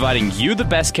dedicated to providing you the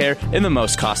best care in the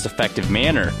most cost-effective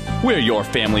manner. We're your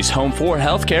family's home for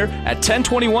healthcare at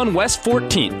 1021 West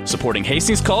 14th, supporting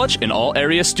Hastings College and all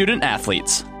area student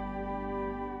athletes.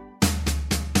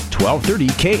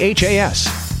 1230 KHAS.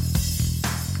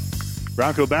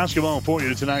 Bronco basketball for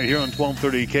you tonight here on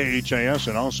 1230 KHAS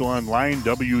and also online,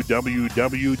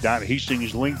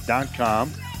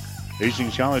 www.hastingslink.com.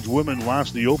 Hastings College women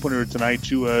lost the opener tonight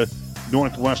to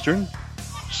Northwestern,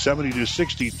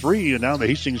 70-63, and now the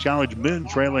Hastings College men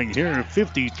trailing here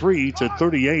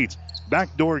 53-38.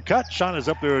 Backdoor cut, shot is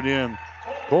up there at the end.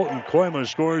 Colton Koima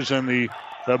scores, and the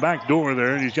the back door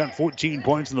there, and he's got 14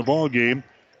 points in the ball game.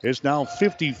 It's now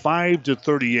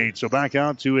 55-38. So back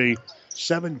out to a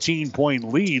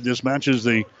 17-point lead. This matches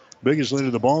the biggest lead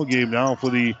of the ball game now for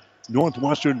the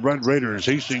Northwestern Red Raiders.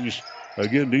 Hastings,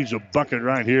 again, needs a bucket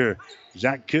right here.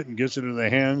 Zach Kitten gets it into the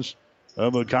hands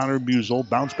of Connor Musel.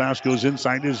 Bounce pass goes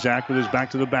inside to Zach with his back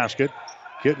to the basket.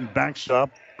 Kitten backs up,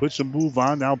 puts a move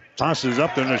on, now tosses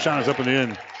up there, and the shot is up and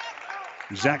in.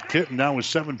 Zach Kitten now with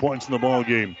 7 points in the ball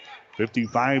game.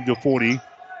 55-40.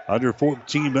 Under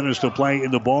 14 minutes to play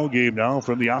in the ball game now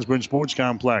from the Osborne Sports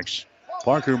Complex.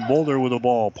 Parker Mulder with the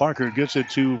ball. Parker gets it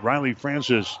to Riley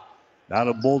Francis. Now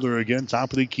to Mulder again,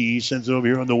 top of the key. Sends it over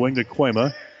here on the wing to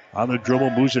Koima. On the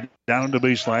dribble, moves it down to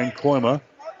baseline. Koima.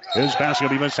 His pass going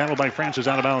to be mishandled by Francis,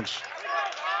 out of bounds.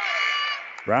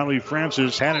 Riley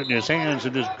Francis had it in his hands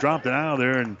and just dropped it out of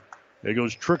there, and it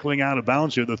goes trickling out of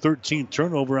bounds here. The 13th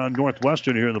turnover on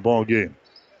Northwestern here in the ball game.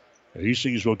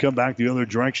 Hastings will come back the other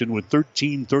direction with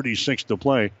 13:36 to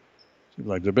play. Seems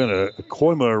like there's been a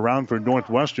Koima around for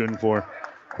Northwestern for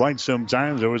quite some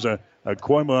time. There was a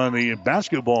Koima on the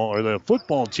basketball or the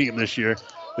football team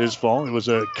this fall. It was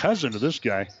a cousin of this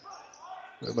guy.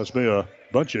 There must be a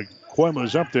bunch of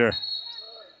Koimas up there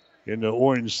in the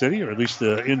Orange City, or at least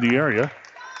in the area.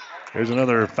 There's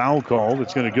another foul call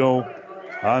that's going to go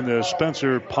on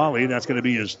Spencer Polly. That's going to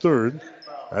be his third.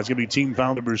 That's going to be team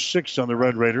foul number 6 on the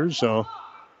Red Raiders. So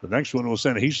the next one will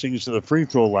send Hastings to the free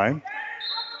throw line.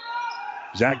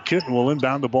 Zach Kitten will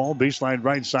inbound the ball, baseline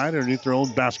right side underneath their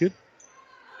own basket.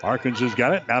 Harkins has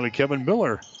got it. Now to Kevin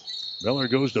Miller. Miller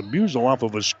goes to Musel off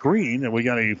of a screen, and we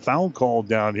got a foul call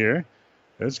down here.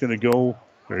 That's going to go,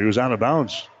 he was out of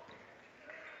bounds.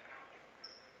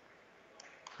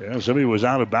 Yeah, somebody was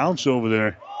out of bounds over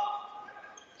there.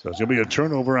 So it's going to be a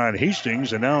turnover on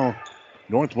Hastings, and now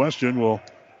Northwestern will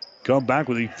come back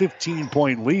with a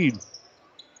 15-point lead.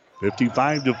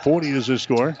 55-40 is the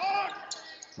score.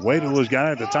 Waddle has got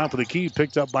it at the top of the key,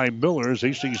 picked up by Miller.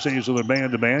 Hastings saves with a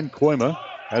man-to-man. Koima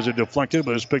has it deflected,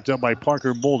 but is picked up by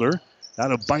Parker Mulder. Now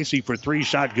to Bicey for 3,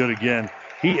 shot good again.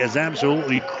 He has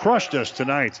absolutely crushed us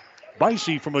tonight.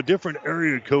 Bicey from a different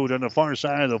area code on the far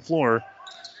side of the floor.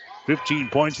 15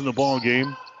 points in the ball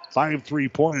game. 5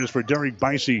 3-pointers for Derek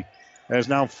Bicey. As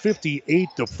now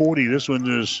 58-40. This one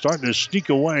is starting to sneak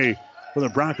away for the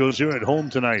Broncos here at home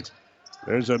tonight.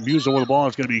 There's a Musel with the ball.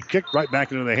 It's going to be kicked right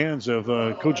back into the hands of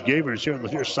Coach Gavers here on the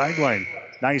near sideline.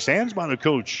 Nice hands by the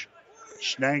coach.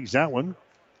 Snags that one.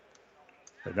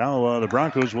 And now the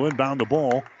Broncos will inbound the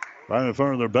ball right in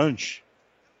front of their bench.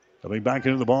 Coming back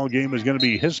into the ball game is going to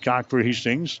be Hiscock for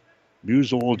Hastings.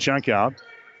 Musel will check out.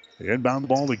 They inbound the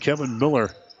ball to Kevin Miller.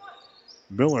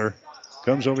 Miller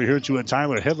comes over here to a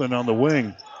Tyler Hedlund on the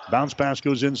wing. Bounce pass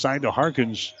goes inside to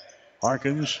Harkins.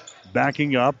 Harkins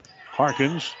backing up.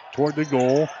 Harkins toward the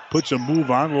goal. Puts a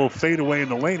move on. A little fade away in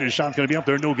the lane. His shot's going to be up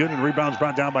there. No good. And rebound's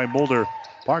brought down by Mulder.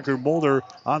 Parker Mulder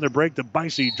on the break to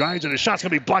Bicey. Drives it. His shot's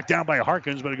going to be blocked down by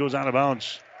Harkins, but it goes out of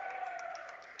bounds.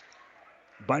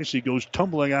 Bicey goes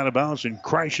tumbling out of bounds and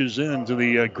crashes into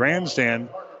the grandstand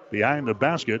behind the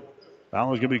basket.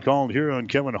 Foul is going to be called here on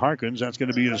Kevin Harkins. That's going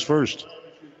to be his first.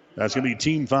 That's going to be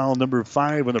team foul number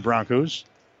 5 on the Broncos.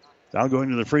 Now going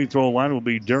to the free throw line will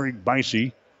be Derek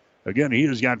Bicey. Again, he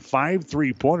has got 5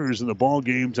 3-pointers in the ball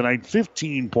game tonight,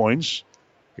 15 points.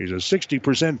 He's a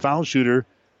 60% foul shooter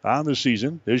on the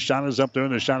season. His shot is up there,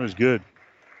 and the shot is good.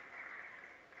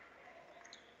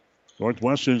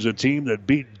 Northwestern's a team that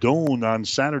beat Doane on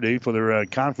Saturday for their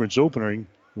conference opening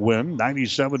win,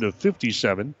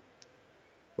 97-57.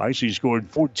 Bicey scored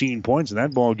 14 points in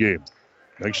that ball game.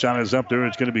 Next shot is up there.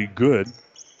 It's going to be good.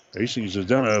 Hastings has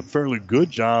done a fairly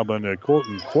good job on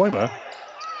Colton Koima.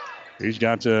 He's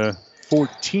got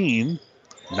 14,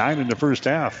 9 in the first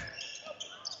half.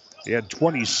 He had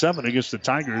 27 against the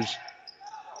Tigers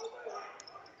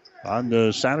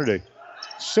on Saturday.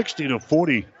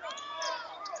 60-40.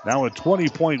 Now a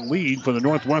 20-point lead for the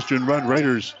Northwestern Red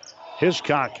Raiders.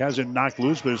 Hiscock has it knocked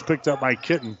loose, but is picked up by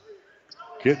Kitten.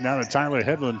 Kitten out of Tyler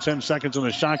Hedlund. 10 seconds on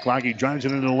the shot clock. He drives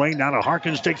it into the lane. Now to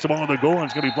Harkins. Takes the ball to the goal, and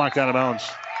it's going to be blocked out of bounds.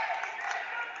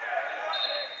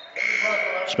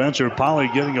 Spencer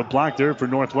Polly getting a block there for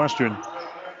Northwestern.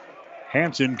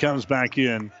 Hanson comes back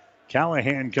in.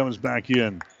 Callahan comes back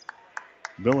in.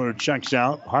 Miller checks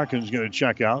out. Harkins going to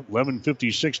check out.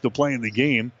 11:56 to play in the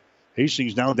game.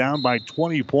 Hastings now down by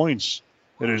 20 points.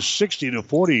 It is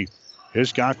 60-40.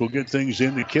 Hiscock will get things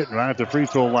into Kitten right at the free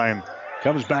throw line.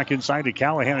 Comes back inside to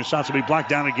Callahan. His shots will be blocked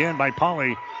down again by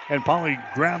Polly. And Polly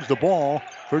grabs the ball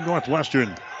for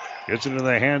Northwestern. Gets it into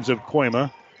the hands of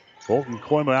Koima. Colton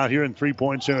Koima out here in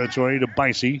 3-point territory to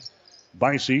Bicey.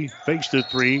 Bicey fakes the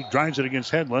 3. Drives it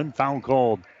against Hedlund. Foul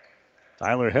called.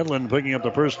 Tyler Hedlund picking up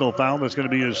the personal foul. That's going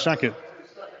to be his second.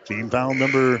 Team foul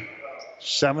number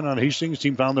 7 on Hastings.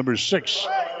 Team foul number 6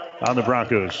 on the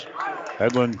Broncos.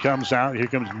 Hedlund comes out. Here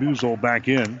comes Musel back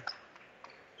in.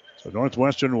 So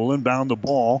Northwestern will inbound the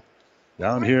ball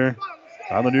down here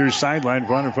on the near sideline,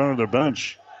 right in front of their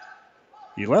bench.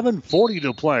 11:40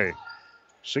 to play.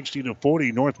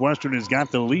 60-40. Northwestern has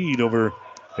got the lead over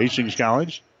Hastings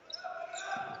College.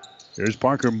 Here's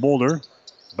Parker Mulder.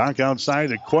 Back outside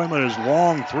to Koyma. His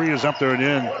long three is up there and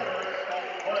in.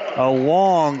 A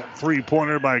long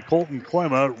three-pointer by Colton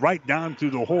Koyma right down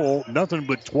through the hole. Nothing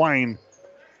but twine.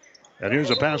 And here's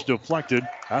a pass deflected.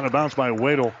 Out of bounds by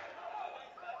Wadle.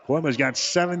 Koyma's got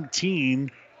 17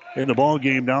 in the ball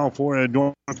game now for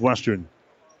Northwestern.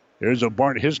 Here's a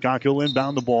Bart Hiscock. He'll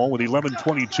inbound the ball with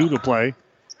 11:22 to play.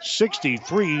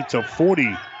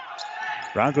 63-40.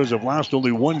 Broncos have lost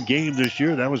only one game this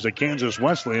year. That was the Kansas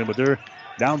Wesleyan, but they're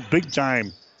down big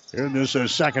time here in this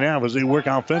second half as they work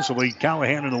offensively.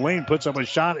 Callahan in the lane puts up a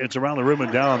shot. It's around the rim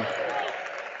and down.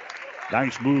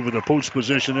 Nice move in the post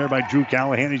position there by Drew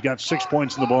Callahan. He's got 6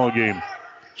 points in the ball game.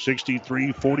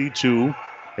 63-42.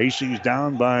 Hastings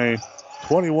down by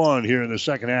 21 here in the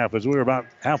second half as we're about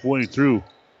halfway through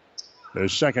the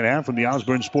second half from the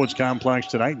Osborne Sports Complex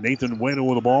tonight. Nathan Waito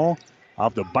with the ball.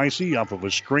 Off to Bicey, off of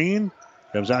a screen.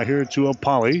 Comes out here to a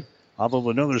Polly. Off of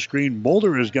another screen,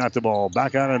 Mulder has got the ball.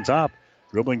 Back out on top.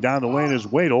 Dribbling down the lane is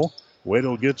Waito.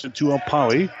 Waito gets it to a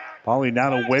Polly. Polly now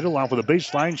to Waito off of the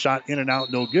baseline. Shot in and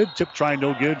out, no good. Tip try,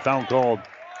 no good. Foul called.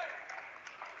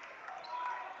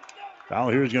 Foul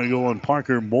here is going to go on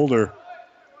Parker Mulder.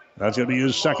 That's going to be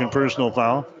his second personal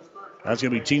foul. That's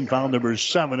going to be team foul number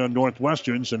 7 on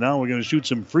Northwestern. So now we're going to shoot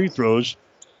some free throws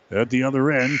at the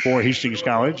other end for Hastings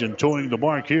College. And towing the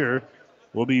mark here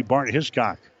will be Bart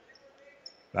Hiscock.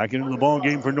 Back into the ball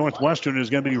game for Northwestern is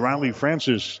going to be Riley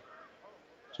Francis.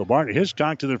 So Bart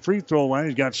Hiscock to the free throw line.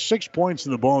 He's got 6 points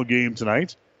in the ball game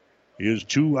tonight. He is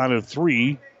 2 out of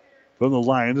 3 from the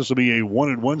line. This will be a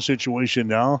 1-and-1 situation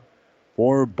now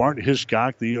for Bart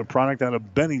Hiscock, the product out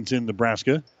of Bennington,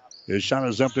 Nebraska. His shot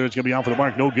is up there. It's going to be off of the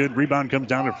mark. No good. Rebound comes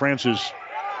down to Francis.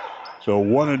 So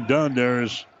 1 and done.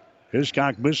 There's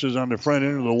Hiscock misses on the front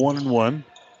end of the 1-and-1.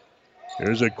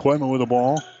 Here's a Koyma with the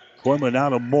ball. Koyma now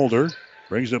to Mulder.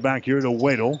 Brings it back here to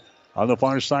Wadle on the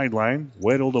far sideline.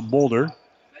 Wadle to Mulder.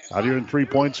 Out here in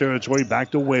 3-point territory.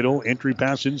 Back to Wadle. Entry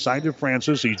pass inside to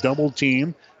Francis. He's double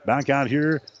teamed. Back out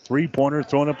here. 3-pointer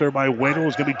thrown up there by Wadle.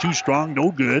 It's going to be too strong.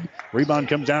 No good. Rebound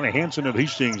comes down to Hanson of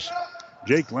Hastings.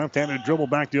 Jake left-handed dribble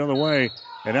back the other way.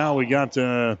 And now we got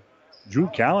Drew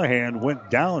Callahan went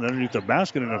down underneath the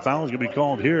basket. And a foul is going to be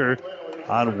called here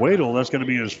on Wadle. That's going to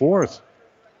be his 4th.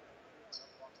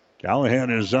 Callahan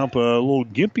is up a little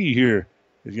gimpy here.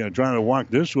 He's going to try to walk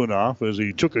this one off as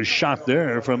he took a shot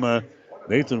there from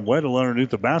Nathan Weddle underneath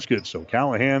the basket. So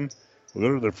Callahan will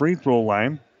go to the free throw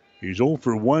line. He's 0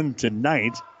 for 1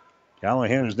 tonight.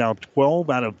 Callahan is now 12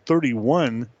 out of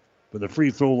 31 for the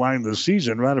free throw line this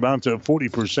season, right about to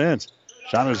 40%.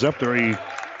 Shot is up there. He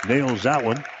nails that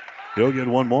one. He'll get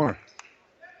one more.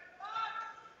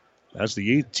 That's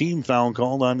the 8th team foul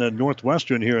called on the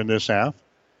Northwestern here in this half.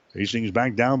 Hastings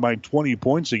back down by 20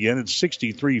 points again. It's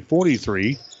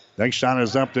 63-43. Next shot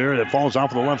is up there. It falls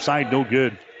off the left side. No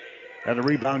good. And the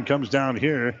rebound comes down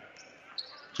here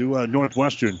to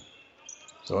Northwestern.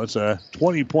 So it's a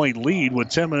 20-point lead with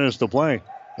 10 minutes to play.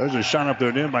 There's a shot up there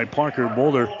and in by Parker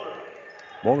Mulder.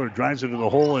 Mulder drives it to the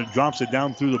hole and drops it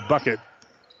down through the bucket.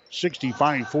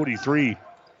 65-43.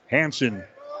 Hanson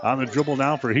on the dribble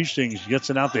now for Hastings. Gets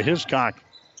it out to Hiscock.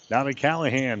 Now to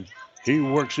Callahan. He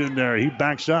works in there. He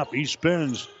backs up. He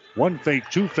spins. 1 fake,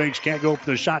 2 fakes. Can't go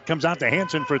for the shot. Comes out to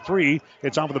Hanson for 3.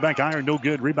 It's off of the back iron. No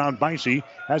good. Rebound Bicey.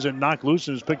 Has it knocked loose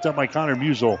and is picked up by Connor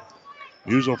Musel.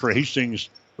 Musel for Hastings.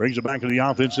 Brings it back to the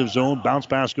offensive zone. Bounce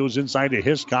pass goes inside to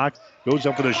Hiscock. Goes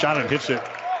up for the shot and hits it.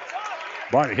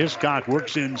 Bart Hiscock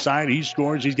works inside. He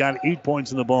scores. He's got 8 points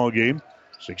in the ball game.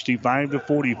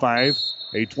 65-45.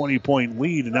 A 20-point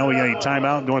lead. And now we got a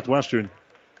timeout, Northwestern.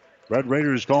 Red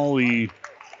Raiders call the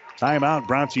timeout,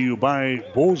 brought to you by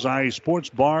Bullseye Sports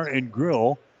Bar and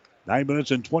Grill. 9 minutes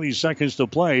and 20 seconds to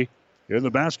play. Here in the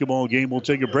basketball game, we'll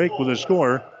take a break with a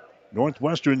score.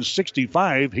 Northwestern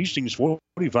 65, Hastings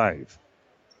 45.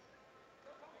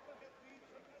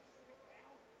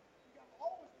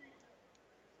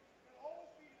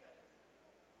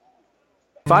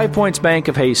 5 Points Bank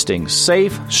of Hastings,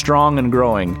 safe, strong, and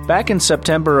growing. Back in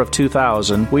September of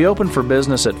 2000, we opened for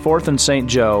business at 4th and St.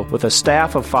 Joe with a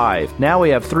staff of 5. Now we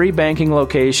have 3 banking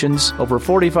locations, over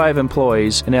 45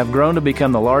 employees, and have grown to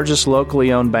become the largest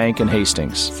locally owned bank in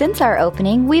Hastings. Since our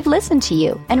opening, we've listened to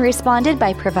you and responded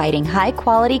by providing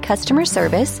high-quality customer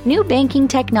service, new banking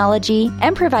technology,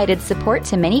 and provided support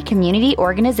to many community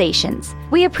organizations.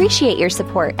 We appreciate your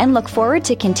support and look forward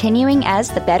to continuing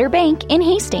as the better bank in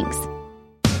Hastings.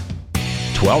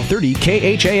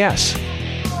 1230 KHAS.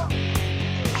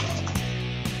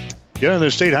 Yeah, the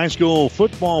state high school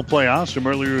football playoffs from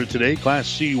earlier today. Class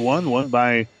C1 won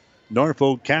by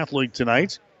Norfolk Catholic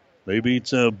tonight. They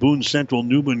beat Boone Central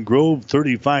Newman Grove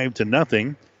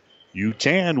 35-0.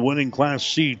 UTAN winning Class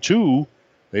C2.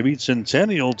 They beat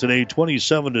Centennial today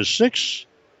 27-6.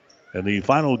 And the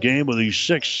final game of the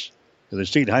 6th in the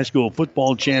state high school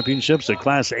football championships, the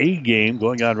Class A game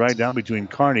going on right now between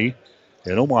Kearney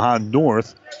and Omaha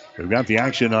North. We've got the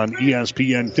action on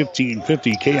ESPN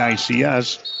 1550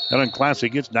 KICS. And on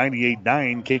Classic, it's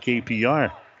 98.9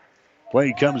 KKPR.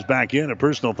 Play comes back in. A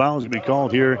personal foul is going to be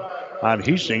called here on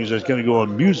Hastings. That's going to go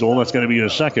on Musel. That's going to be a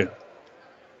second.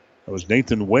 That was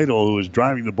Nathan Wadle who was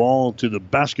driving the ball to the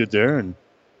basket there. And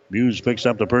Muse picks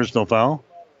up the personal foul.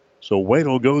 So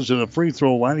Wadle goes to the free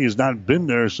throw line. He has not been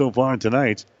there so far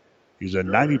tonight. He's a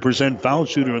 90% foul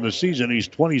shooter in the season. He's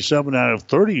 27 out of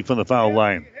 30 from the foul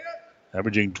line,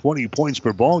 averaging 20 points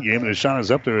per ball game, and his shot is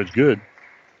up there. It's good.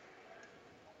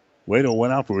 Wadle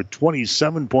went out for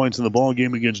 27 points in the ball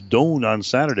game against Doane on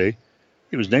Saturday.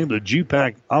 He was named the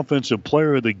GPAC Offensive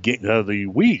Player of the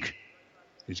Week.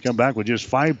 He's come back with just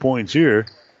 5 points here.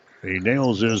 He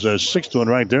nails his sixth one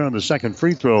right there on the second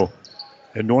free throw.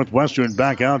 And Northwestern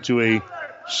back out to a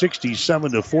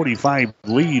 67-45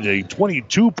 lead, a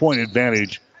 22-point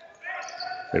advantage.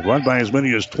 They've run by as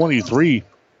many as 23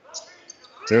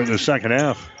 there in the second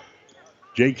half.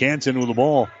 Jake Hansen with the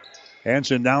ball.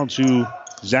 Hansen down to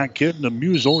Zach Kitten, the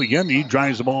Musel. Again, he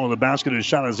drives the ball in the basket. His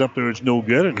shot is up there. It's no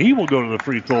good. And he will go to the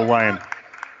free throw line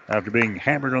after being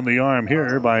hammered on the arm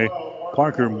here by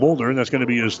Parker Mulder. That's going to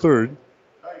be his third.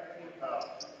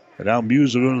 And now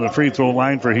Musel will go to the free throw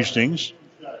line for Hastings.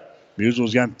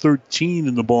 Musel's got 13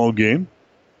 in the ball game.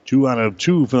 2 out of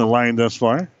 2 for the line thus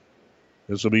far.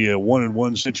 This will be a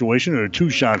 1-and-1 situation or a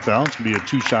 2-shot foul. It's going to be a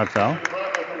 2-shot foul.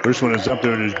 First one is up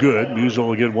there. It is good. Musel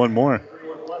will get one more.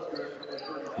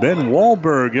 Ben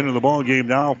Wahlberg into the ball game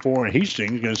now for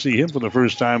Hastings. Going to see him for the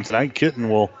first time tonight. Kitten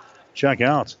will check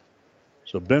out.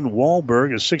 So Ben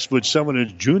Wahlberg, a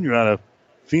 6'7" junior out of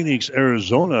Phoenix,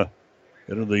 Arizona,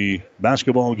 into the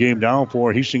basketball game now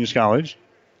for Hastings College.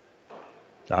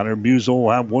 Connor Musel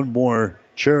will have one more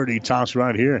charity toss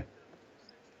right here.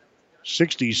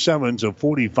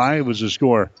 67-45 is the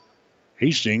score.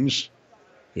 Hastings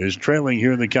is trailing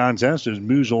here in the contest as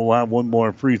Musel will have one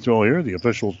more free throw here. The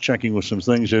officials checking with some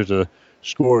things at the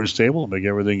scorer's table. Make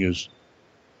everything is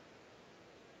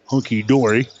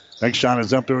hunky-dory. Next shot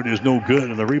is up there. It is no good.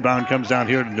 And the rebound comes down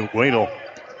here to Wadle.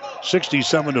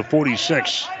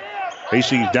 67-46.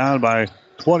 Hastings down by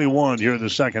 21 here in the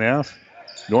second half.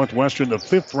 Northwestern, the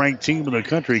 5th-ranked team in the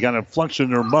country, kind of flexing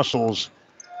their muscles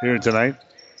here tonight.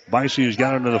 Bicey has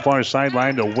got him to the far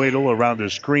sideline to Wadle around the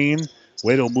screen.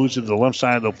 Wadle moves to the left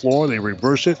side of the floor. They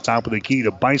reverse it. Top of the key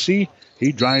to Bicey.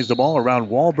 He drives the ball around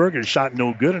Wahlberg. His shot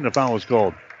no good, and the foul is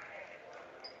called.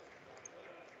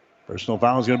 Personal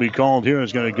foul is going to be called here.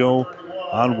 It's going to go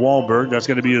on Wahlberg. That's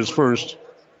going to be his first.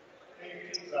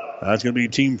 That's going to be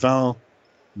team foul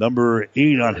number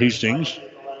 8 on Hastings.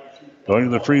 Going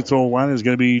to the free throw line is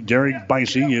going to be Derek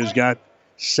Bicey. He has got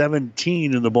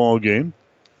 17 in the ball game.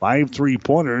 5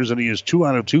 3-pointers, and he is 2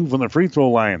 out of 2 from the free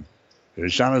throw line.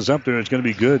 His shot is up there. It's going to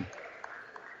be good.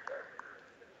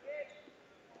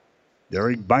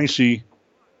 Derek Bicey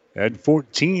had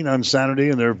 14 on Saturday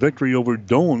in their victory over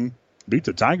Doane. Beat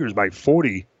the Tigers by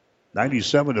 40,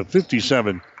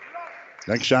 97-57.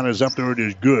 Next shot is up there. It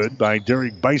is good by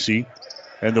Derek Bicey.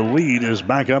 And the lead is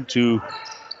back up to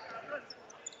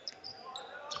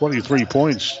 23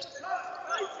 points.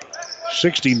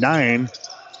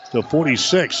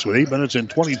 69-46 with 8 minutes and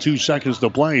 22 seconds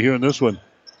to play here in this one.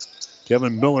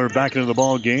 Kevin Miller back into the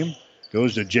ball game.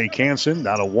 Goes to Jake Hansen.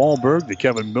 Now to Wahlberg. To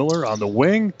Kevin Miller on the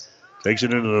wing. Takes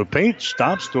it into the paint.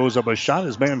 Stops. Throws up a shot.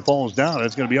 His man falls down.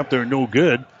 It's going to be up there. No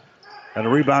good. And the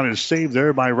rebound is saved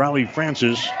there by Riley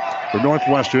Francis for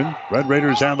Northwestern. Red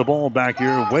Raiders have the ball back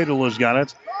here. Wadle has got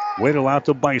it. Wadle out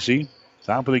to Bicey.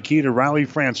 Top of the key to Riley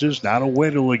Francis. Now to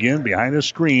Wadle again behind the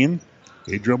screen.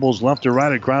 He dribbles left to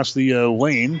right across the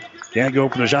lane. Can't go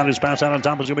for the shot. His pass out on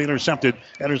top is going to be intercepted.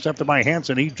 Intercepted by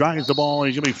Hansen. He drives the ball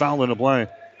and he's going to be fouled in the play.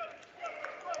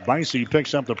 Bicey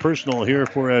picks up the personal here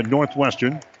for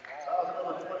Northwestern.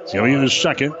 It's going to be his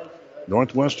second.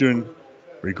 Northwestern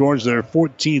records their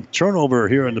 14th turnover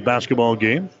here in the basketball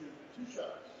game.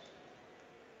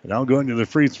 Now going to the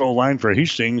free throw line for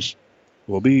Hastings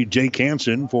will be Jake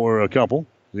Hansen for a couple.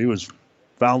 He was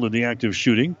fouled in the act of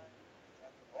shooting.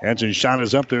 Hansen's shot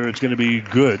is up there. It's going to be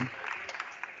good.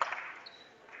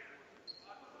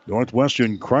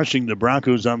 Northwestern crushing the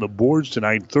Broncos on the boards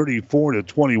tonight,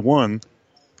 34-21.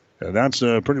 And that's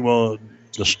pretty well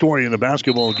the story in the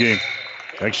basketball game.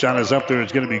 Next shot is up there.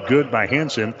 It's going to be good by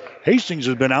Hansen. Hastings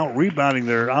has been out-rebounding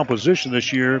their opposition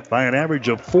this year by an average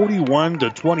of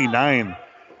 41-29.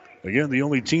 Again, the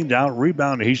only team to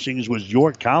out-rebound Hastings was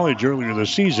York College earlier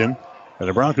this season. And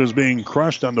the Broncos being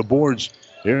crushed on the boards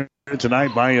here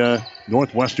tonight by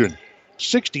Northwestern.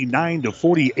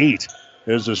 69-48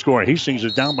 is the score. Hastings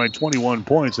is down by 21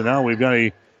 points, and now we've got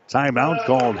a timeout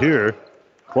called here.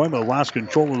 Koima lost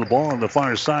control of the ball on the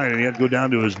far side, and he had to go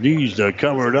down to his knees to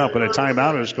cover it up, and a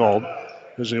timeout is called.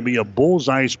 This is going to be a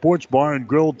Bullseye Sports Bar and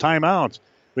Grill timeout.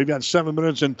 We've got 7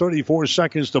 minutes and 34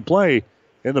 seconds to play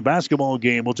in the basketball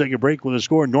game. We'll take a break with a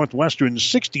score. Northwestern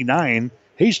 69,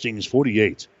 Hastings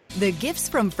 48. The gifts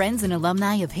from friends and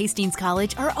alumni of Hastings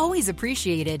College are always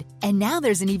appreciated. And now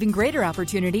there's an even greater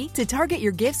opportunity to target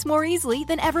your gifts more easily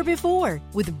than ever before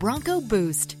with Bronco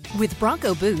Boost. With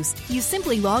Bronco Boost, you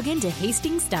simply log into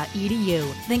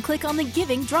hastings.edu, then click on the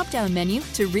Giving drop-down menu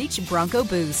to reach Bronco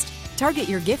Boost. Target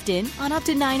your gift in on up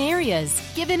to 9 areas.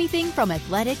 Give anything from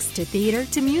athletics to theater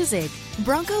to music.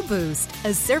 Bronco Boost,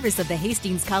 a service of the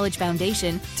Hastings College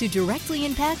Foundation to directly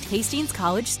impact Hastings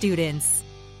College students.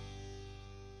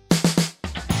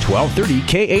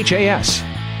 1230 KHAS.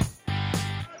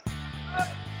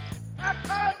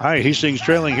 All right, Hastings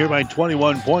trailing here by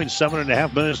 21 points,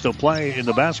 7.5 minutes to play in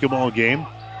the basketball game.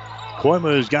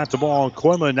 Koima has got the ball.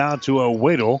 Koima now to a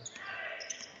Waddle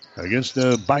against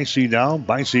the Bicey now.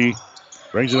 Bicey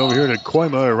brings it over here to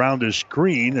Koima around the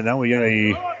screen, and now we got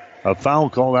a foul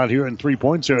called out here in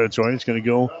three-point territory. It's going to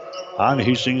go on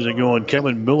Hastings and go on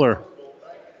Kevin Miller.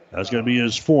 That's going to be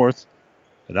his fourth.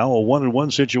 And now a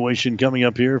 1-on-1 situation coming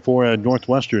up here for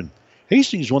Northwestern.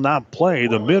 Hastings will not play.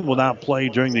 The men will not play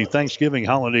during the Thanksgiving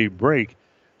holiday break.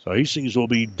 So Hastings will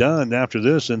be done after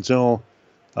this until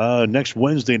next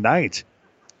Wednesday night.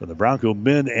 And the Bronco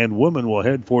men and women will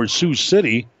head for Sioux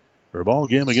City for a ball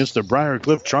game against the Briar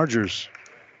Cliff Chargers.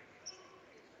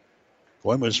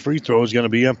 Koima's free throw is going to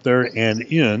be up there and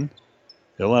in.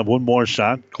 He'll have one more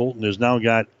shot. Colton has now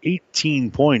got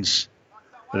 18 points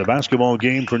in the basketball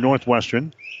game for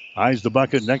Northwestern. Eyes the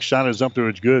bucket. Next shot is up there.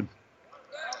 It's good.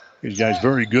 These guys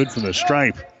very good from the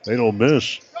stripe. They don't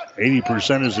miss.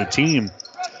 80% as a team.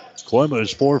 Koima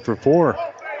is 4 for 4.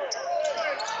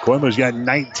 Koima's got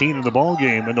 19 in the ball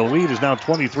game, and the lead is now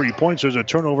 23 points. There's a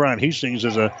turnover on Hastings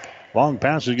as a long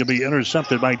pass is going to be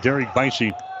intercepted by Derek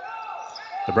Bicey.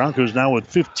 The Broncos now with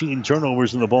 15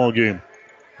 turnovers in the ball game.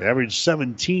 They average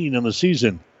 17 in the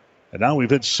season. And now we've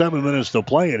hit 7 minutes to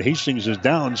play, and Hastings is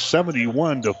down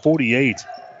 71-48.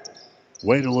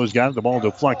 Waddle has got the ball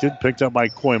deflected, picked up by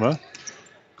Koima.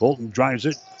 Colton drives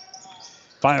it,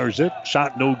 fires it,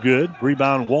 shot no good.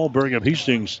 Rebound Wahlberg of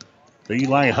Hastings. The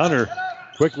Eli Hunter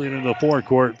quickly into the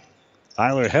forecourt.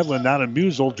 Tyler Hedlund out of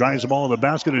Musel, drives the ball in the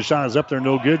basket. His shot is up there,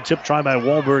 no good. Tip try by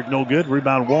Wahlberg, no good.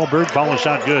 Rebound Wahlberg, follow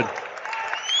shot good.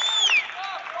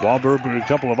 Wahlberg with a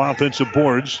couple of offensive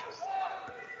boards.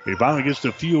 He finally gets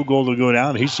the field goal to go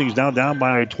down. Hastings now down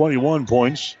by 21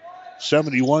 points,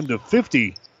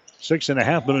 71-50.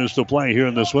 6.5 minutes to play here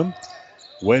in this one.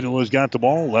 Waddle has got the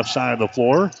ball, left side of the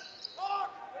floor.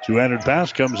 Two-handed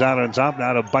pass comes out on top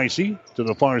now to Bicey to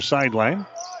the far sideline.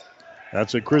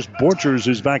 That's a Chris Borchers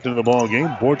who's back into the ball game.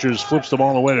 Borchers flips the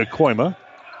ball away to Koima.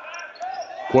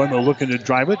 Koima looking to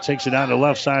drive it, takes it down the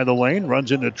left side of the lane,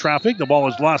 runs into traffic. The ball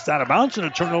is lost out of bounds, and a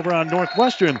turnover on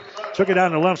Northwestern. Took it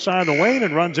down the left side of the lane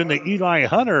and runs into Eli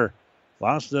Hunter.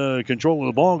 Lost the control of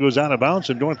the ball, goes out of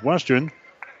bounds, and Northwestern,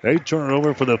 they turn it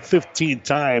over for the 15th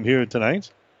time here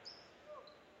tonight.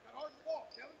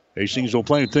 Hastings will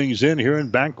play things in here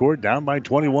in backcourt, down by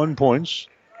 21 points.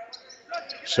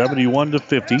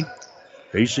 71-50.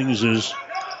 Hastings is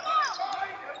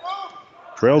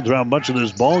trailed throughout much of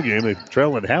this ball game. They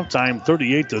trailed at halftime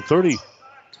 38-30.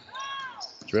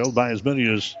 Trailed by as many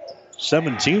as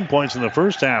 17 points in the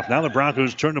first half. Now the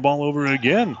Broncos turn the ball over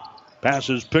again. Pass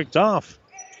is picked off.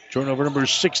 Turnover number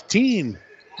 16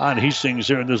 on Hastings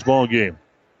here in this ball game.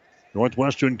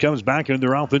 Northwestern comes back in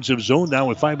their offensive zone now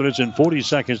with 5 minutes and 40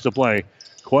 seconds to play.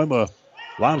 Koima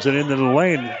lobs it into the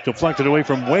lane, deflected away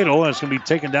from Waddle. That's going to be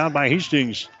taken down by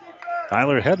Hastings.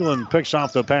 Tyler Hedlund picks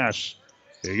off the pass.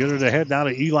 They get it ahead now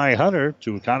to Eli Hunter,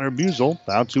 to Connor Buzel,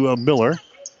 out to Miller.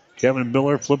 Kevin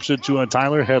Miller flips it to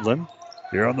Tyler Hedlund.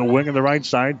 Here on the wing on the right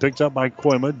side, picked up by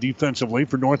Koima defensively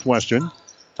for Northwestern.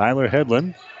 Tyler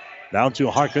Hedlund down to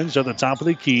Harkins at the top of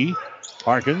the key.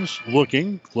 Harkins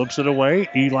looking, flips it away.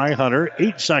 Eli Hunter,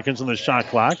 8 seconds on the shot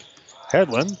clock.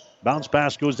 Hedlund, bounce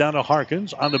pass goes down to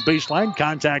Harkins on the baseline.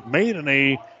 Contact made and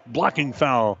a blocking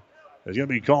foul is going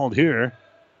to be called here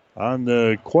on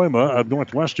the Koima of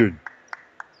Northwestern.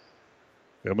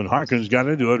 Kevin Harkins got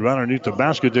into it right underneath the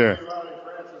basket there.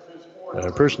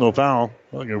 Personal foul.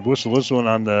 Well, going to whistle this one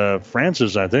on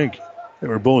Francis, I think. They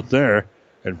were both there.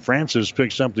 And Francis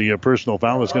picks up the personal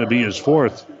foul. That's going to be his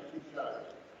fourth.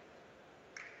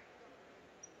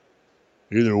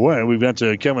 Either way, we've got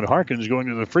Kevin Harkins going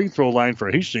to the free throw line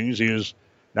for Hastings. He has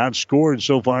not scored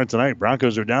so far tonight.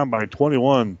 Broncos are down by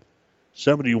 21,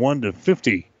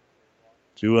 71-50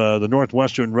 to the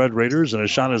Northwestern Red Raiders. And a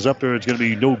shot is up there. It's going to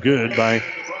be no good by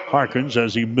Harkins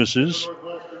as he misses.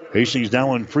 Hastings down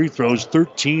on free throws,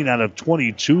 13 out of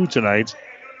 22 tonight.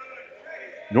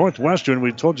 Northwestern,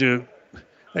 we told you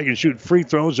they can shoot free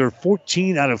throws. They're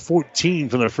 14 out of 14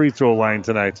 from the free throw line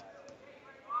tonight.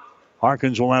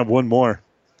 Harkins will have one more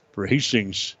for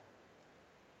Hastings.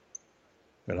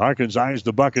 And Harkins eyes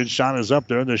the bucket. Shot is up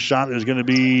there. The shot is going to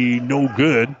be no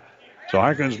good. So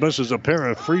Harkins misses a pair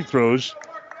of free throws.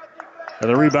 And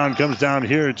the rebound comes down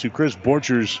here to Chris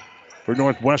Borchers for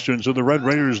Northwestern. So the Red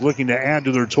Raiders looking to add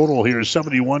to their total here.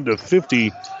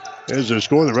 71-50 is the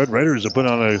score. The Red Raiders have put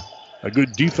on a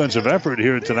good defensive effort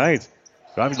here tonight.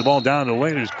 Driving the ball down the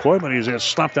lane is Koima. He's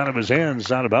slapped out of his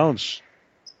hands, out of bounds.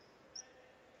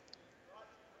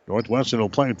 Northwestern will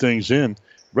play things in.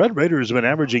 Red Raiders have been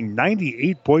averaging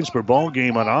 98 points per ball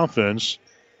game on offense.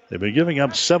 They've been giving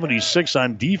up 76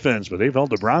 on defense, but they've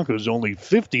held the Broncos only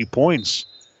 50 points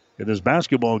in this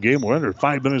basketball game. We're under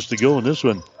 5 minutes to go in this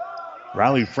one.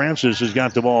 Riley Francis has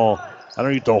got the ball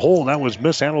underneath the hole. That was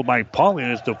mishandled by Pauly,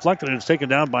 and it's deflected, and it's taken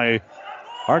down by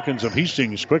Harkins of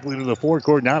Hastings. Quickly to the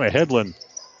forecourt, now to Hedlund.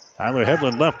 Tyler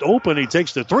Hedlund left open. He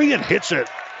takes the three and hits it.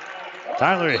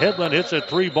 Tyler Hedlund hits a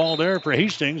three ball there for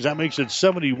Hastings. That makes it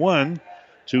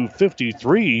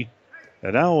 71-53.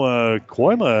 And now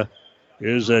Koima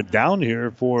is down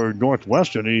here for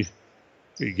Northwestern.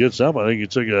 He gets up. I think he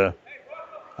took a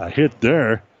hit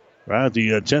there right at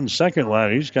the 10-second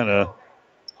line. He's kind of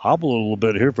hobbled a little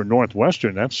bit here for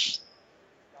Northwestern. That's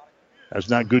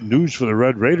not good news for the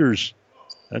Red Raiders.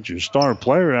 That's your star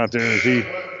player out there as he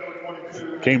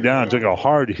came down and took a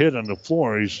hard hit on the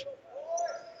floor. He's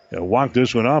walked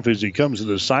this one off as he comes to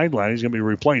the sideline. He's going to be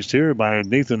replaced here by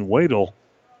Nathan Wadle,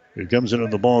 who comes into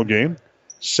the ball game.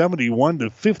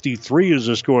 71-53 is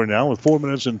the score now with 4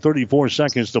 minutes and 34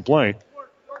 seconds to play.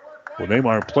 We'll name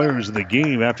our players of the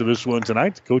game after this one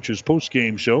tonight. The coach's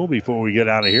post-game show before we get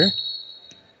out of here.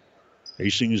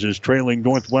 Hastings is trailing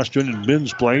Northwestern in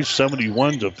men's play,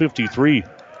 71-53.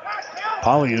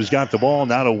 Pauly has got the ball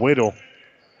now to Wadle.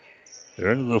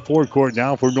 They're into the forecourt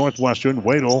now for Northwestern.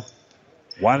 Wadle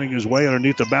winding his way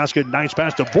underneath the basket. Nice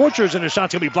pass to Borchers, and the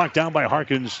shot's going to be blocked down by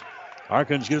Harkins.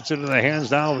 Harkins gets it into the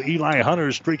hands now of Eli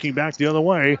Hunter, streaking back the other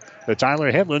way. The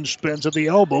Tyler Hedlund spins at the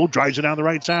elbow, drives it down the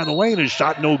right side of the lane. His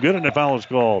shot no good, and the foul is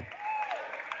called.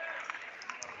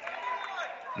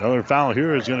 Another foul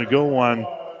here is going to go on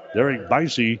Derek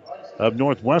Bicey of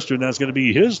Northwestern. That's going to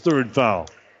be his third foul.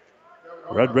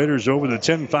 Red Raiders over the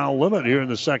 10-foul limit here in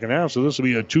the second half, so this will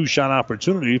be a two-shot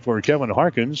opportunity for Kevin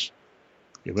Harkins.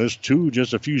 He missed two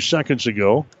just a few seconds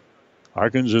ago.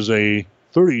 Harkins is a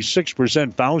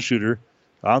 36% foul shooter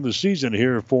on the season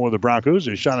here for the Broncos.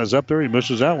 His shot is up there. He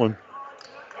misses that one.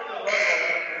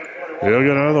 He'll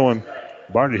get another one.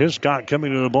 Barton Hiscock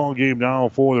coming to the ball game now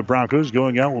for the Broncos.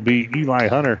 Going out will be Eli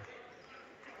Hunter.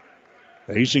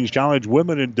 Hastings College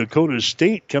women in Dakota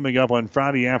State coming up on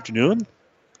Friday afternoon.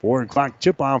 4 o'clock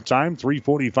tip-off time,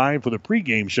 3:45 for the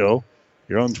pregame show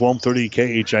here on 1230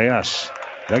 KHIS.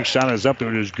 Next shot is up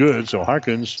there. It is good. So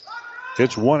Harkins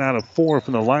hits 1 out of 4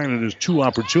 from the line, and there's 2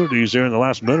 opportunities there in the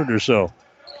last minute or so.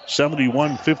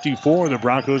 71-54. The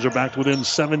Broncos are back to within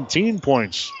 17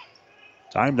 points.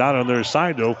 Timed out on their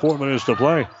side, though. 4 minutes to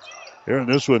play here in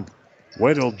this one.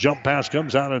 Wadle jump pass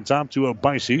comes out on top to a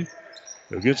Bicey,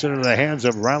 who gets into the hands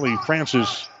of Riley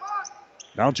Francis.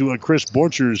 Down to a Chris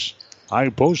Borchers. High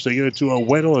post. They get it to a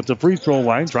Wadle at the free throw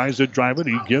line. Tries to drive it.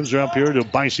 He gives her up here to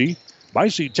Bicey.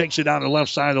 Bicey takes it down the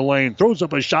left side of the lane. Throws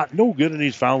up a shot. No good, and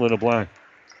he's fouled in a play.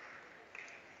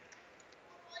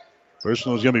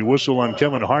 Personal is going to be whistled on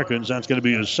Kevin Harkins. That's going to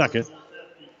be his second.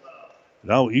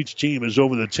 Now each team is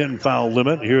over the 10-foul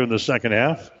limit here in the second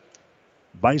half.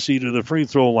 Bicey to the free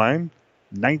throw line.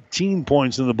 19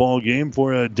 points in the ball game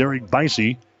for Derek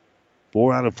Bicey.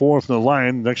 4 out of 4 from the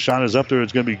line. Next shot is up there.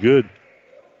 It's going to be good.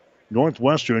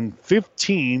 Northwestern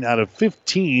 15 out of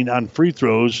 15 on free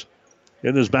throws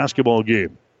in this basketball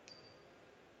game.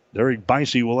 Derek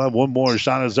Bicey will have one more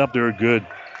shot. Is up there. Good.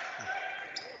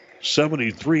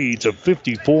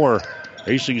 73-54.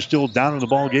 Hastings still down in the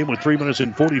ball game with 3 minutes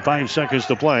and 45 seconds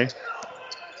to play.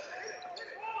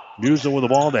 Musil with the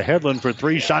ball to Hedlund for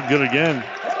 3. Shot good again.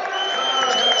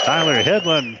 Tyler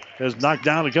Hedlund has knocked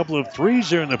down a couple of threes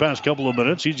here in the past couple of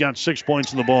minutes. He's got 6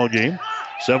 points in the ball game.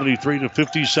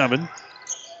 73-57.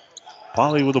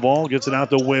 Polly with the ball. Gets it out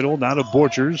to Wedel. Now to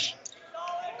Borchers.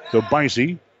 To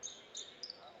Bicey.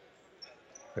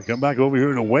 They come back over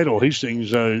here to Wedel.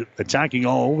 Hastings attacking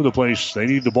all over the place. They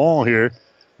need the ball here.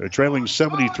 They're trailing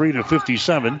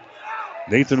 73-57.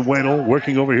 Nathan Wedel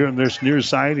working over here on this near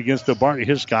side against the Bart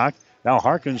Hiscock. Now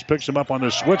Harkins picks him up on the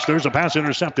switch. There's a pass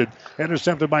intercepted.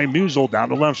 Intercepted by Musil down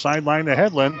the left sideline to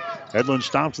Hedlund. Hedlund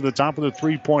stops at the top of the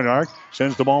three-point arc.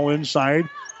 Sends the ball inside.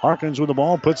 Harkins with the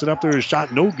ball. Puts it up there. His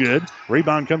shot no good.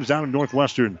 Rebound comes down to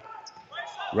Northwestern.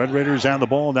 Red Raiders have the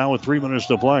ball now with 3 minutes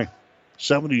to play.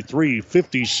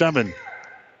 73-57.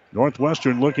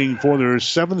 Northwestern looking for their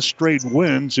 7th straight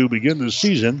win to begin the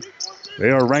season.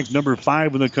 They are ranked number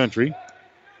 5 in the country.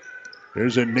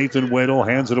 There's a Nathan Wedel.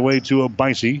 Hands it away to a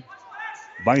Bicey.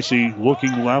 Bicey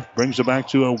looking left. Brings it back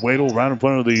to a Wedel right in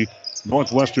front of the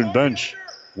Northwestern bench.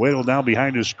 Wedel now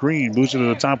behind his screen. Moves it to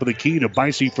the top of the key to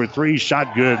Bicey for 3.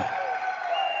 Shot good.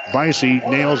 Bicey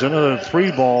nails another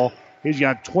 3 ball. He's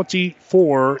got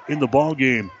 24 in the ball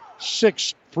game.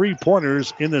 6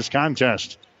 3-pointers in this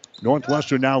contest.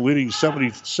 Northwestern now leading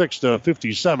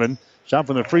 76-57. Shot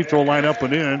from the free throw line up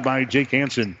and in by Jake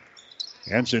Hansen.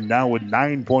 Hansen now with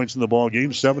 9 points in the ball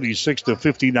game.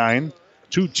 76-59.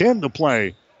 2:10 to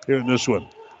play here in this one.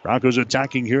 Broncos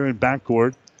attacking here in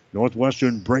backcourt.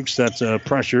 Northwestern breaks that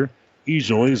pressure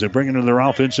easily as they bring it into their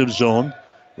offensive zone.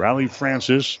 Riley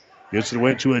Francis gets it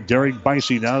away to a Derek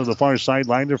Bicey now to the far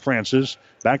sideline to Francis.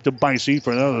 Back to Bicey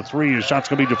for another 3. His shot's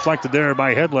going to be deflected there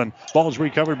by Hedlund. Ball's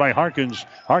recovered by Harkins.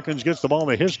 Harkins gets the ball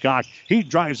to Hiscock. He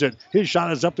drives it. His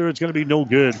shot is up there. It's going to be no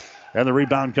good. And the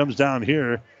rebound comes down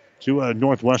here to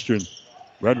Northwestern.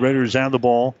 Red Raiders have the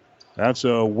ball. That's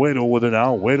Wedel with it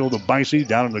now. Wedel to Bicey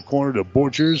down in the corner to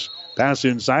Borchers. Pass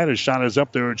inside. His shot is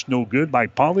up there. It's no good by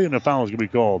Polly, and a foul is going to be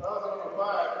called.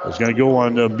 It's going to go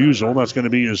on Musil. That's going to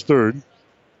be his 3rd.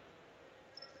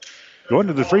 Going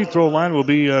to the free throw line will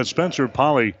be Spencer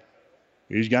Polly.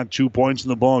 He's got 2 points in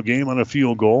the ball game on a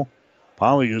field goal.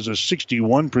 Polly is a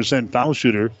 61% foul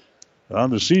shooter on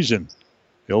the season.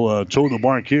 He'll toe the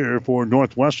mark here for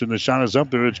Northwestern. The shot is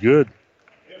up there. It's good.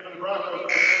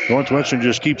 Northwestern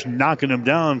just keeps knocking him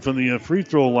down from the free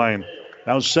throw line.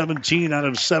 Now 17 out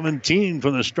of 17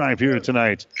 from the stripe here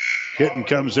tonight. Kitten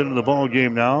comes into the ball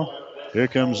game now. Here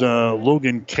comes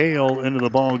Logan Kale into the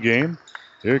ball game.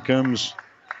 Here comes,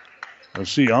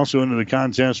 let's see, also into the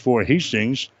contest for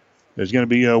Hastings. There's going to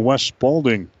be Wes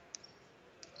Spaulding.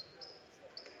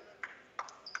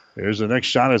 There's the next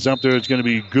shot. It's up there. It's going to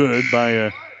be good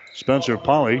by Spencer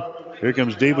Polly. Here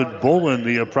comes David Bolin,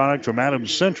 the product from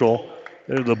Adams Central.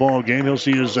 Into the ball game. He'll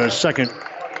see his 2nd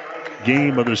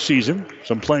game of the season.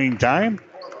 Some playing time.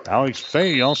 Alex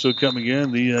Fay also coming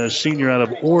in, the senior out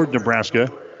of Ord, Nebraska.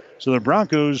 So the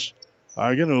Broncos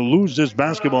are going to lose this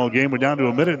basketball game. We're down to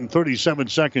 1 minute and 37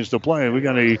 seconds to play. We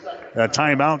got a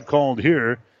timeout called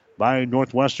here by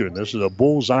Northwestern. This is a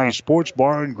Bullseye Sports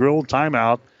Bar and Grill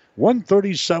timeout.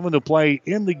 1:37 to play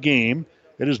in the game.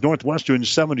 It is Northwestern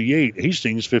 78,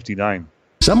 Hastings 59.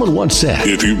 Someone once said,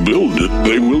 if you build it,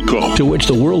 they will come. To which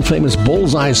the world-famous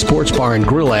Bullseye Sports Bar and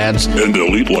Grill adds, and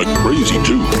they'll eat like crazy,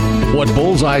 too. What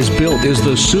Bullseye's built is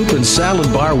the soup and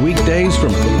salad bar weekdays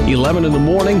from 11 in the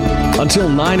morning until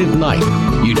 9 at night.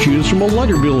 You choose from a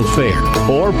Lutterbill fare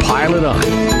or pile it on.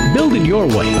 Build it your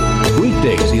way.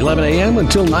 Weekdays, 11 a.m.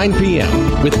 until 9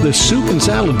 p.m. with the soup and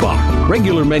salad bar.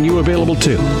 Regular menu available,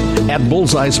 too. At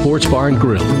Bullseye Sports Bar and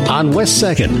Grill on West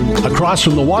 2nd, across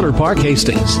from the Water Park,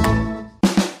 Hastings.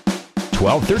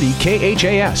 1230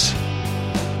 KHAS.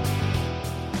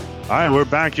 All right, we're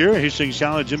back here. Hastings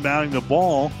College inbounding the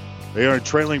ball. They are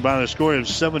trailing by the score of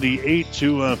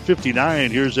 78-59.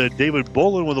 Here's David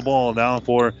Bolin with the ball now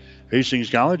for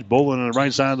Hastings College. Bolin on the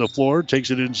right side of the floor.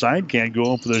 Takes it inside. Can't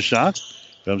go up for the shot.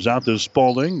 Comes out to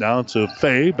Spaulding. Now to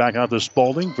Fay. Back out to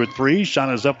Spaulding for 3.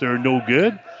 Shot is up there. No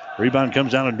good. Rebound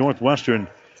comes down to Northwestern.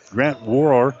 Grant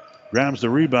Rohrer grabs the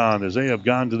rebound as they have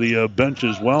gone to the bench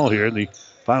as well here in the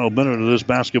final minute of this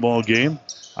basketball game.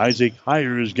 Isaac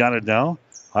Heyer has got it now.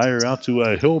 Heyer out to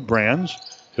Hillbrands.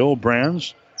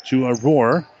 Hillbrands to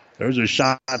Rohr. There's a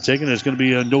shot taken. It's going to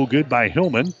be a no good by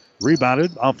Hillman.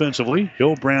 Rebounded offensively.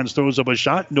 Hillbrands throws up a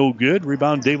shot. No good.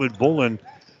 Rebound David Bolin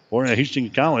for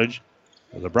Hastings College.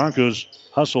 The Broncos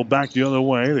hustle back the other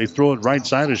way. They throw it right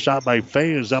side. A shot by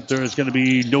Fay is up there. It's going to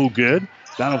be no good.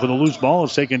 Down for the loose ball.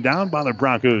 It's taken down by the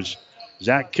Broncos.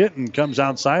 Zach Kitten comes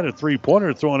outside. A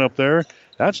three-pointer thrown up there.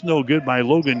 That's no good by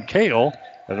Logan Kale.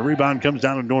 And the rebound comes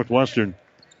down to Northwestern.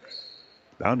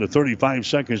 Down to 35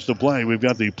 seconds to play. We've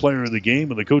got the player of the game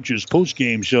and the coach's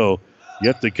post-game show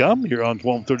yet to come here on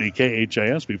 1230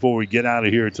 KHIS before we get out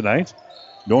of here tonight.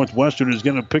 Northwestern is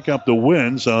going to pick up the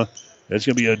win, so it's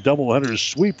going to be a doubleheader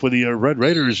sweep for the Red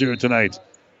Raiders here tonight.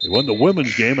 They won the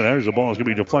women's game, and there's the ball is going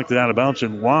to be deflected out of bounds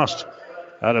and lost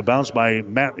out of bounds by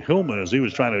Matt Hillman as he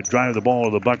was trying to drive the ball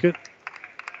to the bucket.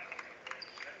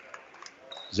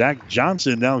 Zach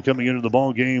Johnson now coming into the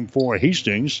ball game for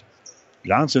Hastings.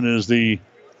 Johnson is the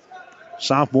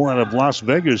sophomore out of Las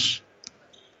Vegas.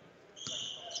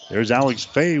 There's Alex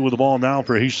Fay with the ball now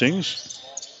for Hastings.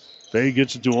 Fay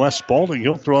gets it to Les Spalding.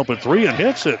 He'll throw up a three and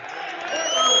hits it.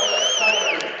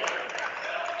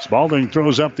 Spalding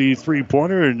throws up the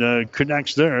three-pointer and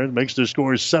connects there. It makes the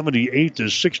score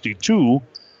 78-62.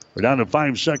 We're down to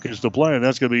 5 seconds to play, and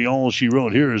that's going to be all she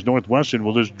wrote here as Northwestern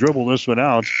will just dribble this one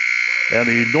out. And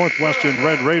the Northwestern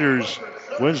Red Raiders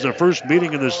wins the first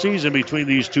meeting of the season between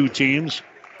these two teams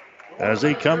as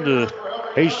they come to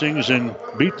Hastings and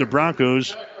beat the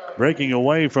Broncos, breaking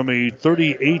away from a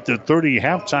 38-30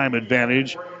 halftime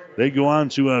advantage. They go on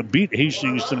to beat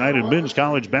Hastings tonight in men's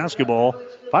college basketball.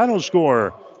 Final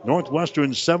score,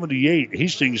 Northwestern 78,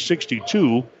 Hastings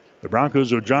 62. The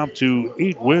Broncos are dropped to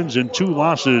 8 wins and 2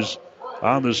 losses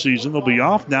on the season. They'll be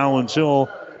off now until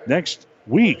next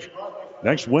week.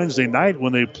 Next Wednesday night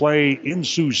when they play in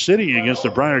Sioux City against the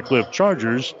Briarcliff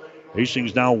Chargers.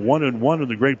 Hastings now 1-1 in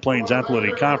the Great Plains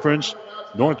Athletic Conference.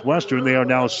 Northwestern, they are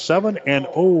now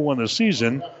 7-0 on the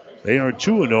season. They are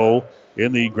 2-0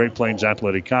 in the Great Plains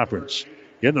Athletic Conference.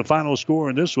 In the final score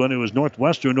in this one, it was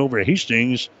Northwestern over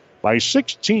Hastings by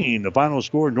 16. The final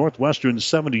score, Northwestern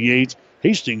 78,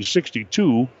 Hastings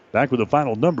 62. Back with the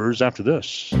final numbers after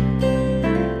this.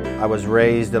 I was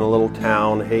raised in a little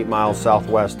town 8 miles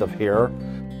southwest of here.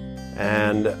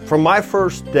 And from my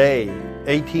first day,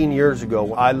 18 years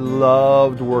ago, I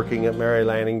loved working at Mary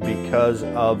Lanning because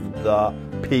of the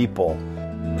people.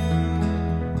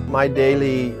 My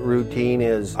daily routine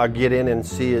is I get in and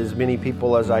see as many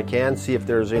people as I can, see if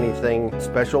there's anything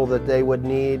special that they would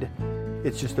need.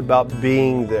 It's just about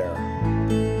being there.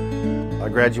 I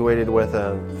graduated with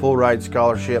a full ride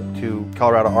scholarship to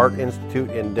Colorado Art Institute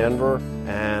in Denver,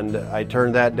 and I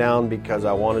turned that down because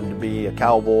I wanted to be a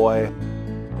cowboy.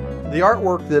 The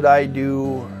artwork that I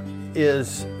do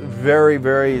is very,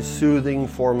 very soothing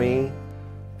for me,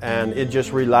 and it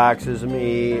just relaxes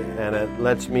me, and it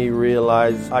lets me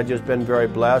realize I've just been very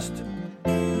blessed.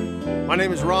 My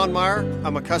name is Ron Meyer.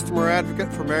 I'm a customer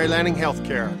advocate for Mary Lanning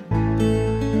Healthcare.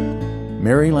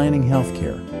 Mary Lanning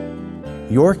Healthcare.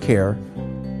 Your care,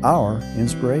 our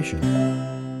inspiration.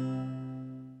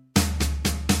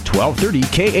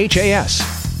 1230 KHAS.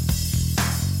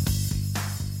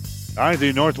 All right,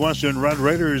 the Northwestern Red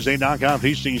Raiders, they knock off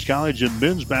Hastings College in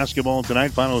men's basketball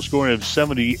tonight. Final score of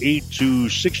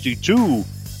 78-62.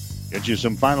 Get you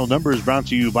some final numbers brought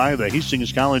to you by the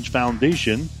Hastings College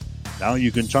Foundation. Now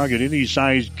you can target any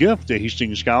size gift to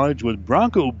Hastings College with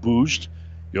Bronco Boost.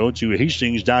 Go to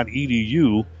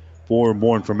hastings.edu for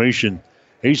more information.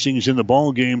 Hastings in the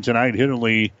ball game tonight hit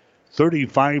only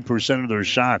 35% of their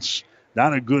shots.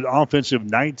 Not a good offensive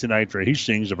night tonight for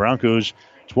Hastings. The Broncos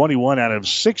 21 out of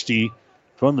 60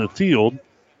 from the field.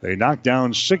 They knocked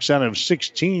down 6 out of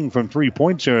 16 from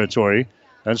three-point territory.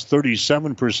 That's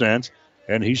 37%.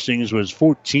 And Hastings was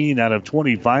 14 out of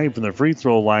 25 from the free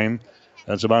throw line.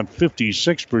 That's about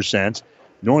 56%.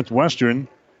 Northwestern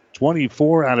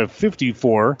 24 out of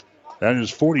 54. That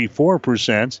is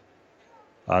 44%.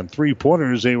 On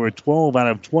three-pointers, they were 12 out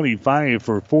of 25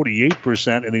 for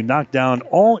 48%, and they knocked down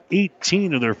all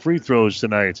 18 of their free throws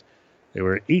tonight. They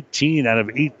were 18 out of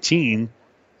 18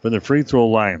 from the free throw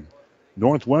line.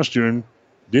 Northwestern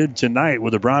did tonight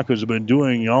what the Broncos have been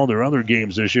doing in all their other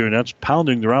games this year, and that's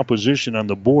pounding their opposition on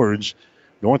the boards.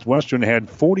 Northwestern had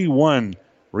 41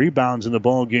 rebounds in the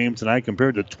ball game tonight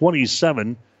compared to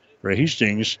 27 for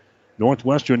Hastings.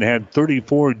 Northwestern had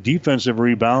 34 defensive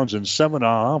rebounds and 7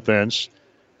 on offense.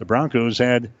 The Broncos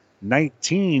had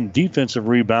 19 defensive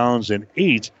rebounds and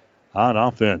 8 on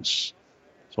offense.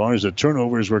 As far as the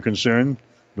turnovers were concerned,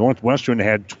 Northwestern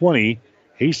had 20.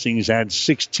 Hastings had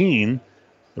 16.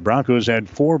 The Broncos had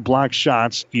 4 blocked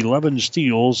shots, 11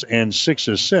 steals, and 6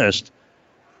 assists.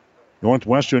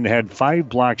 Northwestern had 5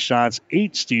 block shots,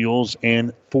 8 steals,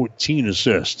 and 14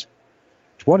 assists.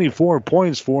 24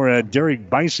 points for Derek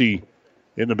Bicey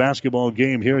in the basketball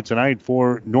game here tonight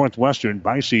for Northwestern.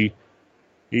 Bicey,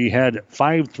 he had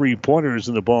 5 3-pointers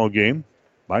in the ball game.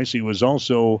 Bicey was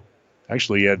also,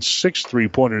 actually had 6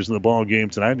 3-pointers in the ball game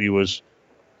tonight. He was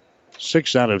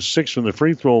 6 out of 6 from the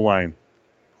free throw line.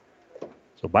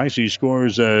 So Bicey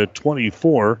scores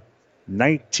 24,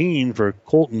 19 for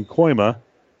Colton Koima,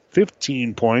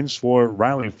 15 points for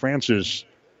Riley Francis.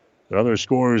 The other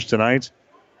scorers tonight,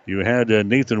 you had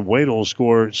Nathan Wadle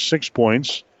score 6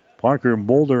 points. Parker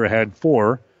Mulder had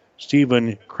 4.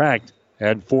 Stephen Cracked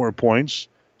had 4 points.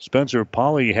 Spencer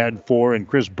Polly had 4, and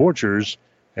Chris Borchers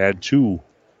had 2.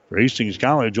 For Hastings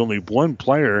College, only one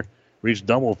player reached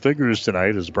double figures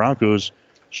tonight as Broncos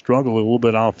struggled a little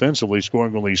bit offensively,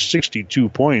 scoring only 62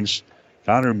 points.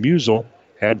 Connor Musel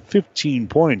had 15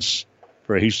 points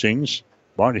for Hastings.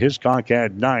 Bart Hiscock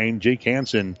had 9. Jake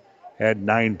Hansen had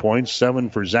 9 points,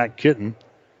 7 for Zach Kitten,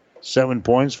 7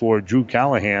 points for Drew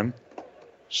Callahan,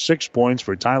 6 points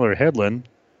for Tyler Hedlund,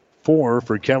 4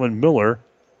 for Kevin Miller,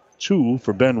 2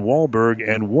 for Ben Wahlberg,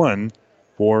 and 1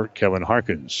 for Kevin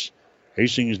Harkins.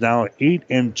 Hastings now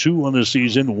 8-2 on the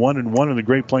season, 1-1 in the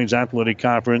Great Plains Athletic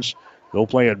Conference. They'll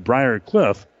play at Briar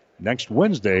Cliff next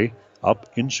Wednesday up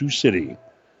in Sioux City.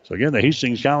 So again, the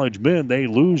Hastings College men, they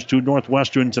lose to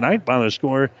Northwestern tonight by the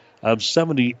score of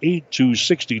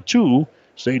 78-62.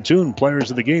 Stay tuned. Players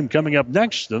of the game coming up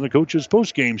next on the Coach's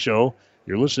Postgame Show.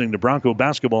 You're listening to Bronco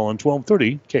Basketball on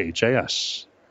 1230 KHAS.